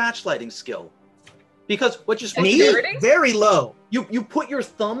 what's your match lighting skill? Because what you're supposed to do, very low. You put your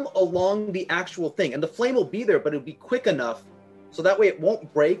thumb along the actual thing, and the flame will be there, but it'll be quick enough so that way it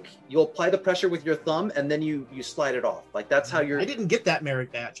won't break. You'll apply the pressure with your thumb, and then you slide it off. Like that's how you're. I didn't get that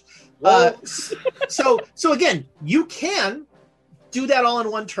merit badge. Well, so again, you can do that all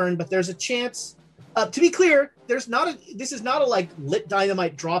in one turn, but there's a chance. To be clear, this is not a like lit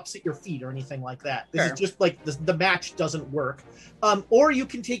dynamite drops at your feet or anything like that. This is just like the match doesn't work. Or you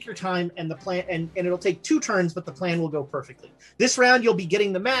can take your time and the plan, and it'll take 2 turns, but the plan will go perfectly. This round, you'll be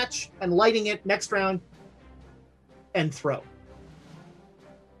getting the match and lighting it. Next round, and throw.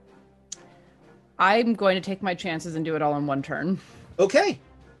 I'm going to take my chances and do it all in one turn. Okay.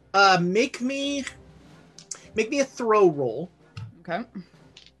 Make me a throw roll. Okay.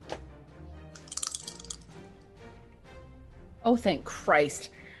 Oh, thank Christ.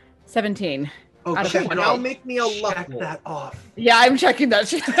 17. Okay, now make me a luck roll. Check that off. Yeah, I'm checking that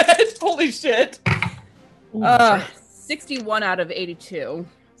shit. Holy shit. 61 out of 82.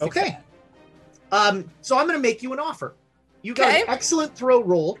 Okay. So I'm going to make you an offer. You got an excellent throw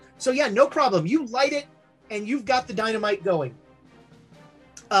roll. So yeah, no problem. You light it, and you've got the dynamite going.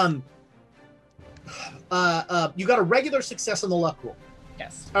 You got a regular success on the luck roll.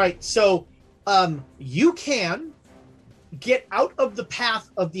 Yes. All right, so you can get out of the path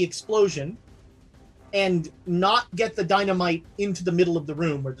of the explosion and not get the dynamite into the middle of the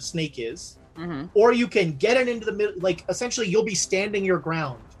room where the snake is. Mm-hmm. Or you can get it into the middle, like essentially you'll be standing your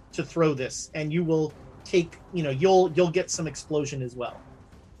ground to throw this, and you will take, you'll get some explosion as well.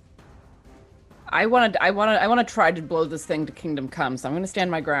 I want to try to blow this thing to Kingdom Come, so I'm going to stand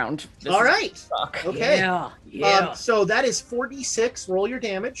my ground. All right. Okay. Yeah. So that is 4d6. Roll your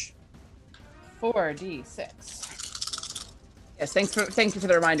damage. 4d6. Yes. Thank you for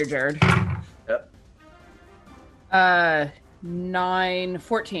the reminder, Jared. Yep.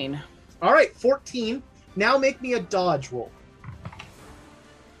 14. All right, 14. Now make me a dodge roll.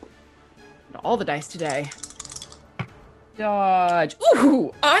 All the dice today. Dodge.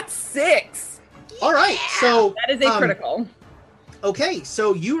 Ooh, 6. All right, so that is a critical. Okay,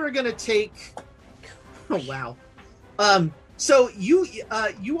 so you are going to take. Oh wow. So you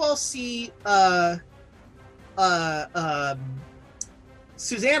all see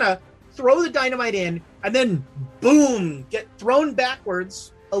Susanna throw the dynamite in, and then boom, get thrown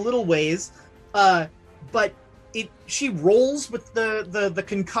backwards a little ways, but she rolls with the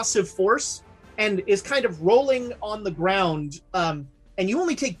concussive force and is kind of rolling on the ground, and you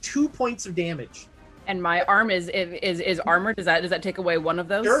only take 2 points of damage. And my arm is armored. Does that take away one of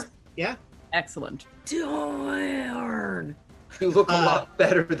those? Sure. Yeah. Excellent. Darn. You look a lot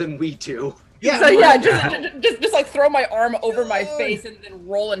better than we do. Yeah. So yeah, just like throw my arm over my face and then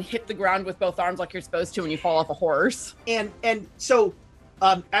roll and hit the ground with both arms like you're supposed to when you fall off a horse. And so,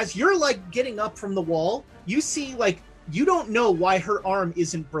 as you're like getting up from the wall, you see like you don't know why her arm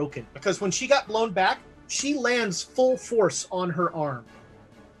isn't broken, because when she got blown back, she lands full force on her arm,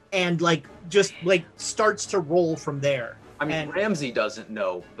 and like just like starts to roll from there. I mean, Ramsey doesn't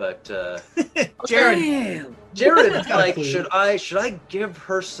know, but Jared like, should I give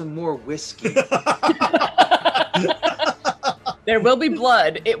her some more whiskey? There will be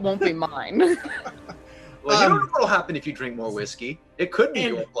blood. It won't be mine. Well, you don't know what'll happen if you drink more whiskey. It could be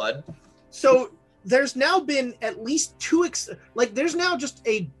your blood. So there's now been at least 2 there's now just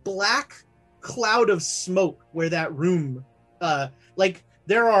a black cloud of smoke where that room,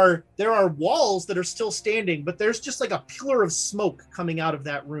 there are walls that are still standing, but there's just like a pillar of smoke coming out of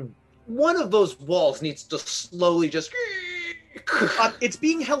that room. One of those walls needs to slowly just. It's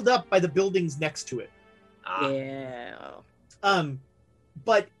being held up by the buildings next to it. Yeah.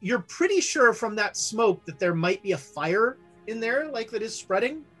 But you're pretty sure from that smoke that there might be a fire in there, like that is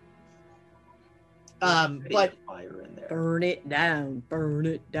spreading. But fire in there. Burn it down.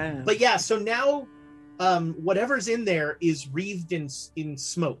 But yeah, so now whatever's in there is wreathed in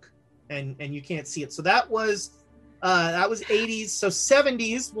smoke, and you can't see it. So that was 80s. So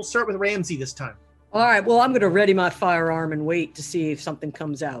 70s. We'll start with Ramsey this time. All right. Well, I'm going to ready my firearm and wait to see if something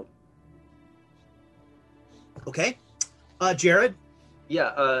comes out. Okay. Jared?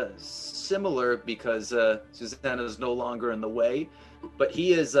 Yeah, similar, because Susanna's no longer in the way, but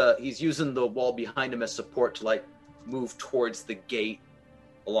he's using the wall behind him as support to like move towards the gate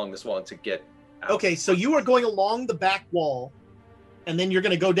along this wall to get out. Okay, so you are going along the back wall, and then you're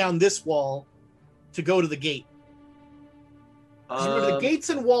going to go down this wall to go to the gate. 'Cause remember, the gate's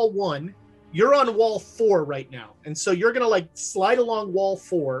in wall 1. You're on wall 4 right now, and so you're going to like slide along wall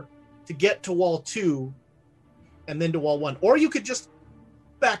 4 to get to wall 2, and then to wall 1. Or you could just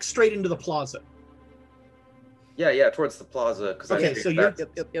back straight into the plaza. Yeah, towards the plaza. Okay, so you're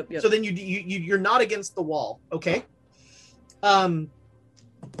Yep. so then you're not against the wall. Okay.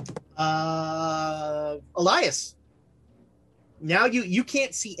 Elias. Now you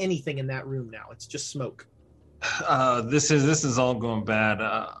can't see anything in that room now. It's just smoke. This is all going bad.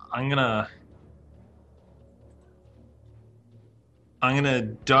 I'm gonna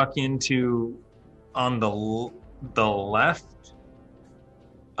duck into on the left,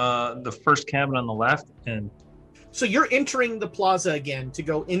 the first cabin on the left, and so you're entering the plaza again to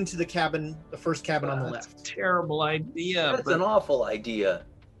go into the cabin, the first cabin on the left. That's a terrible idea. That's an awful idea.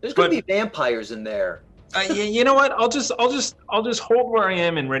 There's going to be vampires in there. You know what? I'll just hold where I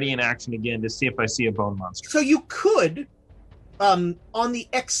am and ready in action again to see if I see a bone monster. So you could, on the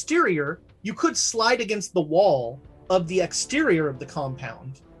exterior, you could slide against the wall of the exterior of the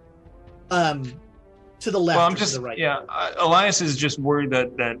compound, to the left or to the right. Yeah. Elias is just worried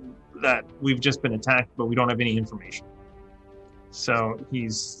that we've just been attacked, but we don't have any information. So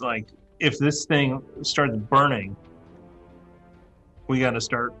he's like, if this thing starts burning, we got to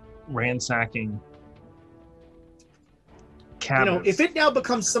start ransacking cabinets. If it now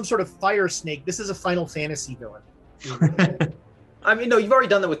becomes some sort of fire snake, this is a Final Fantasy villain. I mean, no, you've already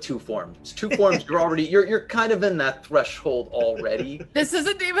done that with 2 forms. 2 forms, you're kind of in that threshold already. This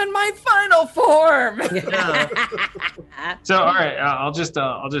isn't even my final form. Yeah. So all right, I'll just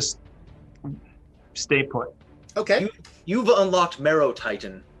stay put. Okay. You've unlocked Marrow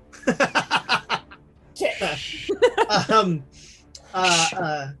Titan.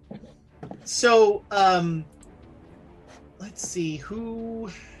 Let's see who.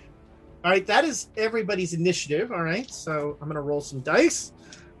 All right, that is everybody's initiative. All right, so I'm gonna roll some dice.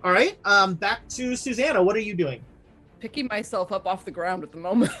 All right, back to Susanna. What are you doing? Picking myself up off the ground at the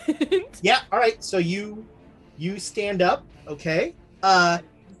moment. Yeah. All right, so you stand up. Okay.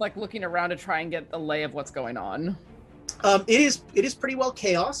 Like looking around to try and get a lay of what's going on. It is pretty well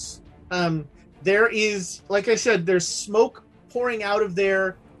chaos. There is, like I said, there's smoke pouring out of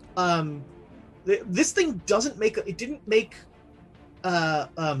there. This thing doesn't make. It didn't make.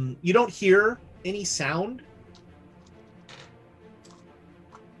 You don't hear any sound.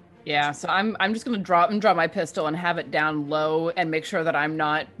 Yeah, so I'm just gonna drop my pistol and have it down low and make sure that I'm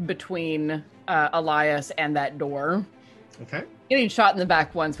not between Elias and that door. Okay. Getting shot in the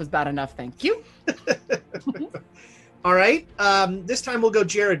back once was bad enough, thank you. All right. This time we'll go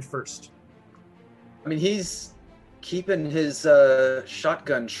Jared first. I mean, he's keeping his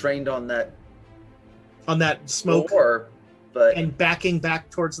shotgun trained on that smoke door, but and backing back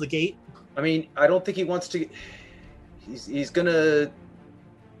towards the gate. I mean, I don't think he wants to. He's gonna.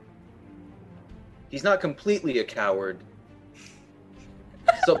 He's not completely a coward.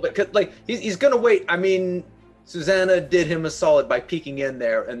 So, but like he's gonna wait. I mean, Susanna did him a solid by peeking in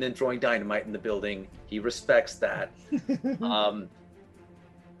there and then throwing dynamite in the building. He respects that.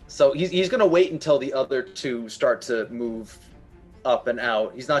 So he's gonna wait until the other 2 start to move up and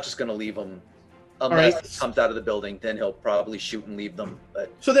out. He's not just gonna leave them. Unless he comes out of the building, then he'll probably shoot and leave them.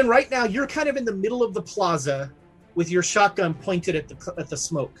 But so then, right now, you're kind of in the middle of the plaza with your shotgun pointed at the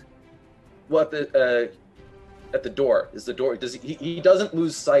smoke. Well, at the door is the door. He doesn't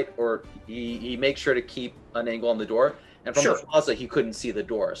lose sight, or he makes sure to keep an angle on the door. And from the plaza, he couldn't see the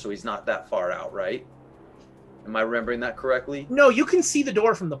door, so he's not that far out, right? Am I remembering that correctly? No, you can see the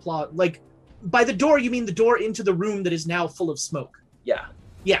door from the plaza. Like, by the door, you mean the door into the room that is now full of smoke. Yeah.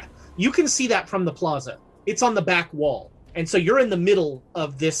 Yeah. You can see that from the plaza. It's on the back wall. And so you're in the middle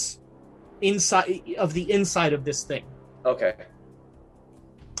of this inside of this thing. Okay.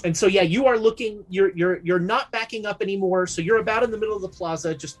 And so yeah, you are looking, you're not backing up anymore, so you're about in the middle of the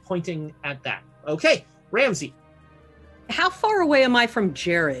plaza just pointing at that. Okay, Ramsey. How far away am I from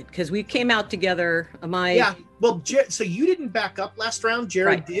Jared? Because we came out together. Am I? Yeah. Well, so you didn't back up last round.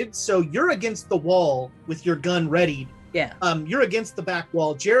 Jared did. So you're against the wall with your gun readied. Yeah. You're against the back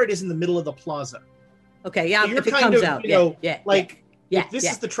wall. Jared is in the middle of the plaza. Okay. Yeah. So if it comes out. If this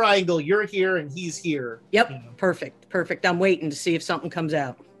is the triangle, you're here and he's here. Yep. You know. Perfect. I'm waiting to see if something comes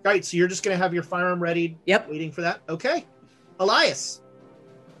out. All right. So you're just going to have your firearm ready. Yep. Waiting for that. Okay. Elias.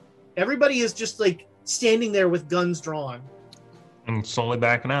 Everybody is just like standing there with guns drawn. I'm slowly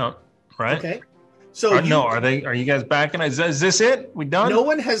backing out, right? Okay. So are you guys backing? Is this it? We done? No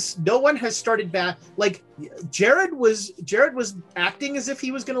one has started back. Like Jared was acting as if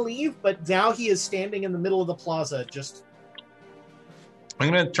he was going to leave, but now he is standing in the middle of the plaza, just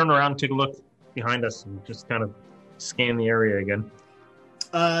I'm going to turn around and take a look behind us and just kind of scan the area again.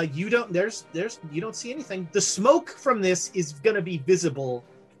 You don't see anything. The smoke from this is going to be visible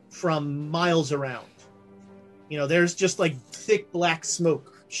from miles around. There's just like thick black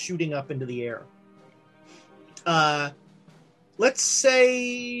smoke shooting up into the air. Let's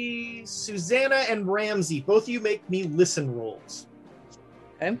say Susanna and Ramsey, both of you make me listen rolls.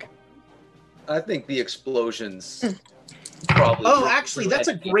 Okay. I think the explosions probably. Oh, actually, that's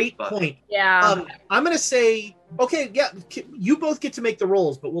a great point. Yeah. I'm going to say, okay, yeah, you both get to make the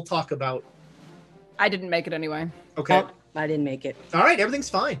rolls, but we'll talk about. I didn't make it anyway. Okay. Oh, I didn't make it. All right, everything's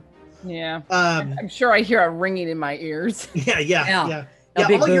fine. Yeah. I'm sure I hear a ringing in my ears. Yeah. Yeah,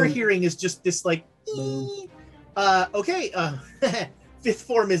 All you're hearing is just this like. Okay. Fifth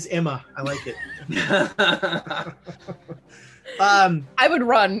form is Emma. I like it. I would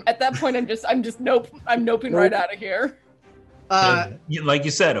run at that point. I'm noping right out of here. Like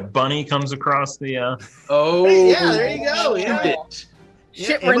you said, a bunny comes across the. Oh, yeah, there you go. Yeah.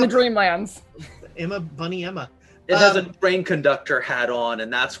 Shit, we're in the dreamlands. Emma, Bunny Emma. It has a train conductor hat on,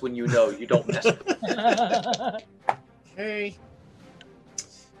 and that's when you know you don't mess with it. Hey.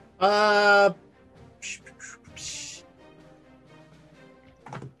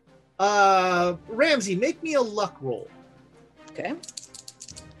 Ramsey, make me a luck roll. Okay.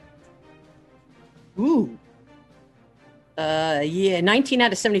 Ooh. 19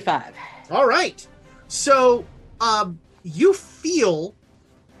 out of 75. All right. So, you feel,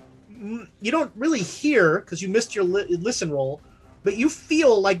 you don't really hear because you missed your listen roll, but you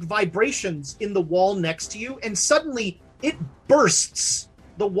feel like vibrations in the wall next to you, and suddenly it bursts.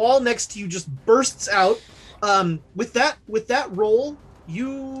 The wall next to you just bursts out. With that roll,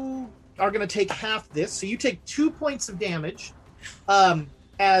 you are going to take half this, so you take 2 points of damage.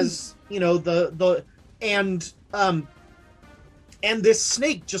 As you know, and this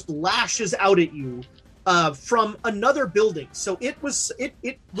snake just lashes out at you from another building. So it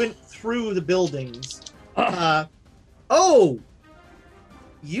went through the buildings. Oh,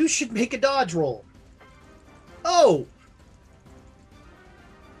 you should make a dodge roll. Oh,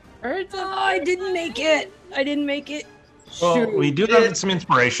 I didn't make it. Well, we do have some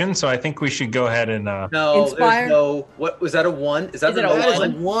inspiration, so I think we should go ahead and. No, Inspire? there's no. What was that? A 1? Is that Is it the a lowest that is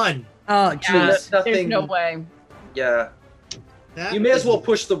a one? 1. Oh, jeez. Nothing. There's no way. Yeah. That You may as is- well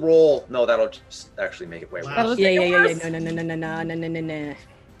push the roll. No, that'll just actually make it way Wow. worse. Yeah. No.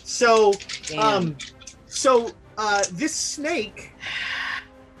 So, Damn. This snake.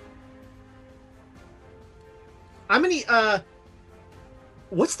 I'm gonna.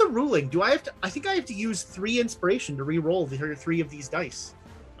 What's the ruling? Do I have to? I think I have to use 3 inspiration to re-roll the 3 of these dice.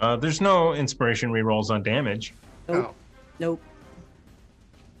 There's no inspiration rerolls on damage. Oh, Nope.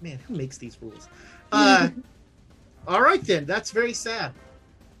 man, who makes these rules? All right then, that's very sad.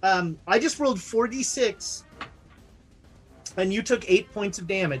 I just rolled 4d6, and you took 8 points of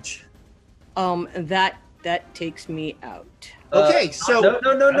damage. That takes me out. Okay, so no.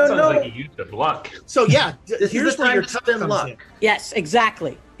 That sounds like you used of luck. so yeah, This is here's the where time your to tough spend comes luck. in. Yes,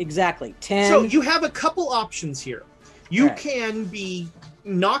 exactly. 10. So you have a couple options here. You Right. can be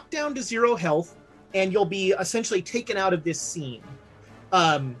knocked down to 0 health, and you'll be essentially taken out of this scene,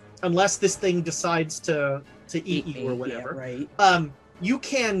 unless this thing decides to eat you or whatever. Yeah, right. You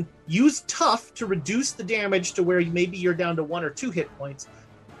can use tough to reduce the damage to where maybe you're down to 1 or 2 hit points,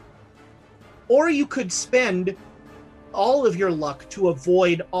 or you could spend all of your luck to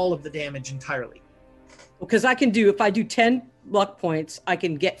avoid all of the damage entirely. Because if I do 10 luck points, I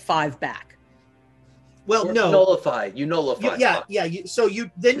can get 5 back. Well, Or no. Nullify. You nullify. Yeah. So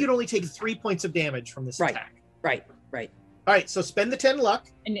you'd only take 3 points of damage from this Right. attack. Right. All right, so spend the 10 luck.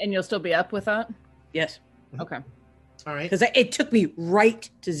 And you'll still be up with that? Yes. Okay. All right. Because it took me right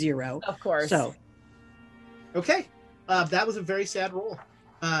to 0. Of course. So, Okay. That was a very sad roll.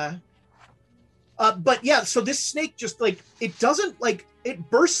 But yeah, so this snake just it doesn't it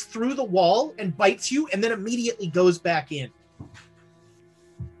bursts through the wall and bites you and then immediately goes back in.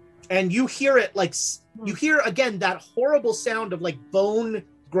 And you hear it you hear again that horrible sound of bone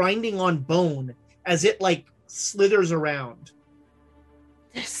grinding on bone as it slithers around.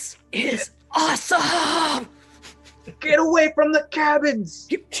 this is awesome. Get away from the cabins.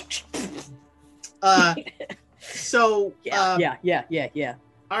 So Yeah.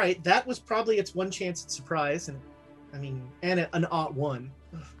 all right, that was probably its one chance at surprise, and an odd one.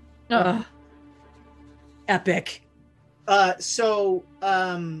 Epic. So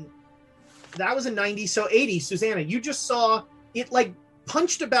that was a 90. So 80, Susanna, you just saw it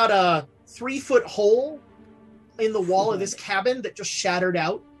punched about a 3-foot hole in the wall of this cabin that just shattered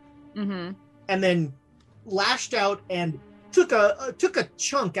out, Mm-hmm. and then lashed out and took a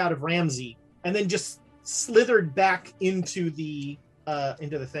chunk out of Ramsey and then just slithered back into the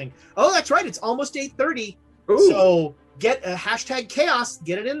thing. Oh, that's right. It's almost 8:30. So get a hashtag chaos.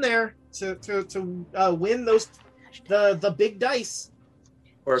 Get it in there to win those the big dice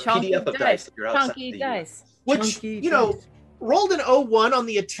or a Chunky PDF of dice. If you're outside Chunky the dice. Which rolled an 01 on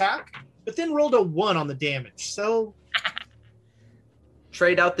the attack, but then rolled a 1 on the damage. So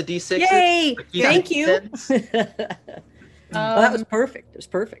trade out the D6. Yay! Thank you. That was perfect. It was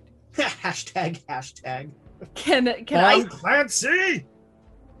perfect. hashtag. Can I Clancy?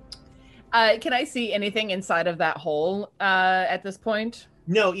 can I see anything inside of that hole at this point?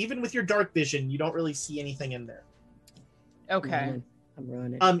 No, even with your dark vision, you don't really see anything in there. Okay. I'm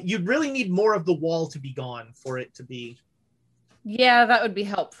running. You'd really need more of the wall to be gone for it to be. Yeah, that would be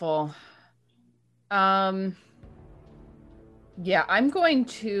helpful. Yeah, I'm going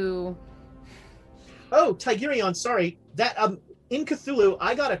to. Oh, Tigerion, sorry. That in Cthulhu,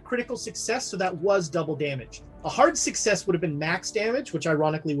 I got a critical success, so that was double damage. A hard success would have been max damage, which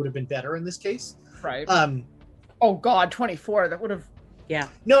ironically would have been better in this case. Right. Oh God, 24. That would have. Yeah.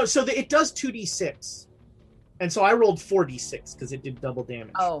 No, so it does 2d6, and so I rolled 4d6 because it did double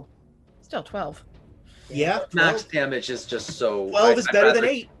damage. Oh, still 12. Yeah. 12. Max damage is just so. 12 is better than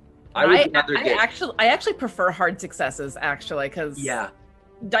 8. I actually prefer hard successes because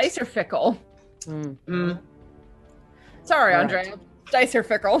dice are fickle. Sorry, Andrea. Dice are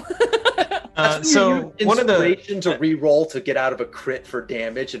fickle. So one of the to re-roll to get out of a crit for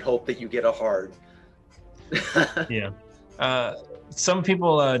damage and hope that you get a hard. Yeah. Some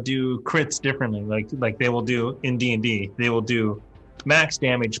people do crits differently. Like they will do in D&D, they will do max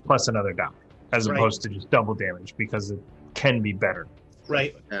damage plus another die, as opposed to just double damage because it can be better.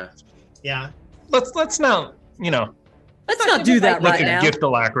 Right. Yeah. Let's not, Let's not do that right now. Gift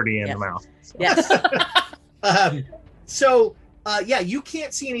alacrity in the mouth. Yes. You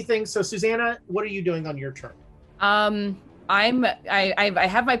can't see anything. So Susanna, what are you doing on your turn? I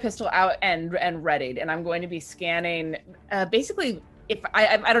have my pistol out and readied, and I'm going to be scanning. Basically, if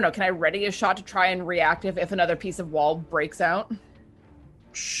I don't know, can I ready a shot to try and react if another piece of wall breaks out?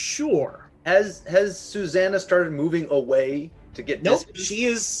 Sure. Has Susanna started moving away to get? Nope. She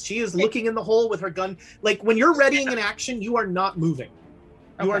is looking in the hole with her gun. Like when you're readying an action, you are not moving.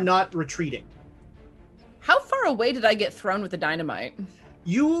 You are not retreating. How far away did I get thrown with the dynamite?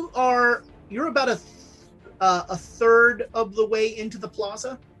 You're about a third of the way into the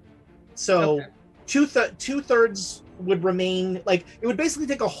plaza. So two-thirds would remain. Like it would basically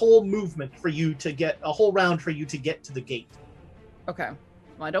take a whole movement for you to get a whole round for you to get to the gate. Okay.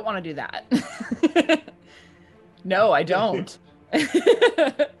 Well, I don't want to do that. No, I don't.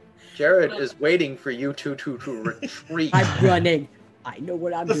 Jared is waiting for you to retreat. I'm running. I know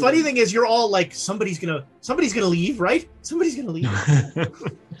what I'm doing. The funny thing is you're all like, somebody's gonna leave, right? Somebody's gonna leave.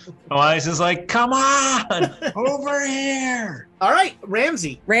 Elias is like, come on, over here. All right,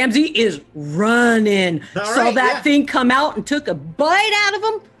 Ramsey. Ramsey is running. Saw that thing come out and took a bite out of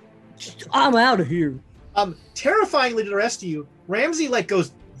him. I'm out of here. Terrifyingly to the rest of you, Ramsey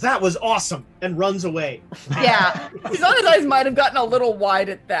goes, that was awesome, and runs away. Yeah, his own eyes might have gotten a little wide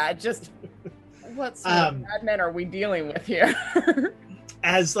at that. Just what sort of bad men are we dealing with here?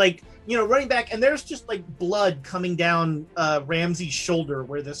 As running back, and there's just blood coming down Ramsey's shoulder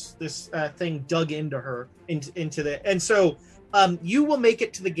where this thing dug into her into the, and so you will make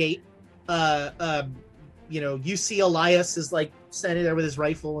it to the gate. You see Elias is standing there with his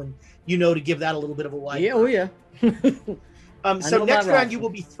rifle, and to give that a little bit of a wide. Yeah, oh yeah. So next round you will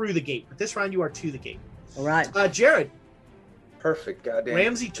be through the gate, but this round you are to the gate. All right. Jared. Perfect. Goddamn.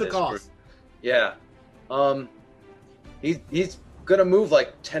 Ramsey took off. Yeah. He's gonna move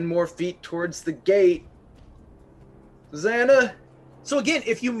 10 more feet towards the gate. Susanna. So again,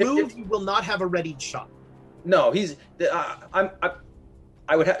 if you move, you will not have a readied shot. No,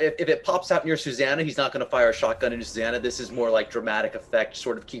 I would have, if it pops out near Susanna, he's not going to fire a shotgun into Susanna. This is more dramatic effect,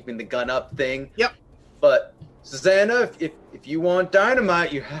 sort of keeping the gun up thing. Yep. But Susanna, if you want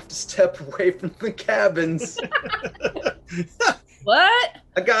dynamite, you have to step away from the cabins. What?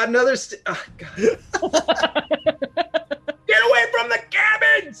 I got another. God. Get away from the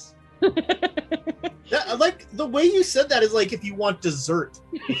cabins! The way you said that is if you want dessert.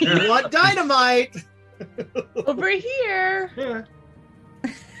 If you want dynamite. Over here. Yeah.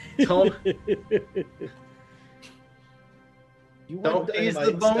 Don't tease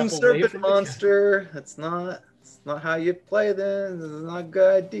the bone serpent monster. That's not how you play this. This is not a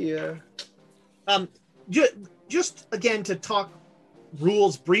good idea. Just again to talk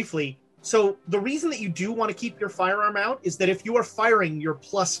rules briefly. So the reason that you do want to keep your firearm out is that if you are firing, you're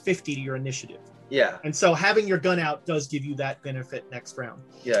plus 50 to your initiative. Yeah. And so having your gun out does give you that benefit next round.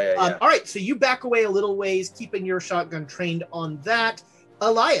 Yeah. All right, so you back away a little ways, keeping your shotgun trained on that.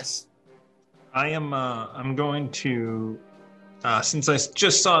 Elias. I'm going to, since I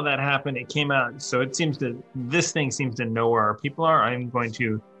just saw that happen, it came out, so it seems that this thing seems to know where our people are. I'm going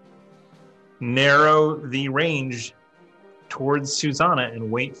to narrow the range towards Susanna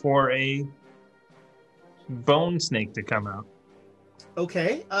and wait for a bone snake to come out.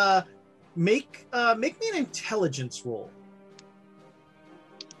 Okay. Make me an intelligence roll.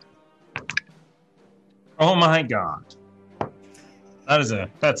 Oh my god. That's a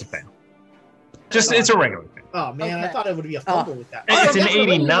fail. It's a regular fail. Oh man, Okay. I thought it would be a fumble with that. It's an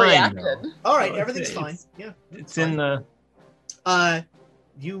Definitely 89 though. reacted. All right, So everything's it's- fine. Yeah. It's in the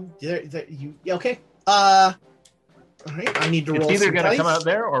You yeah, okay. All right, I need to roll. It's either some going to dice. come out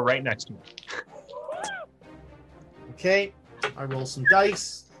there or right next to me. Okay, I roll some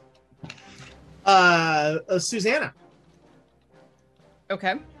dice. Susanna.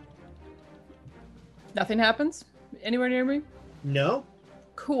 Okay. Nothing happens anywhere near me. No.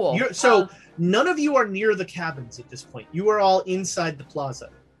 Cool. So none of you are near the cabins at this point. You are all inside the plaza.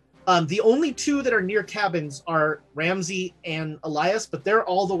 The only two that are near cabins are Ramsey and Elias, but they're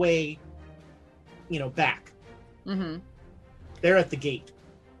all the way, back. Mm-hmm. They're at the gate.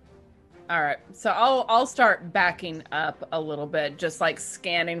 All right. So I'll start backing up a little bit, just like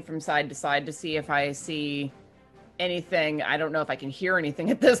scanning from side to side to see if I see anything. I don't know if I can hear anything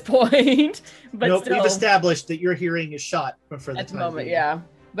at this point, but Nope, still, we've established that your hearing is shot for the at the time moment, being. yeah.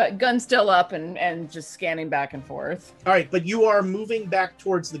 But gun still up and just scanning back and forth. All right, but you are moving back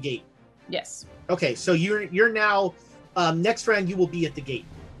towards the gate. Yes. Okay, so you're now next round you will be at the gate.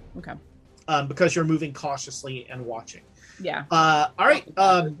 Okay. Because you're moving cautiously and watching. Yeah. All right,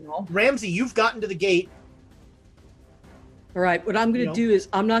 Ramsey, you've gotten to the gate. All right, what I'm going to do is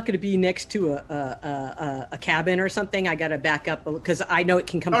I'm not going to be next to a cabin or something. I got to back up because I know it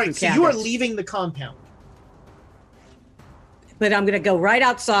can come All through right, so cabins. you are leaving the compound. But I'm going to go right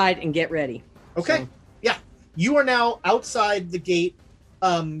outside and get ready. Okay. So- Yeah, you are now outside the gate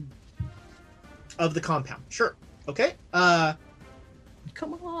of the compound. Sure. Okay.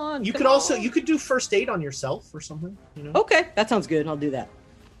 Come on. You come could also on. you could do first aid on yourself or something. Okay, that sounds good. I'll do that.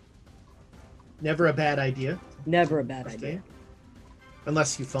 Never a bad idea. Never a bad First idea. aid.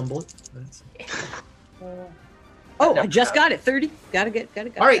 Unless you fumble it. That's- Oh, I just got it. 30. Got it. All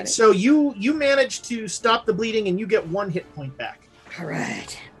right, got it. so you manage to stop the bleeding and you get 1 hit point back. All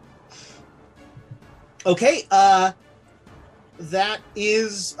right. Okay, that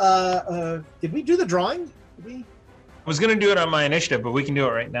is did we do the drawing? Did we? I was going to do it on my initiative, but we can do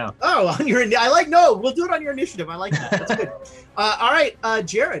it right now. Oh, on your we'll do it on your initiative. I like that. That's good. All right,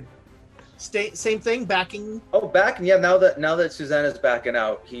 Jared. Same thing, backing. Oh, backing. Yeah, now that Susanna's backing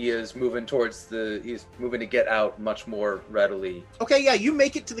out, he's moving to get out much more readily. Okay, yeah, you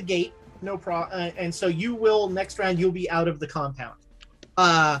make it to the gate, no problem, and so you will next round. You'll be out of the compound.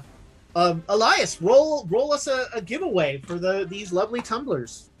 Elias, roll us a giveaway for these lovely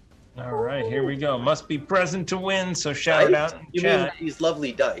tumblers. All right, here we go. Must be present to win, so shout it out in You mean chat. these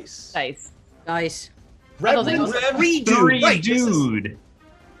lovely dice? Nice. Reverend Three Dude. Three Right, this is Dude.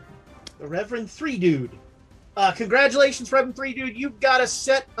 the Reverend Three Dude. Congratulations, Reverend Three Dude. You've got a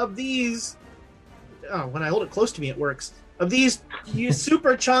set of these. Oh, when I hold it close to me, it works. Of these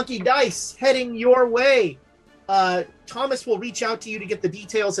super chunky dice heading your way. Thomas will reach out to you to get the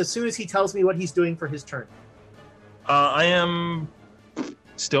details as soon as he tells me what he's doing for his turn. I am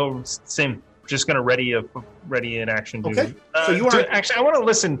still same. Just going to ready an action. Okay, dude. so you are actually. I want to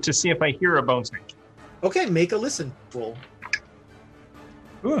listen to see if I hear a bone snake. okay. Make a listen roll.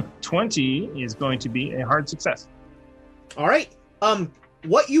 Ooh, 20 is going to be a hard success. All right.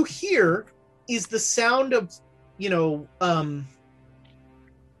 What you hear is the sound of, I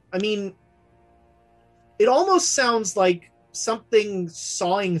mean, it almost sounds like something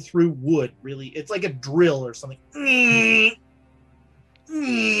sawing through wood, really. It's like a drill or something.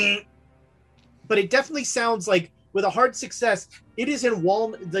 But it definitely sounds like, with a hard success, it is in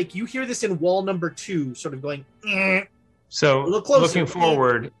wall, like you hear this in wall number 2, sort of going. So Look closer. looking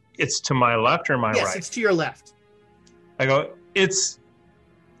forward, it's to my left or my Yes, right? it's to your left. I go,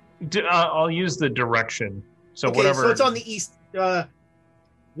 I'll use the direction. So Okay, whatever. so it's on the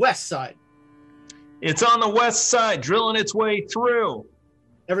west side. It's on the west side, drilling its way through.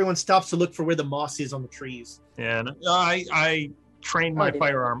 Everyone stops to look for where the moss is on the trees. And I trained my Oh,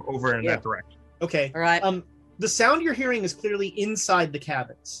 firearm over in that direction. Okay. All right. The sound you're hearing is clearly inside the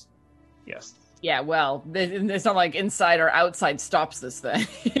cabins. Yes. Yeah, well, it's not like inside or outside stops this thing.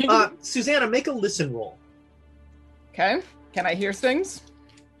 Susanna, make a listen roll. Okay. Can I hear things?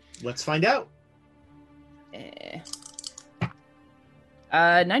 Let's find out.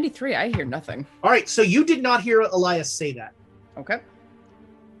 93. I hear nothing. All right, so you did not hear Elias say that. Okay.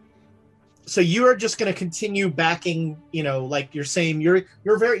 So you are just going to continue backing, like you're saying, you're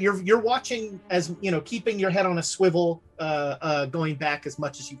watching as, keeping your head on a swivel, going back as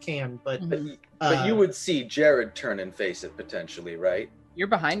much as you can. But you would see Jared turn and face it potentially, right? You're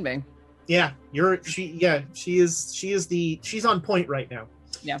behind me. Yeah, she's on point right now.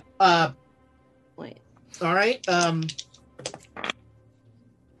 Yeah. Wait. All right.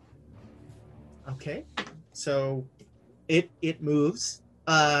 Okay. So it moves.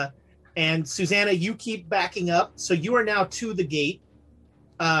 And Susanna, you keep backing up. So you are now to the gate.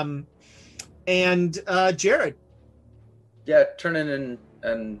 And Jared. Yeah, turning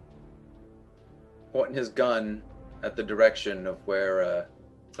and pointing his gun at the direction of where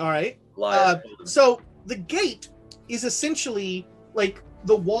all right. Elias so the gate is essentially like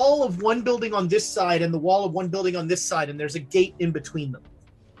the wall of one building on this side and the wall of one building on this side, and there's a gate in between them.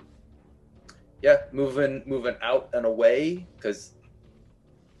 Yeah, moving out and away, because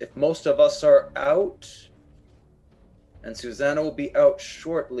if most of us are out, and Susanna will be out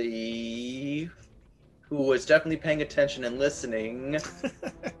shortly, who is definitely paying attention and listening.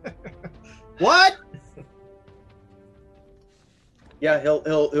 What? Yeah,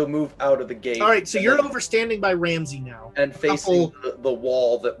 he'll move out of the gate. All right, so you're overstanding by Ramsey now. And facing the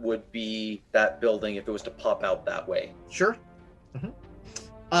wall that would be that building if it was to pop out that way. Sure.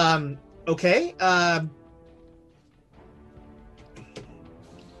 Mm-hmm. Okay.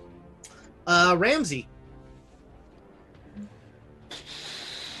 Ramsey.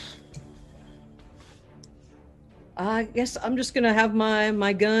 I guess I'm just going to have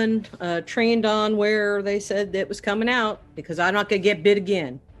my gun trained on where they said it was coming out, because I'm not going to get bit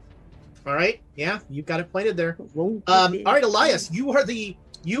again. All right. Yeah, you've got it pointed there. All right, Elias,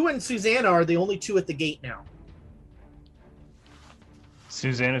 you and Susanna are the only two at the gate now.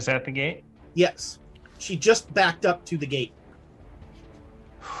 Susanna's at the gate? Yes. She just backed up to the gate.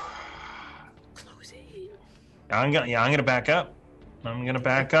 Close it. I'm gonna back up. I'm gonna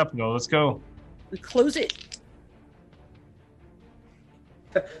back up and go, let's go. We close it.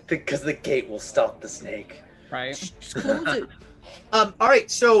 Because the gate will stop the snake. Right. Just close it. All right,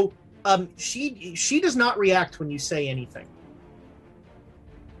 so she does not react when you say anything.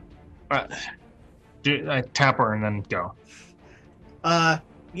 I tap her and then go.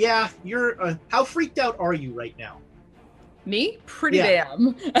 Yeah, you're. How freaked out are you right now? Me? Pretty damn.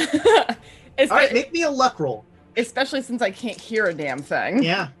 All right, make me a luck roll. Especially since I can't hear a damn thing.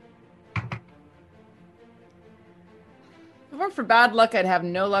 Yeah. If it weren't for bad luck, I'd have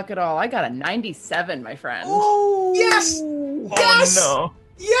no luck at all. I got a 97, my friend. Oh, yes! Yes! Oh, no.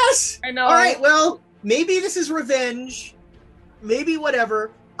 Yes! I know. All right, well, maybe this is revenge. Maybe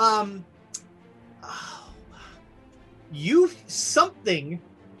whatever. Something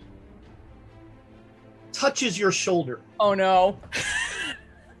touches your shoulder. Oh, no.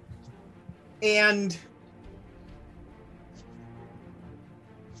 And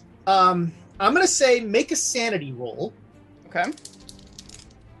I'm going to say make a sanity roll. Okay. I'm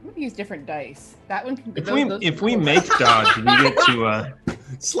going to use different dice. That one can If we make dodge, we get to...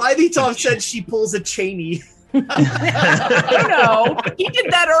 Slimy Tom said she pulls a Cheney. I know. He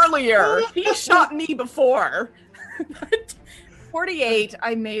did that earlier. He shot me before. 48,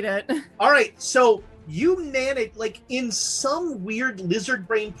 I made it. All right, so you managed, like, in some weird lizard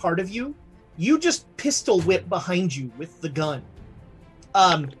brain part of you, you just pistol whip behind you with the gun.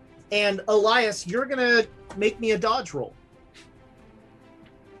 And Elias, you're gonna make me a dodge roll.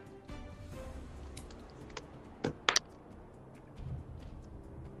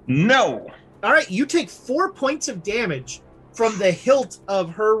 No. All right, you take 4 points of damage from the hilt of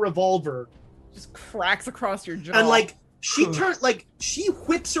her revolver. Just cracks across your jaw. And like she turns, like she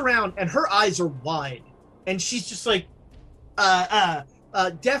whips around, and her eyes are wide, and she's just like,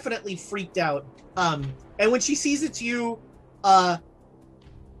 definitely freaked out. And when she sees it's you, I'm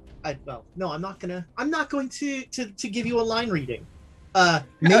not going to give you a line reading.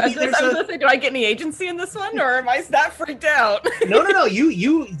 Maybe there's do I get any agency in this one, or am I that freaked out? No.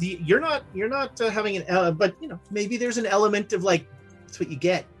 You're not having an but maybe there's an element of like that's what you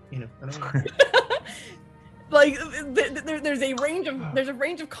get. I don't know. Like there's a range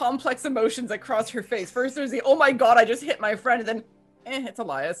of complex emotions that cross her face. First, there's the oh my god, I just hit my friend, and then it's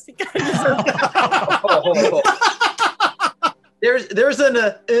Elias. There's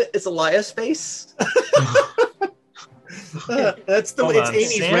an it's Elias face. That's the Hold it's on,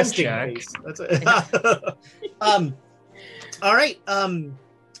 Amy's Sam resting check. face. That's all right.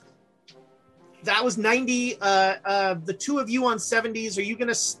 That was 90. The two of you on 70s. Are you going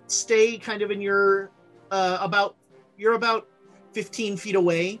to stay kind of in your you're about 15 feet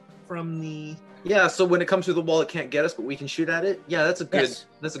away from the. Yeah, so when it comes through the wall, it can't get us, but we can shoot at it. Yeah, that's a good. Yes.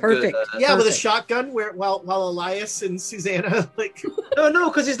 That's a Perfect. good. Yeah, with a shotgun, while Elias and Susanna like. No,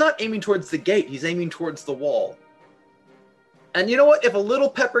 because he's not aiming towards the gate. He's aiming towards the wall. And you know what? If a little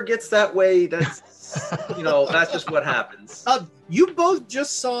pepper gets that way, that's that's just what happens. You both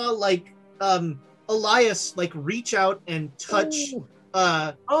just saw like Elias like reach out and touch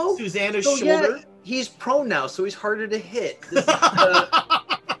Susanna's shoulder. Yeah, he's prone now, so he's harder to hit.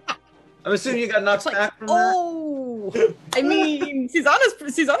 I'm assuming you got knocked back from that. I mean,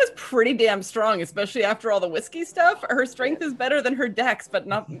 Susanna's pretty damn strong, especially after all the whiskey stuff. Her strength is better than her dex, but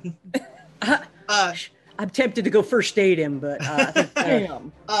not. I'm tempted to go first aid him, but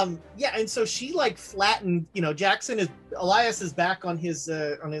Damn. Yeah, and so she like flattened. Elias is back on his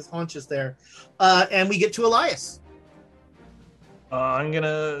haunches there, and we get to Elias. I'm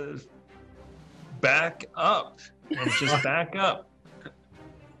gonna back up and just back up.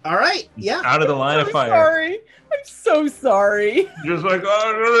 All right, yeah. Out of the line of fire. Sorry, I'm so sorry. Just like,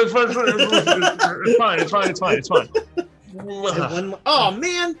 oh, no, it's fine. Oh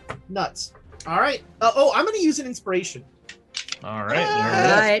man, nuts. All right. I'm going to use an inspiration. All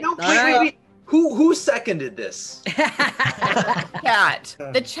right. All right. Wait. Who seconded this? Chat.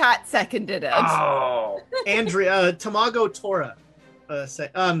 The chat seconded it. Oh, Andrea, Tamago Tora.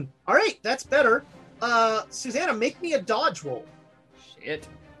 All right, that's better. Susanna, make me a dodge roll. Shit.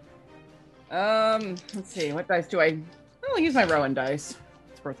 Let's see. What dice do I? I'll use my Rowan dice.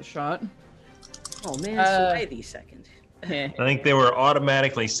 It's worth a shot. Oh man, Swithy second. I think they were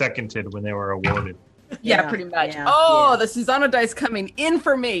automatically seconded when they were awarded. Yeah, pretty much. Yeah, the Susanna dice coming in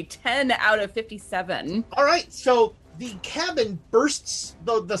for me. 10 out of 57. All right, so the cabin bursts.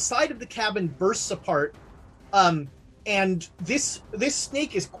 The side of the cabin bursts apart, and this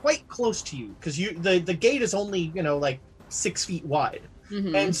snake is quite close to you because the gate is only like 6 feet wide,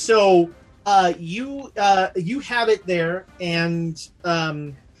 and so you have it there, and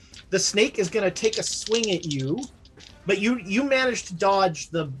the snake is going to take a swing at you. But you managed to dodge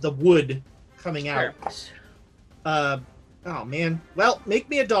the wood coming out. Oh man. Well, make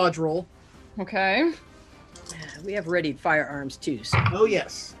me a dodge roll. Okay. We have readied firearms too. So. Oh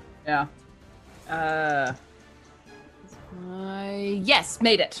yes. Yeah. Yes,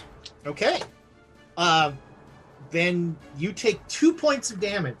 made it. Okay. Then you take 2 points of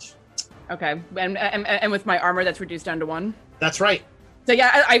damage. Okay. And with my armor, that's reduced down to 1. That's right. So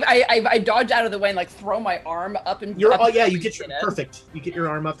yeah, I dodge out of the way and like throw my arm up and. You get your perfect. You get your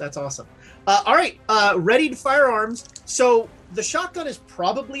arm up. That's awesome. All right, readied firearms. So the shotgun is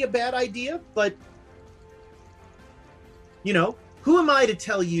probably a bad idea, but who am I to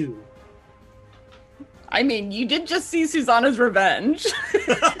tell you? I mean, you did just see Susanna's revenge.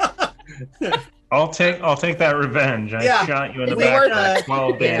 I'll take that revenge. I shot you in the back for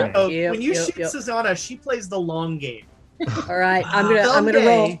 12 damage. When you shoot Susanna, she plays the long game. All right, I'm gonna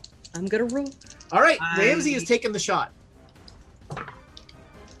roll. I'm gonna roll. All right, Ramsey is taking the shot.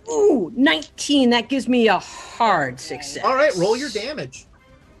 Ooh, 19. That gives me a hard success. All right, roll your damage.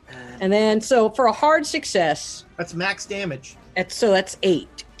 And then, so for a hard success, that's max damage. That's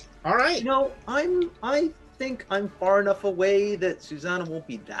 8. All right. I think I'm far enough away that Susanna won't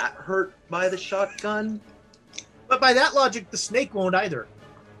be that hurt by the shotgun. But by that logic, the snake won't either.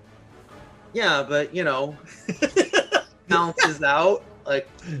 Yeah, but balances out. Like,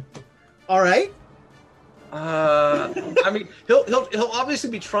 all right. I mean, he'll obviously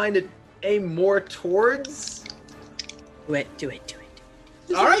be trying to aim more towards. Do it.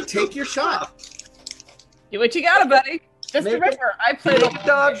 All right, take your shot. Do what you gotta, buddy. Just remember, I played a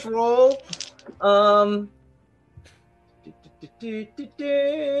dodge roll.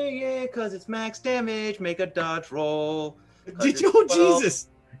 Yeah, because it's max damage. Make a dodge roll. Jesus!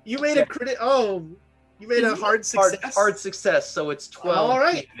 You made a credit. Oh, you made a hard success. Hard success. So it's 12. All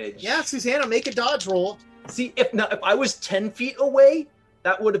right. Damage. Yeah, Susanna, make a dodge roll. See, if I was 10 feet away,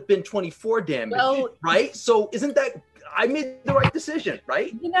 that would have been 24 damage, right? So isn't that I made the right decision,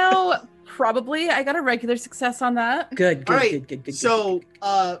 right? Probably. I got a regular success on that. Good. So,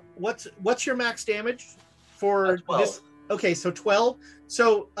 what's your max damage for this? Okay, so 12.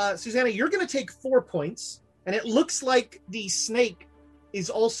 So, Susanna, you're going to take 4 points, and it looks like the snake is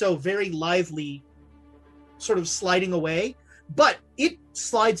also very lively, sort of sliding away, but it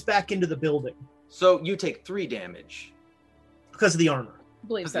slides back into the building. So you take 3 damage because of the armor. I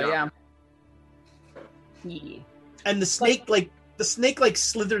believe so. Yeah. And the snake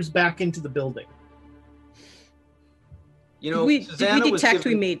slithers back into the building. You know, did Susanna we was detect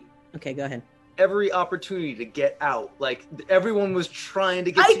we given made? Okay, go ahead. every opportunity to get out. Like everyone was trying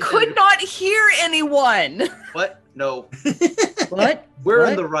to get. I could not hear anyone. What? No. What? We're What?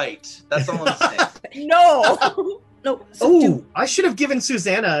 in the right. That's all I'm saying. No. No. Oh, I should have given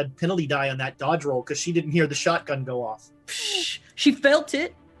Susanna a penalty die on that dodge roll because she didn't hear the shotgun go off. She felt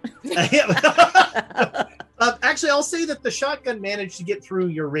it. Actually, I'll say that the shotgun managed to get through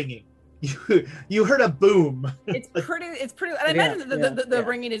your ringing. You heard a boom. It's pretty. And I imagine the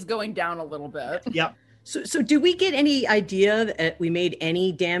ringing is going down a little bit. Yep. So did we get any idea that we made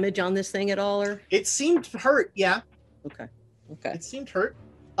any damage on this thing at all, or? It seemed hurt. Yeah. Okay. It seemed hurt.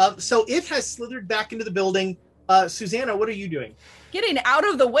 So it has slithered back into the building. Susanna, what are you doing? Getting out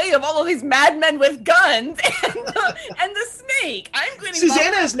of the way of all of these madmen with guns and the snake. I'm going to.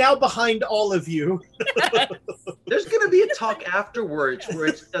 Susanna is now behind all of you. There's going to be a talk afterwards where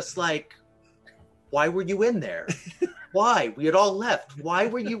it's just like, why were you in there? Why? We had all left. Why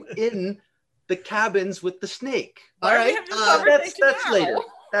were you in the cabins with the snake? All right. That's later.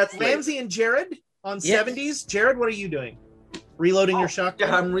 That's later. Ramsey and Jared on 70s. Jared, what are you doing? Reloading your shotgun?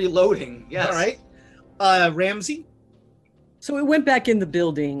 Yeah, I'm reloading. Yes. All right. Ramsey? So we went back in the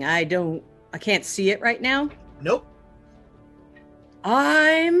building. I can't see it right now. Nope.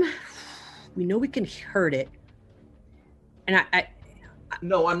 We know we can hurt it. And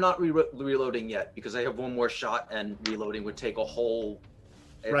No, I'm not reloading yet because I have one more shot and reloading would take a whole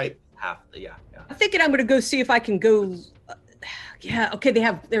half. Yeah. I'm thinking I'm going to go see if I can go. Okay. They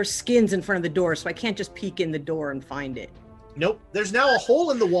have their skins in front of the door, so I can't just peek in the door and find it. Nope. There's now a hole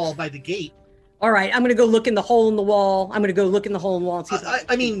in the wall by the gate. All right, I'm going to go look in the hole in the wall. I'm going to go look in the hole in the wall and see if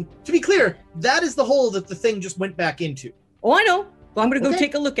I mean, to be clear, that is the hole that the thing just went back into. Oh, I know. Well, I'm going to go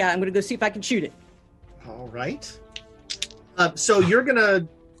take a look at it. I'm going to go see if I can shoot it. All right. So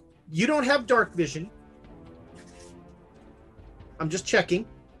you don't have dark vision. I'm just checking.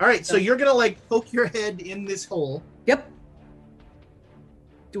 All right, so you're going to poke your head in this hole. Yep.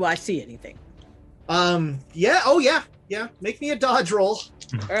 Do I see anything? Yeah. Oh, yeah. Yeah. Make me a dodge roll.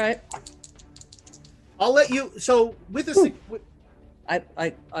 All right. I'll let you. So with a,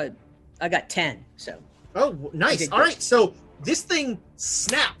 I got 10. So. Oh, nice. All right. So this thing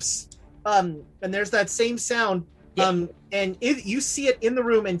snaps, and there's that same sound, and you see it in the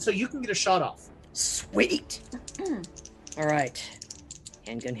room, and so you can get a shot off. Sweet. All right.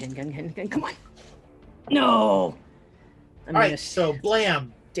 Handgun. Come on. No. All right. So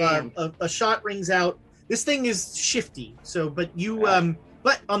blam. Damn. A shot rings out. This thing is shifty. So, but you,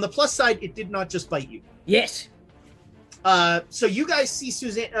 but on the plus side, it did not just bite you. Yes. So you guys see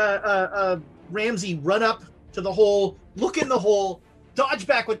Ramsey run up to the hole, look in the hole, dodge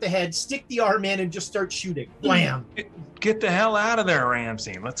back with the head, stick the arm in, and just start shooting. Blam! Get the hell out of there,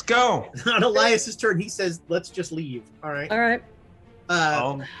 Ramsey. Let's go. On Elias's turn, he says, "Let's just leave." All right. All right.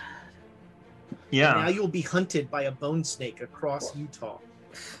 Yeah. Now you'll be hunted by a bone snake across Utah.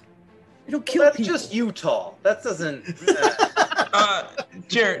 It'll kill that's people. just Utah. That doesn't.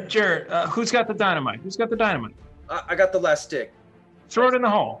 Jared, who's got the dynamite? Who's got the dynamite? I got the last stick. Throw it in the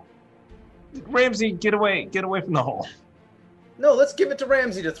hole. Ramsey, get away from the hole. No, let's give it to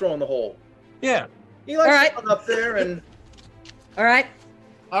Ramsey to throw in the hole. Yeah. He likes to run up there and. All right.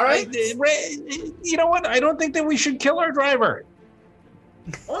 You know what? I don't think that we should kill our driver.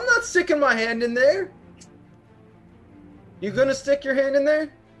 I'm not sticking my hand in there. You gonna stick your hand in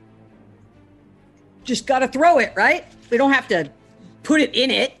there? Just got to throw it, right? We don't have to put it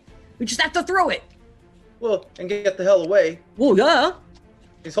in it. We just have to throw it. Well, and get the hell away. Well, yeah.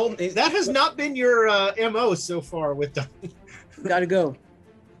 He's holding. That has not been your MO so far with the. Gotta go.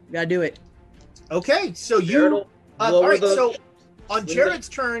 Gotta do it. Okay, so you. All right, so on Jared's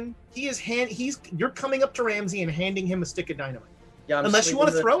turn, you're coming up to Ramsey and handing him a stick of dynamite. Yeah, unless you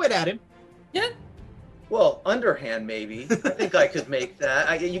want to throw it at him. Yeah. Well, underhand maybe. I think I could make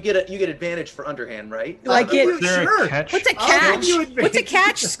that. You get advantage for underhand, right? Sure. What's a catch? What's a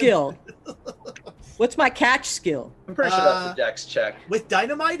catch skill? What's my catch skill? I'm pretty sure that's a dex check. With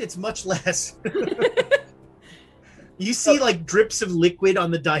dynamite, it's much less. You see drips of liquid on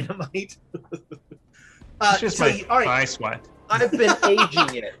the dynamite. It's just my eye sweat. I've been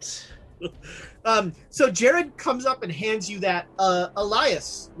aging it. So Jared comes up and hands you that.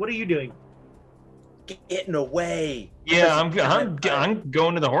 Elias, what are you doing? Getting away. Yeah, I'm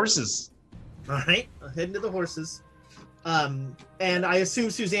going to the horses. All right, heading to the horses. And I assume,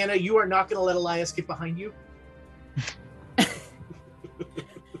 Susanna, you are not going to let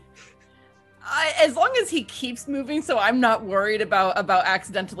as long as he keeps moving, so I'm not worried about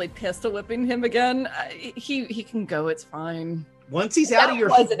accidentally pistol whipping him again. He can go. It's fine. Once he's out of your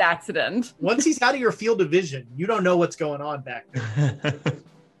was an accident. Once he's out of your field of vision, you don't know what's going on back there.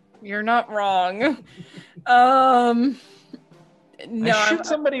 You're not wrong. No, I shoot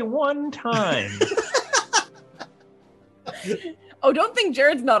somebody one time. Oh, don't think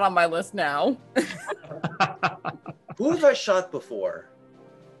Jared's not on my list now. Who have I shot before?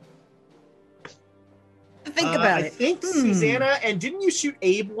 Think about it. I think Susanna, and didn't you shoot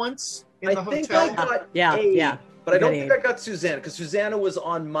Abe once in the think hotel? I got Yeah, Abe, yeah. but I don't You got think I got Susanna because Susanna was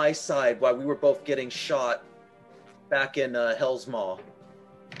on my side while we were both getting shot back in Hell's Maw.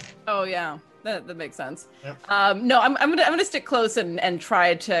 Oh yeah, that makes sense. Yep. No, I'm gonna stick close and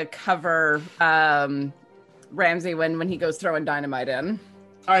try to cover Ramsey when he goes throwing dynamite in.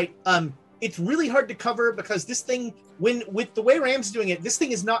 All right. It's really hard to cover because this thing, with the way Ram's doing it, this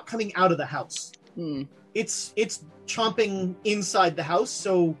thing is not coming out of the house. It's chomping inside the house,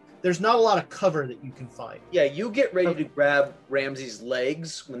 so there's not a lot of cover that you can find. Yeah, you get ready to grab Ramsey's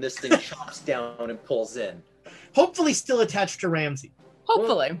legs when this thing chops down and pulls in. Hopefully still attached to Ramsey.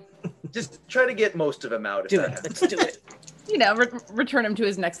 Hopefully. Just try to get most of him out. Do it. Let's do it. You know, return him to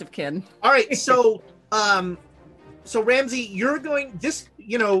his next of kin. All right, so so Ramsey, you're going this.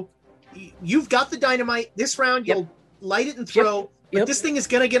 You know, you've got the dynamite. This round, you'll light it and throw. But this thing is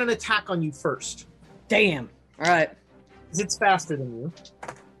going to get an attack on you first. Damn. All right. 'Cause it's faster than you.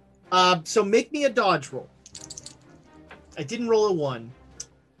 So make me a dodge roll. I didn't roll a 1.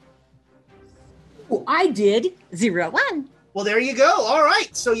 Oh, I did 0-1. Well, there you go. All right.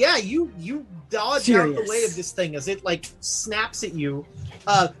 So yeah, you dodge out the Serious. way of this thing as it like snaps at you.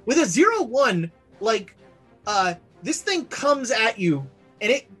 With a 0-1, like this thing comes at you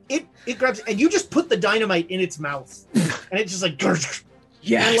and it grabs and you just put the dynamite in its mouth and it just like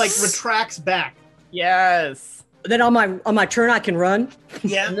and like retracts back. Yes. Then on my turn I can run.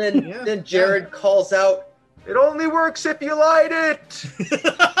 Yeah. And then Jared calls out, "It only works if you light it."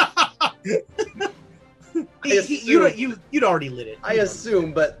 You'd already lit it. I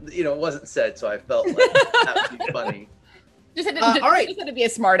assume, but it wasn't said, so I felt like that would be funny. Just had all right. just had to be a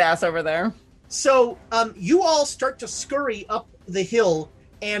smart ass over there. So you all start to scurry up the hill,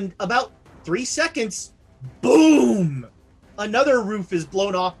 and about 3 seconds, boom! Another roof is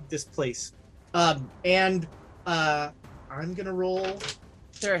blown off of this place. And I'm gonna roll.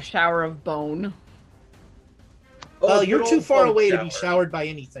 Is there a shower of bone? Well, you're good too old far bone away to shower. be showered by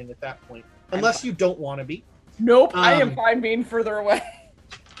anything at that point, unless you don't want to be. Nope, I am Um, fine being further away.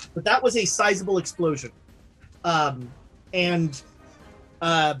 But that was a sizable explosion, and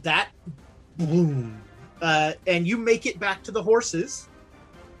that boom, and you make it back to the horses.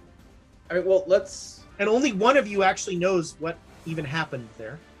 I mean, well, And only one of you actually knows what even happened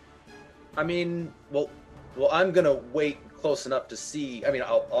there. I mean, well, I'm gonna wait close enough to see. I mean,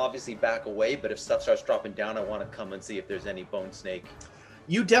 I'll obviously back away, but if stuff starts dropping down, I want to come and see if there's any bone snake.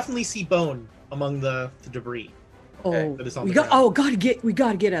 You definitely see bone among the debris. Oh, that is on we the got. ground. Oh, we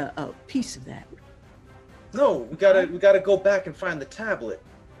gotta get a piece of that. No, we gotta go back and find the tablet.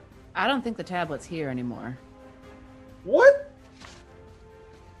 I don't think the tablet's here anymore. What?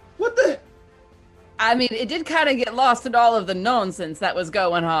 What the? I mean, it did kind of get lost in all of the nonsense that was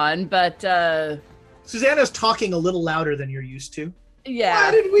going on, but Susanna's talking a little louder than you're used to. yeah.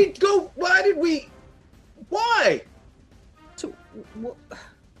 Why did we go? Why? So,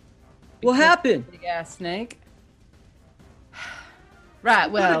 what happened? Big ass snake. Right,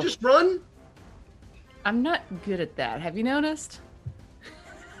 Did well, it just run? I'm not good at that. Have you noticed?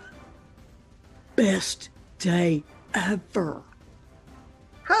 Best day ever.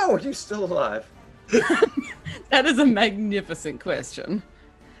 How are you still alive? That is a magnificent question.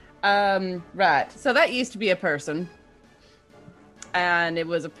 Right. So that used to be a person. And it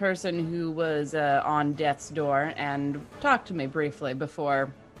was a person who was on death's door and talked to me briefly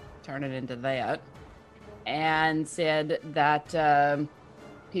before turning into that. And said that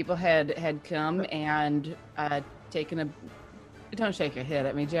people had come and taken a... Don't shake your head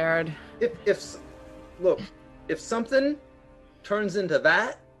at me, Jared. If something turns into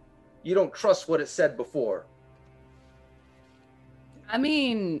that, you don't trust what it said before. I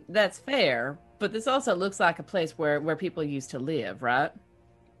mean, that's fair, but this also looks like a place where people used to live, right?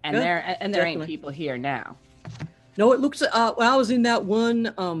 And Yeah, there ain't definitely. people here now. No, it looks. When I was in that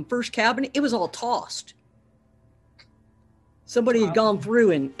one first cabin, it was all tossed. Somebody had gone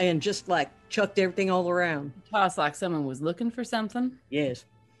through and just like chucked everything all around. Tossed like someone was looking for something. Yes.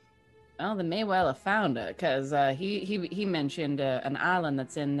 Well, they may well have found it because he mentioned an island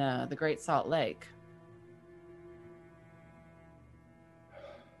that's in the Great Salt Lake.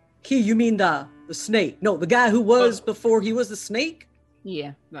 Key, you mean the snake? No, the guy who was before he was the snake?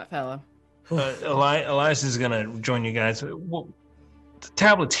 Yeah, that fellow. Elias is going to join you guys. Well, the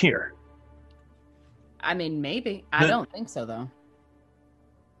tablet's here. I mean, maybe. I don't think so, though.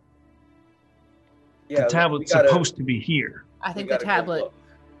 Yeah, the tablet's supposed to be here. I think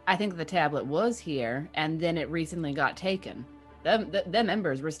the tablet was here, and then it recently got taken. Them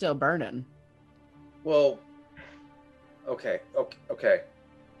embers were still burning. Well, okay.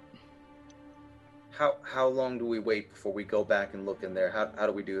 How long do we wait before we go back and look in there? How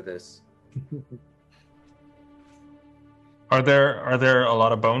do we do this? Are there a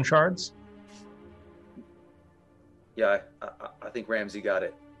lot of bone shards? Yeah, I think Ramsey got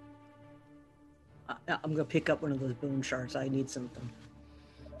it. I'm gonna pick up one of those bone shards. I need something.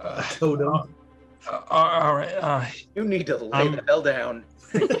 All right. You need to lay the hell down.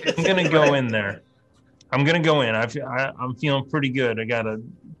 I'm gonna go in there. I'm feeling pretty good. I got a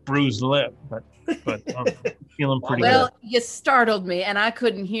bruised lip, but I'm feeling pretty good. Well, you startled me, and I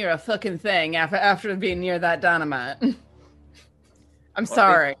couldn't hear a fucking thing after being near that dynamite. I'm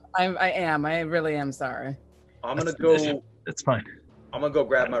sorry. I really am sorry. I'm gonna go. It's fine. I'm gonna go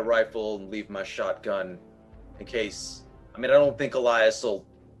grab my rifle and leave my shotgun in case. I mean, I don't think Elias will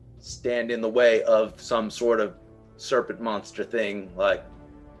stand in the way of some sort of serpent monster thing. Like,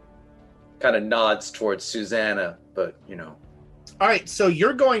 kind of nods towards Susanna, but you know. All right, so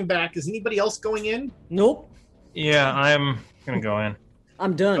you're going back. Is anybody else going in? Nope. Yeah, I'm gonna go in.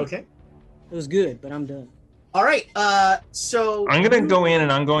 I'm done. Okay. It was good, but I'm done. All right. So I'm gonna go in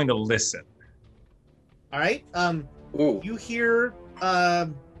and I'm going to listen. All right. You hear.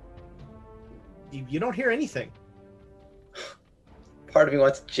 You don't hear anything. Part of me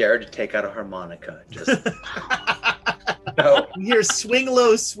wants Jared to take out a harmonica. Just no. You hear "Swing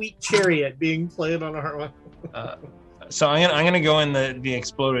Low, Sweet Chariot" being played on a harmonica. So I'm gonna go in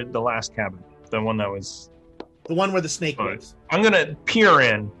the last cabin, the one that was the one where the snake was. I'm gonna peer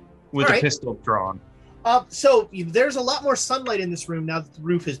in with a pistol drawn. So there's a lot more sunlight in this room now that the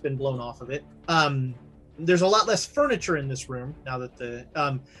roof has been blown off of it. There's a lot less furniture in this room now that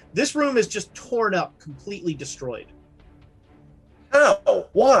this room is just torn up, completely destroyed. Oh,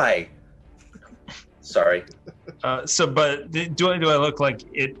 why? Sorry. But do I look like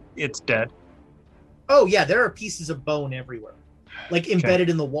it's dead? Oh yeah, there are pieces of bone everywhere, like embedded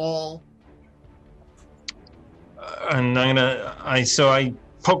in the wall. And I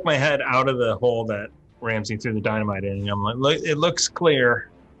poke my head out of the hole that Ramsey threw the dynamite in, and I'm like, look, it looks clear.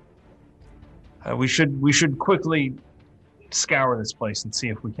 We should quickly scour this place and see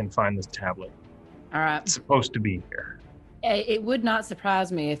if we can find this tablet. All right. It's supposed to be here. It would not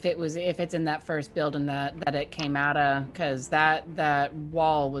surprise me if it's in that first building that it came out of, because that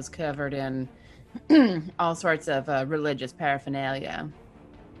wall was covered in all sorts of religious paraphernalia.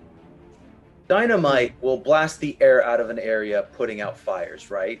 Dynamite will blast the air out of an area, putting out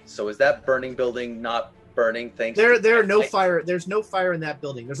fires, right? So is that burning building not burning? Thanks. There are no fire. There's no fire in that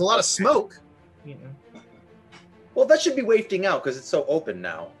building. There's a lot of smoke. You know. Well, that should be wafting out because it's so open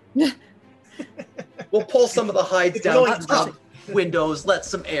now. We'll pull some of the hides down the top windows, let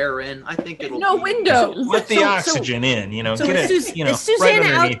some air in. I think it'll no be... windows. Let the oxygen in, you know. So get is, it, you know, is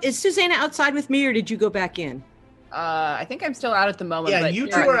Susanna is Susanna outside with me, or did you go back in? I think I'm still out at the moment. Yeah, but you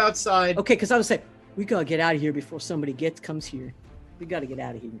two are outside. Okay, because I was saying we gotta get out of here before somebody comes here. We gotta get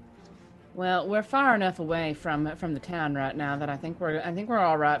out of here. Well, we're far enough away from the town right now that I think we're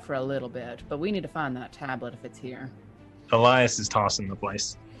all right for a little bit. But we need to find that tablet if it's here. Elias is tossing the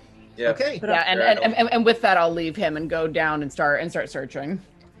place. Yeah. Okay. Yeah, and with that, I'll leave him and go down and start searching.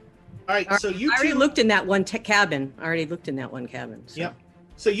 All right. So you I already two looked in that one cabin. So. Yep.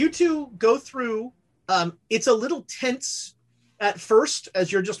 So you two go through. It's a little tense at first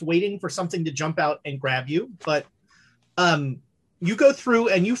as you're just waiting for something to jump out and grab you, but you go through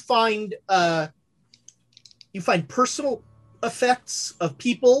and you find personal effects of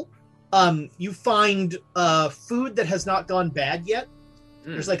people. You find food that has not gone bad yet.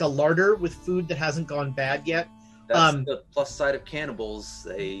 There's like a larder with food that hasn't gone bad yet. That's the plus side of cannibals.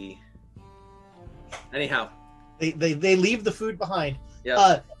 Anyhow, they leave the food behind.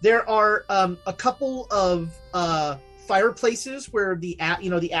 Yeah. There are a couple of fireplaces where the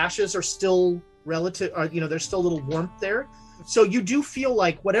ashes are still relative. There's still a little warmth there. So you do feel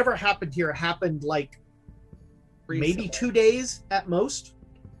like whatever happened here happened like maybe 2 days at most.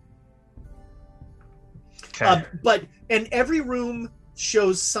 Okay. And every room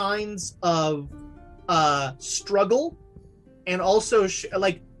shows signs of struggle, and also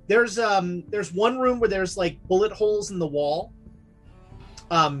there's one room where there's like bullet holes in the wall,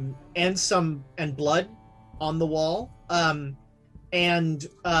 and blood on the wall. and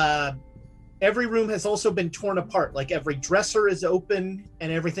every room has also been torn apart. Like every dresser is open,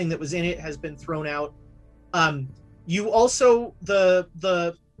 and everything that was in it has been thrown out. You also the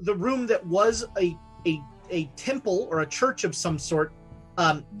room that was a temple or a church of some sort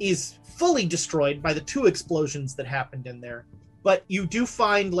is fully destroyed by the 2 explosions that happened in there. But you do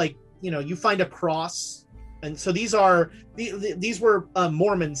find you find a cross, and so these were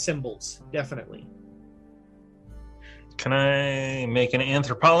Mormon symbols, definitely. Can I make an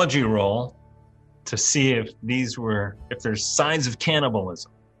anthropology roll to see if there's signs of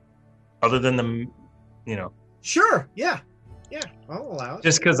cannibalism, other than the, Sure. Yeah, I'll allow it.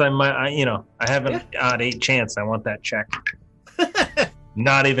 Just because I have an odd 8 chance. I want that check.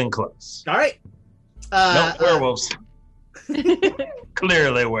 Not even close. All right. No werewolves.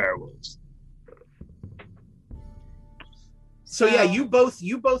 Clearly werewolves. So yeah, you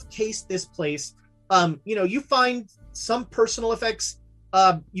both case this place. You find some personal effects.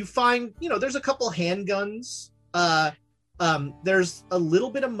 You find, there's a couple handguns. There's a little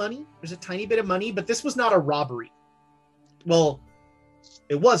bit of money. There's a tiny bit of money, but this was not a robbery. Well,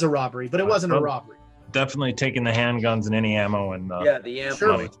 it was a robbery, but it wasn't a robbery. Definitely taking the handguns and any ammo and the ammo.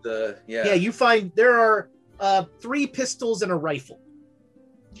 Sure. Yeah, you find there are 3 pistols and a rifle,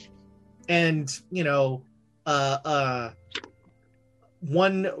 and a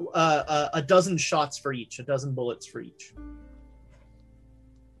dozen shots for each, a dozen bullets for each.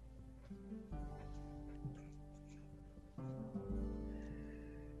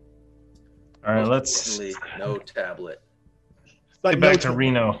 All right, let's no tablet. Get back to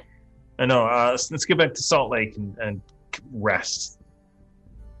Reno. I know. Let's get back to Salt Lake and rest.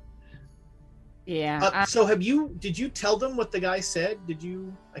 Yeah. So did you tell them what the guy said?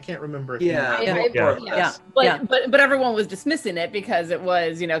 I can't remember. But everyone was dismissing it because it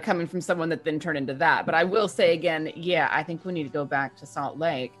was, coming from someone that then turned into that. But I will say again, I think we need to go back to Salt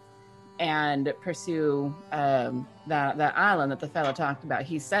Lake and pursue that island that the fellow talked about.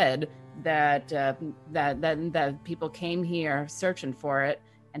 He said that people came here searching for it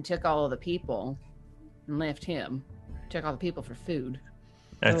and took all of the people and left him. Took all the people for food.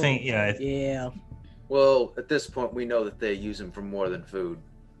 I think, yeah. Well, at this point, we know that they use him for more than food.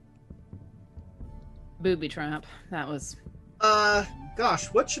 Booby trap. That was. Gosh,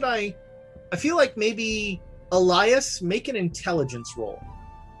 what should I feel like maybe Elias, make an intelligence roll.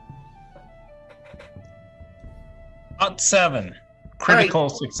 About 7. Critical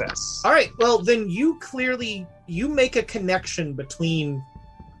success. All right. Well, then you make a connection between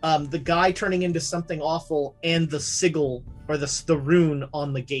the guy turning into something awful and the sigil or the rune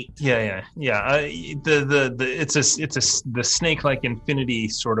on the gate. Yeah. The snake-like infinity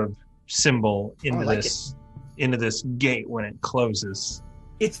sort of symbol into this gate when it closes.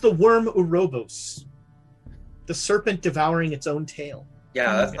 It's the worm Ouroboros, the serpent devouring its own tail.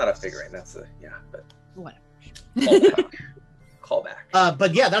 Yeah, that's not a figurine. That's but whatever. Callback.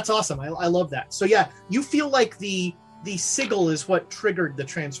 But yeah, that's awesome. I love that. So yeah, you feel like the sigil is what triggered the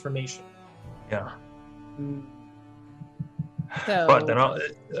transformation. Yeah. So, but then I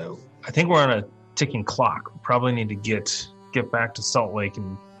think we're on a ticking clock. We probably need to get back to Salt Lake,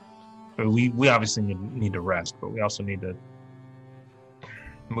 and we obviously need to rest, but we also need to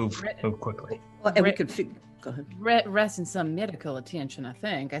move quickly. Well, and we could go ahead. Rest in some medical attention, I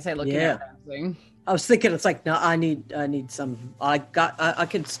think. I say looking at everything. I was thinking, it's like, no, I need some. I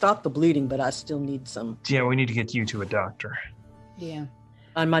can stop the bleeding, but I still need some. Yeah, we need to get you to a doctor. Yeah.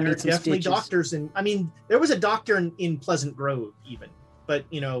 I might need some definitely stitches. Doctors, there was a doctor in Pleasant Grove even, but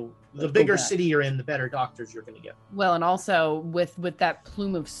the bigger city you're in, the better doctors you're going to get. Well, and also with that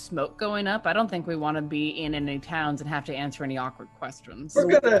plume of smoke going up, I don't think we want to be in any towns and have to answer any awkward questions.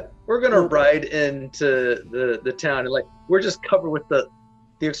 We're gonna ride into the town and we're just covered with the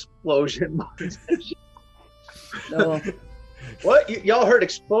explosion. No. What? Y'all heard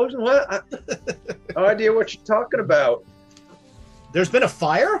explosion? What? No idea what you're talking about. There's been a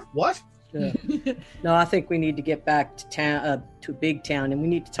fire? What? Yeah. No, I think we need to get back to town, to a big town, and we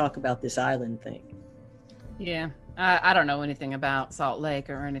need to talk about this island thing. Yeah, I don't know anything about Salt Lake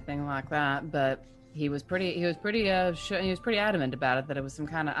or anything like that, but he was pretty adamant about it, that it was some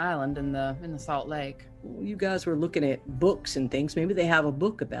kind of island in the Salt Lake. Well, you guys were looking at books and things. Maybe they have a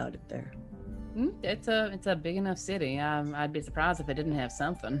book about it there. It's a big enough city. I'd be surprised if it didn't have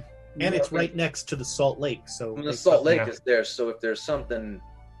something. And it's right next to the Salt Lake, so the Salt Lake is there. So if there's something,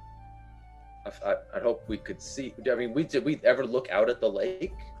 I hope we could see. I mean, did we ever look out at the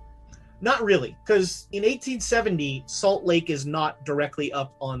lake? Not really, because in 1870, Salt Lake is not directly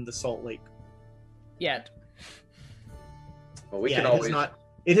up on the Salt Lake yet. Well, we can always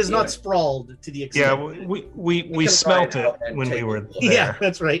It has not sprawled to the extent. Yeah, we smelt it when we were there. Yeah,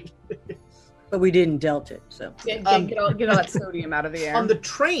 that's right. But we didn't dealt it, so. Get all that sodium out of the air. On the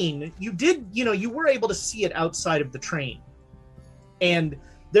train, you were able to see it outside of the train. And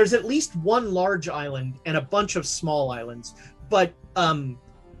there's at least one large island and a bunch of small islands. But,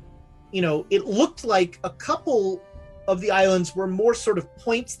 it looked like a couple of the islands were more sort of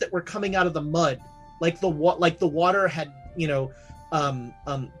points that were coming out of the mud. Like the water had,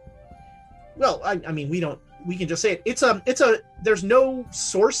 we can just say it. There's no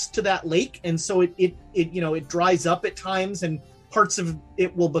source to that lake. And so it dries up at times and parts of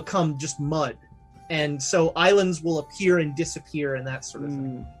it will become just mud. And so islands will appear and disappear and that sort of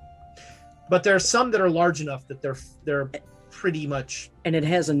thing. But there are some that are large enough that they're pretty much. And it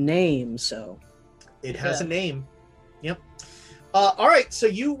has a name, so. It has a name. Yep. All right. So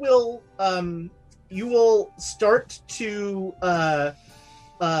you will start to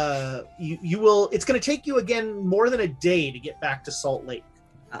you will. It's going to take you again more than a day to get back to Salt Lake.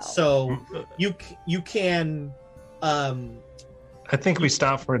 Oh. So you can. I think we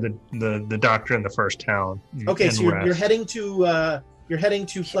stopped for the doctor in the first town. Okay, so you're heading to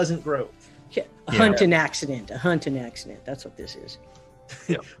Pleasant Grove. Yeah, a hunting accident. That's what this is.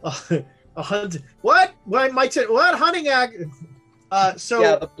 Yeah. A hunt. What? What hunting accident?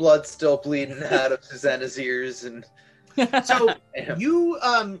 So the blood's still bleeding out of Susanna's ears, and so you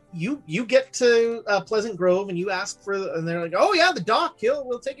get to Pleasant Grove and you ask and they're like, oh yeah, the doc.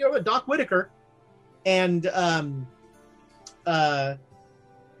 We'll take you over, Doc Whitaker, and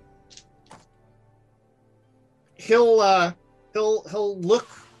he'll look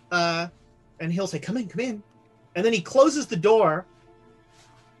and he'll say, come in, and then he closes the door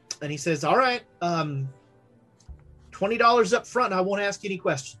and he says, all right, $20 up front and I won't ask you any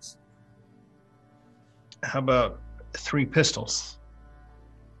questions. How about 3 pistols?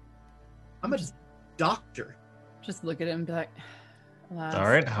 I'm a doctor. Just look at him and be like, alas. All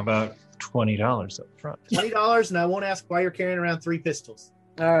right, how about $20 up front? $20 and I won't ask why you're carrying around 3 pistols.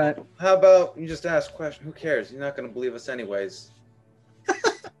 All right. How about you just ask a question? Who cares? You're not going to believe us anyways.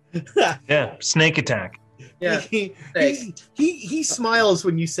 Yeah, snake attack. Yeah, he smiles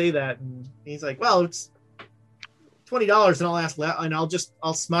when you say that, and he's like, "Well, it's $20, and I'll ask, and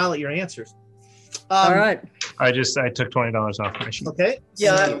I'll smile at your answers." All right. I took $20 off my sheet. Okay.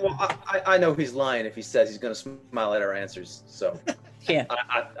 Yeah, I know he's lying if he says he's going to smile at our answers. So yeah,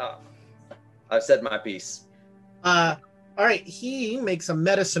 I've said my piece. All right. He makes a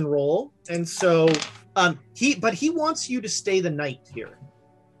medicine roll, and so he wants you to stay the night here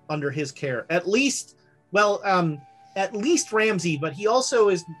under his care. At least Ramsey, but he also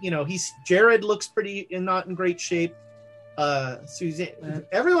is, Jared looks not in great shape. Suzanne,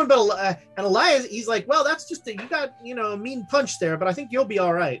 everyone but and Elias, he's like, well, that's just you got, a mean punch there, but I think you'll be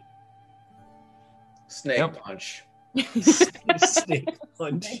all right. Snake punch. Snake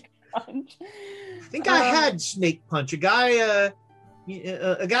punch. I think I had snake punch. A guy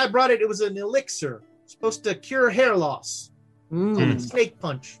brought it. It was an elixir supposed to cure hair loss. Snake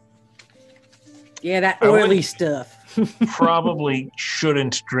punch. Yeah, that oily stuff. Probably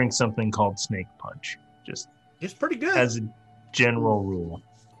shouldn't drink something called snake punch. It's pretty good as a general rule.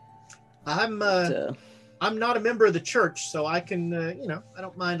 I'm not a member of the church, so I can I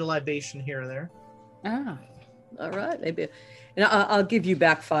don't mind a libation here or there. Ah, all right, maybe. And I'll give you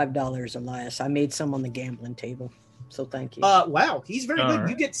back $5, Elias. I made some on the gambling table, so thank you. Wow, he's very good. Right.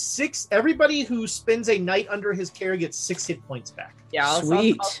 You get 6. Everybody who spends a night under his care gets 6 hit points back. Yeah, I'll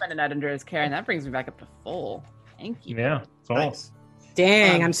Sweet. spend a night under his care, and that brings me back up to full. Thank you. Yeah, full. Nice.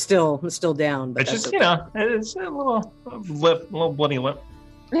 Dang, I'm still down. But It's just okay. it's a little bloody lip.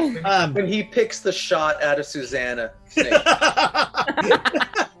 When he picks the shot out of Susanna, Snake.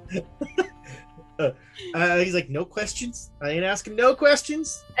 He's like, no questions. I ain't asking no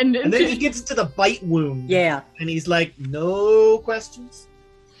questions. And then he gets to the bite wound. Yeah. And he's like, no questions.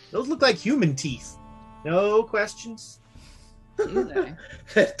 Those look like human teeth. No questions.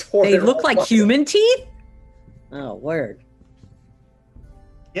 They look like human teeth? Oh, word.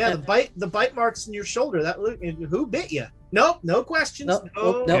 Yeah, the bite marks in your shoulder. Who bit you? Nope, no questions.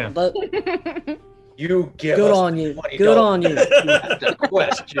 Nope. You give good us on you. $20. Good on you. The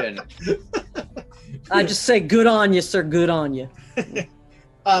question. I just say good on you, sir. Good on you.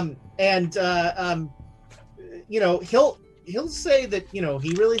 He'll say that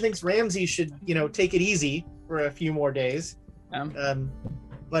he really thinks Ramsey should take it easy for a few more days.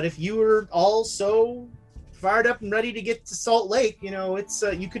 But if you were all so fired up and ready to get to Salt Lake, it's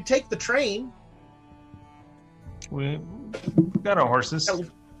you could take the train. We got our horses. All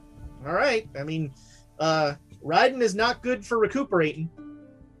right. I mean, riding is not good for recuperating.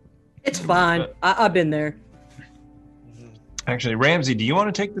 It's fine. I've been there. Actually, Ramsey, do you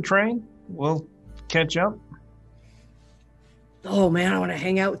want to take the train? We'll catch up. Oh man, I want to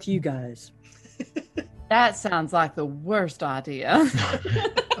hang out with you guys. That sounds like the worst idea.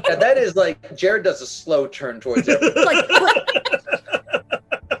 Yeah, that is like Jared does a slow turn towards everyone.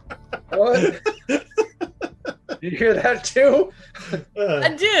 What? Did you hear that too?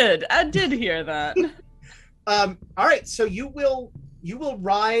 I did hear that. All right, so you will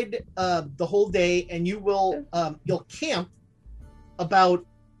ride the whole day, and you'll camp about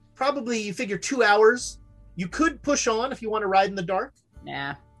probably, you figure, 2 hours. You could push on if you want to ride in the dark.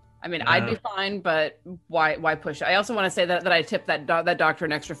 Nah. I mean, I'd be fine, but why push? I also want to say that I tipped that doctor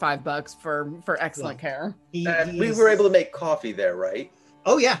an extra $5 for excellent care. We were able to make coffee there, right?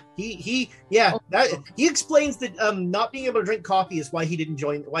 Oh yeah, he explains that not being able to drink coffee is why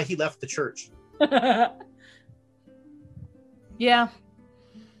he left the church. Yeah.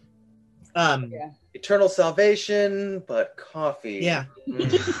 Eternal salvation, but coffee. Yeah.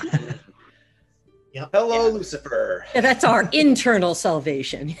 Yep. Hello, Lucifer. Yeah, that's our internal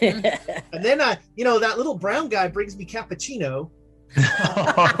salvation. And then, that little brown guy brings me cappuccino.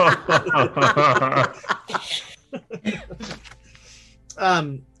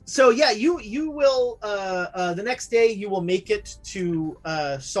 So yeah, you will the next day you will make it to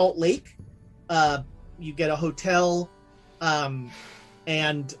Salt Lake. You get a hotel,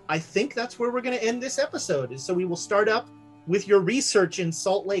 and I think that's where we're going to end this episode. So we will start up with your research in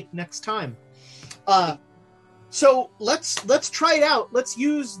Salt Lake next time. So let's try it out. Let's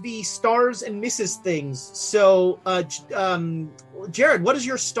use the stars and misses things. So, Jared, what is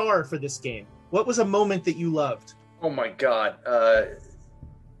your star for this game? What was a moment that you loved? Oh my God.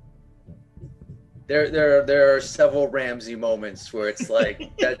 There are several Ramsey moments where it's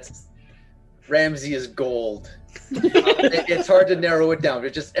like, Ramsey is gold. It's hard to narrow it down.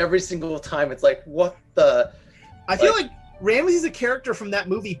 But just every single time it's like, what the? I feel like Ramsey's a character from that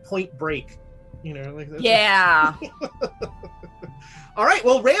movie Point Break. Yeah. All right.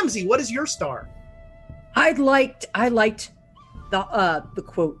 Well, Ramsey, what is your star? I liked the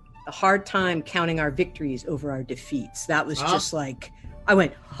quote, "A hard time counting our victories over our defeats." That was just like, I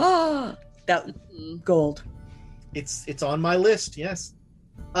went, that was gold. It's on my list. Yes.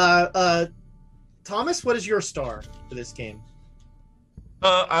 Thomas, what is your star for this game?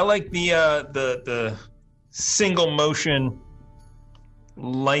 I like the single motion.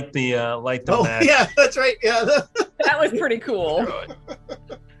 Light the match. Yeah, that's right. Yeah, that was pretty cool.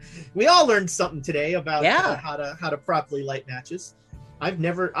 We all learned something today about how to properly light matches. I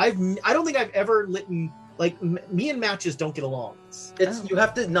don't think I've ever lit. Like, me and matches don't get along. You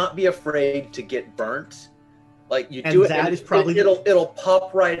have to not be afraid to get burnt. Like, you and do it, that and is probably it'll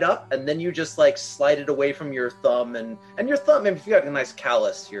pop right up, and then you just like slide it away from your thumb, and your thumb. If you got a nice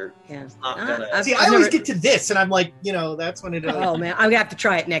callus, you're not gonna. See, I always get to this, and I'm like, that's when it. Oh man, I'm gonna have to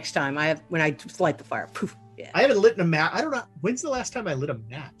try it next time. When I light the fire. Poof. Yeah. I haven't lit a match. I don't know when's the last time I lit a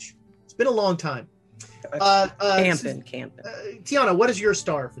match. It's been a long time. Camping. Tiana, what is your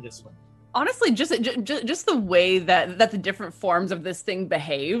star for this one? Honestly, just the way that the different forms of this thing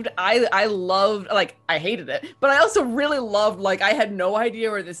behaved, I loved. Like, I hated it, but I also really loved. Like, I had no idea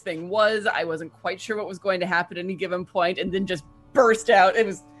where this thing was. I wasn't quite sure what was going to happen at any given point, and then just burst out. It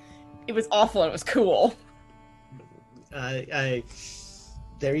was awful, and it was cool. There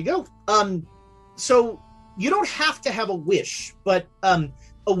you go. So you don't have to have a wish, but a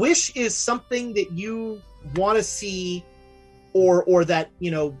wish is something that you want to see, or that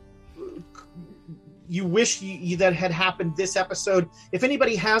you wish that had happened this episode. If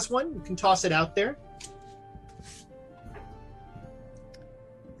anybody has one, you can toss it out there.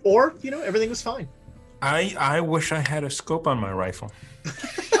 Or, everything was fine. I wish I had a scope on my rifle.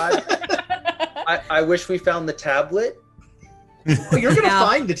 I wish we found the tablet. Well, you're going to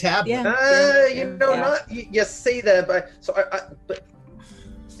find the tablet. You say that, but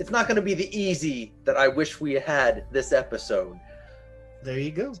it's not going to be the easy that I wish we had this episode. There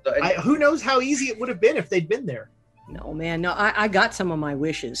you go. So, who knows how easy it would have been if they'd been there. No, man. No, I got some of my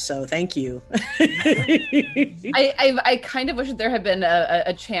wishes, so thank you. I kind of wish there had been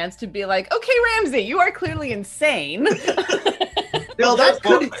a chance to be like, okay, Ramsey, you are clearly insane. Well, that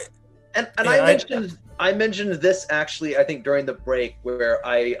could. And I mentioned this actually, I think during the break, where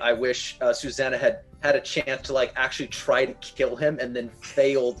I wish Susanna had a chance to like actually try to kill him and then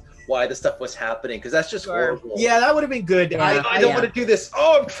failed. Why the stuff was happening, because that's just horrible. Yeah, that would have been good. Yeah. I don't want to do this.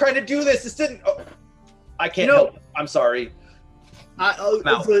 Oh, I'm trying to do this. This didn't. Oh, I can't help. I'm sorry.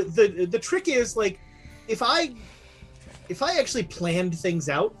 The trick is, like, if I actually planned things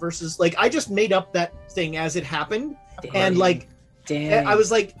out versus like I just made up that thing as it happened, and like Dang. I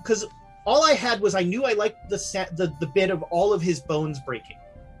was like, because all I had was I knew I liked the bit of all of his bones breaking.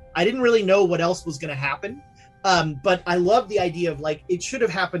 I didn't really know what else was going to happen. But I love the idea of like it should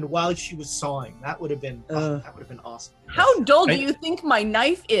have happened while she was sawing. That would have been awesome. How dull do you think my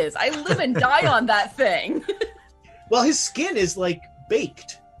knife is? I live and die on that thing. Well, his skin is like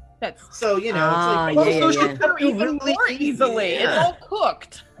baked. That's so it's like even more easily. Yeah. It's all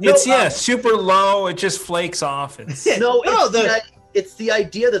cooked. It's super low. It just flakes off. It's the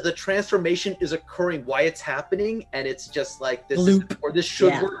idea that the transformation is occurring while it's happening, and it's just like this isn't, or this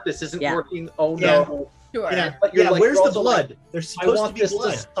should work. This isn't working. Oh no. Sure. Yeah. But you're Where's the blood? Like, there's supposed to be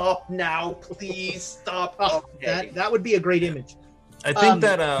blood. To stop now, please stop. That would be a great image. I think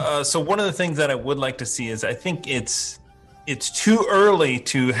that so one of the things that I would like to see is I think it's too early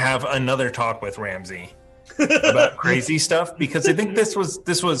to have another talk with Ramsey about crazy stuff, because I think this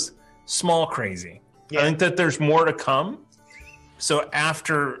was small crazy. I think that there's more to come. So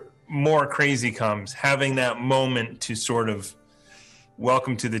after more crazy comes, having that moment to sort of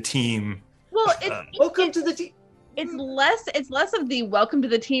welcome to the team. Well, welcome to the team. It's less of the welcome to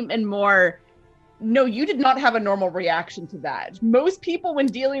the team and more, no, you did not have a normal reaction to that. Most people when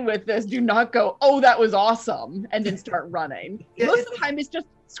dealing with this do not go, oh, that was awesome, and then start running. Most of the time it's just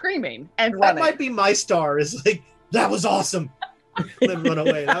screaming and running. That might be my star, is like, that was awesome. And then run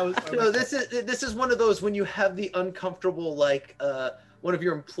away. This is one of those when you have the uncomfortable, like, one of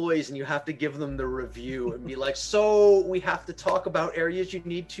your employees and you have to give them the review and be like, so we have to talk about areas you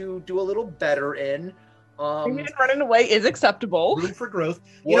need to do a little better in. Running away is acceptable. Room for growth.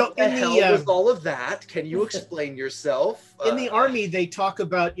 What the hell was all of that? Can you explain yourself? In the Army, they talk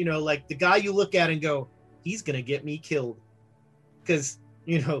about, like the guy you look at and go, he's going to get me killed. Because,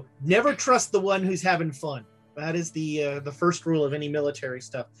 never trust the one who's having fun. That is the first rule of any military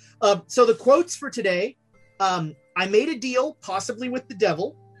stuff. So the quotes for today, I made a deal, possibly with the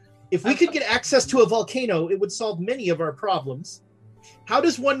devil. If we could get access to a volcano, it would solve many of our problems. How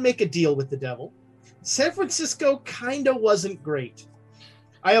does one make a deal with the devil? San Francisco kinda wasn't great.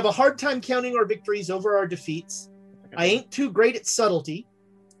 I have a hard time counting our victories over our defeats. I ain't too great at subtlety.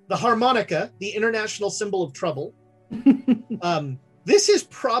 The harmonica, the international symbol of trouble. This is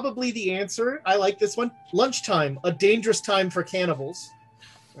probably the answer. I like this one. Lunchtime, a dangerous time for cannibals.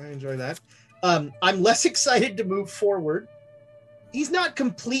 I enjoy that. I'm less excited to move forward. He's not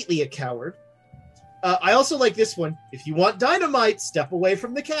completely a coward. I also like this one. If you want dynamite, step away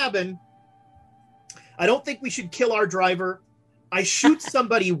from the cabin. I don't think we should kill our driver. I shoot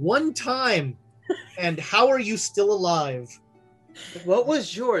somebody one time. And how are you still alive? What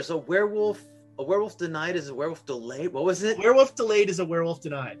was yours? A werewolf denied is a werewolf delayed? What was it? Werewolf delayed is a werewolf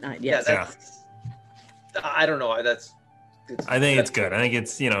denied. Yes. I don't know. I think it's good. I think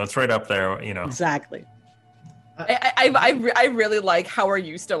it's it's right up there. Exactly. I really like how are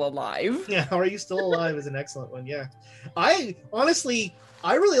you still alive? Yeah, how are you still alive is an excellent one. Yeah, I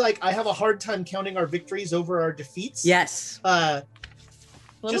really like. I have a hard time counting our victories over our defeats. Yes. A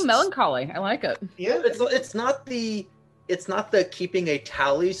little melancholy. I like it. Yeah, it's not the keeping a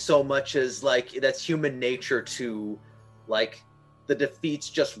tally so much as like that's human nature to like the defeats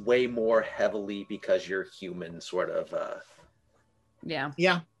just weigh more heavily because you're human, sort of. Yeah.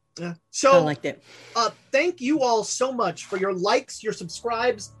 So I like that. Thank you all so much for your likes, your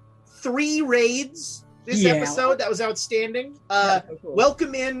subscribes, 3 raids this episode. That was outstanding. Cool.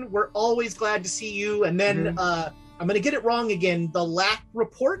 Welcome in. We're always glad to see you. And then I'm going to get it wrong again. The LAC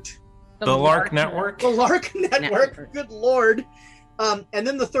report. The Lark Network. The Lark Network. Good Lord. And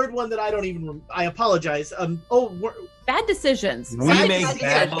then the third one that I don't even. I apologize. Bad decisions. We make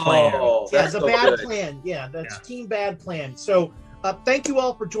bad plans. Yeah, it's a bad plan. Yeah, that's Team Bad Plan. So. Thank you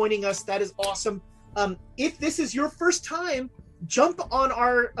all for joining us. That is awesome. If this is your first time, jump on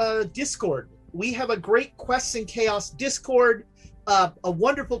our Discord. We have a great Quests and Chaos Discord, a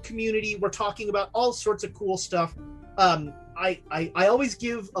wonderful community. We're talking about all sorts of cool stuff. I always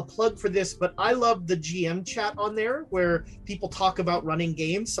give a plug for this, but I love the GM chat on there where people talk about running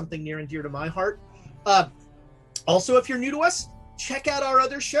games, something near and dear to my heart. Also, if you're new to us, check out our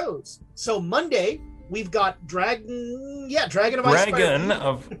other shows. So Monday, we've got Dragon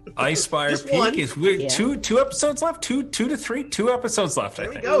of Icespire Peak. Is we two episodes left? Two to three? 2 episodes left, I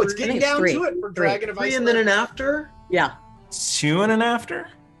think. There we go. It's getting down to it for Dragon of Icespire. 3 and then an after? Yeah. 2 and an after?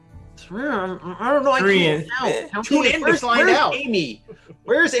 3. I don't know. 3 I can't count. Tune in to find out. Amy?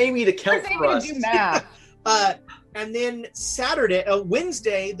 Where's Amy to count for us? Do math? And then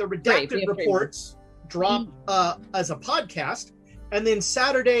Wednesday, the Redacted Reports drop as a podcast. And then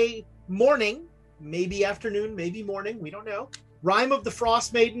Saturday morning, maybe afternoon, maybe morning, we don't know. Rime of the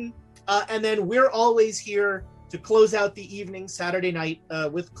Frost Maiden. And then we're always here to close out the evening Saturday night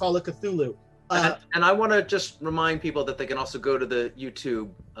with Call of Cthulhu. And I want to just remind people that they can also go to the YouTube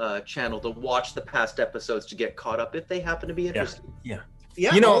channel to watch the past episodes to get caught up if they happen to be interested. Yeah.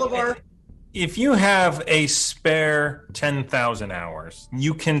 All of our... If you have a spare 10,000 hours,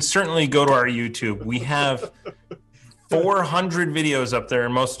 you can certainly go to our YouTube. We have 400 videos up there,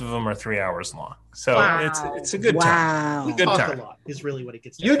 and most of them are 3 hours long. So it's a good time. We talk a lot is really what it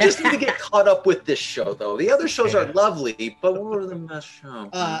gets down. You just need to get caught up with this show, though. The other shows are lovely, but what are the best shows?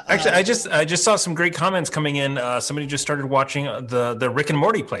 Actually, I just saw some great comments coming in. Somebody just started watching the Rick and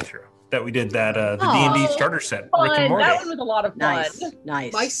Morty playthrough that we did, the D&D starter set. Rick and Morty. That one was a lot of fun.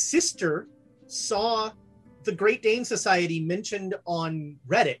 Nice. My sister saw the Great Dane Society mentioned on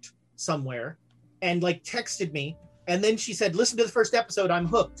Reddit somewhere and texted me. And then she said, listen to the first episode. I'm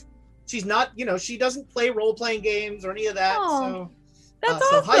hooked. She's not, she doesn't play role-playing games or any of that. That's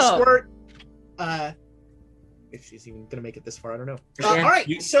so awesome. Hi, Squirt. If she's even going to make it this far, I don't know. All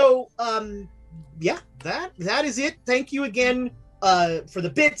right. So, that is it. Thank you again for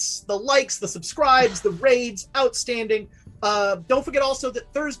the bits, the likes, the subscribes, the raids. Outstanding. Don't forget also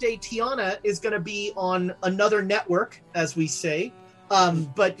that Thursday, Tiana is going to be on another network, as we say.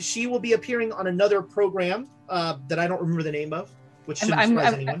 But she will be appearing on another program that I don't remember the name of, which shouldn't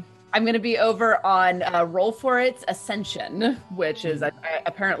surprise anyone. I'm going to be over on Roll For It's Ascension, which is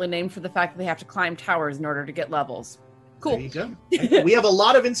apparently named for the fact that they have to climb towers in order to get levels. Cool. There you go. We have a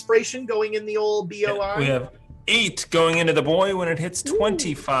lot of inspiration going in the old BOI. We have 8 going into the boy when it hits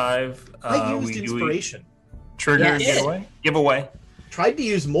 25. I used inspiration. Trigger giveaway. Tried to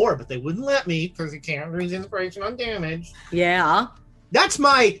use more, but they wouldn't let me because you can't use inspiration on damage. Yeah. That's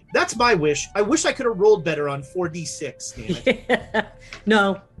my wish. I wish I could have rolled better on 4d6. Damn it.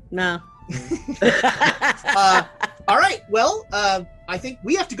 No. All right. Well, I think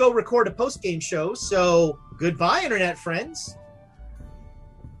we have to go record a post-game show. So goodbye, internet friends.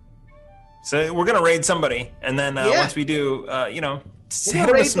 So we're gonna raid somebody, and then once we do, hit them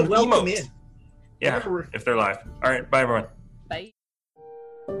with some welcome emotes. in. Yeah, if they're live. All right. Bye, everyone. Bye.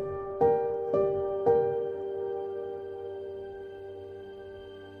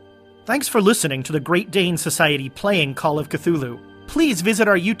 Thanks for listening to the Great Dane Society playing Call of Cthulhu. Please visit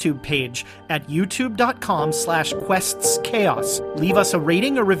our YouTube page at youtube.com/questschaos. Leave us a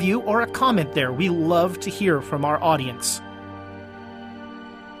rating, a review, or a comment there. We love to hear from our audience.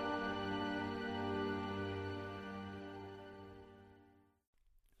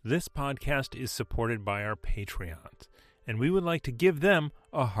 This podcast is supported by our Patreons, and we would like to give them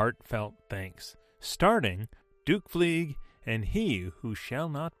a heartfelt thanks, starting Duke Fleeg and He Who Shall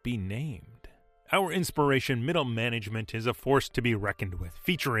Not Be Named. Our inspiration, Middle Management, is a force to be reckoned with,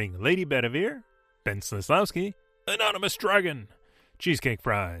 featuring Lady Bedivere, Ben Slislawski, Anonymous Dragon, Cheesecake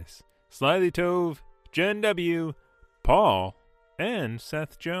Fries, Slyly Tove, Jen W., Paul, and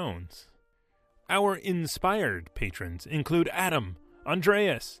Seth Jones. Our inspired patrons include Adam,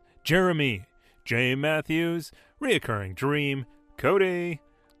 Andreas, Jeremy, Jay Matthews, Reoccurring Dream, Cody,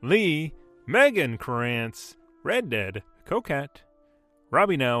 Lee, Megan Krantz, Red Dead, Coquette,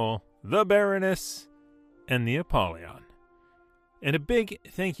 Robbie Nowell, the Baroness, and the Apollyon. And a big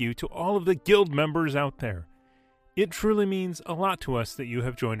thank you to all of the guild members out there. It truly means a lot to us that you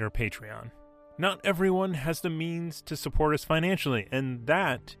have joined our Patreon. Not everyone has the means to support us financially, and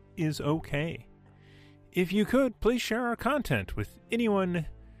that is okay. If you could, please share our content with anyone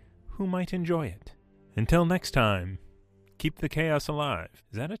who might enjoy it. Until next time, keep the chaos alive.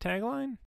 Is that a tagline?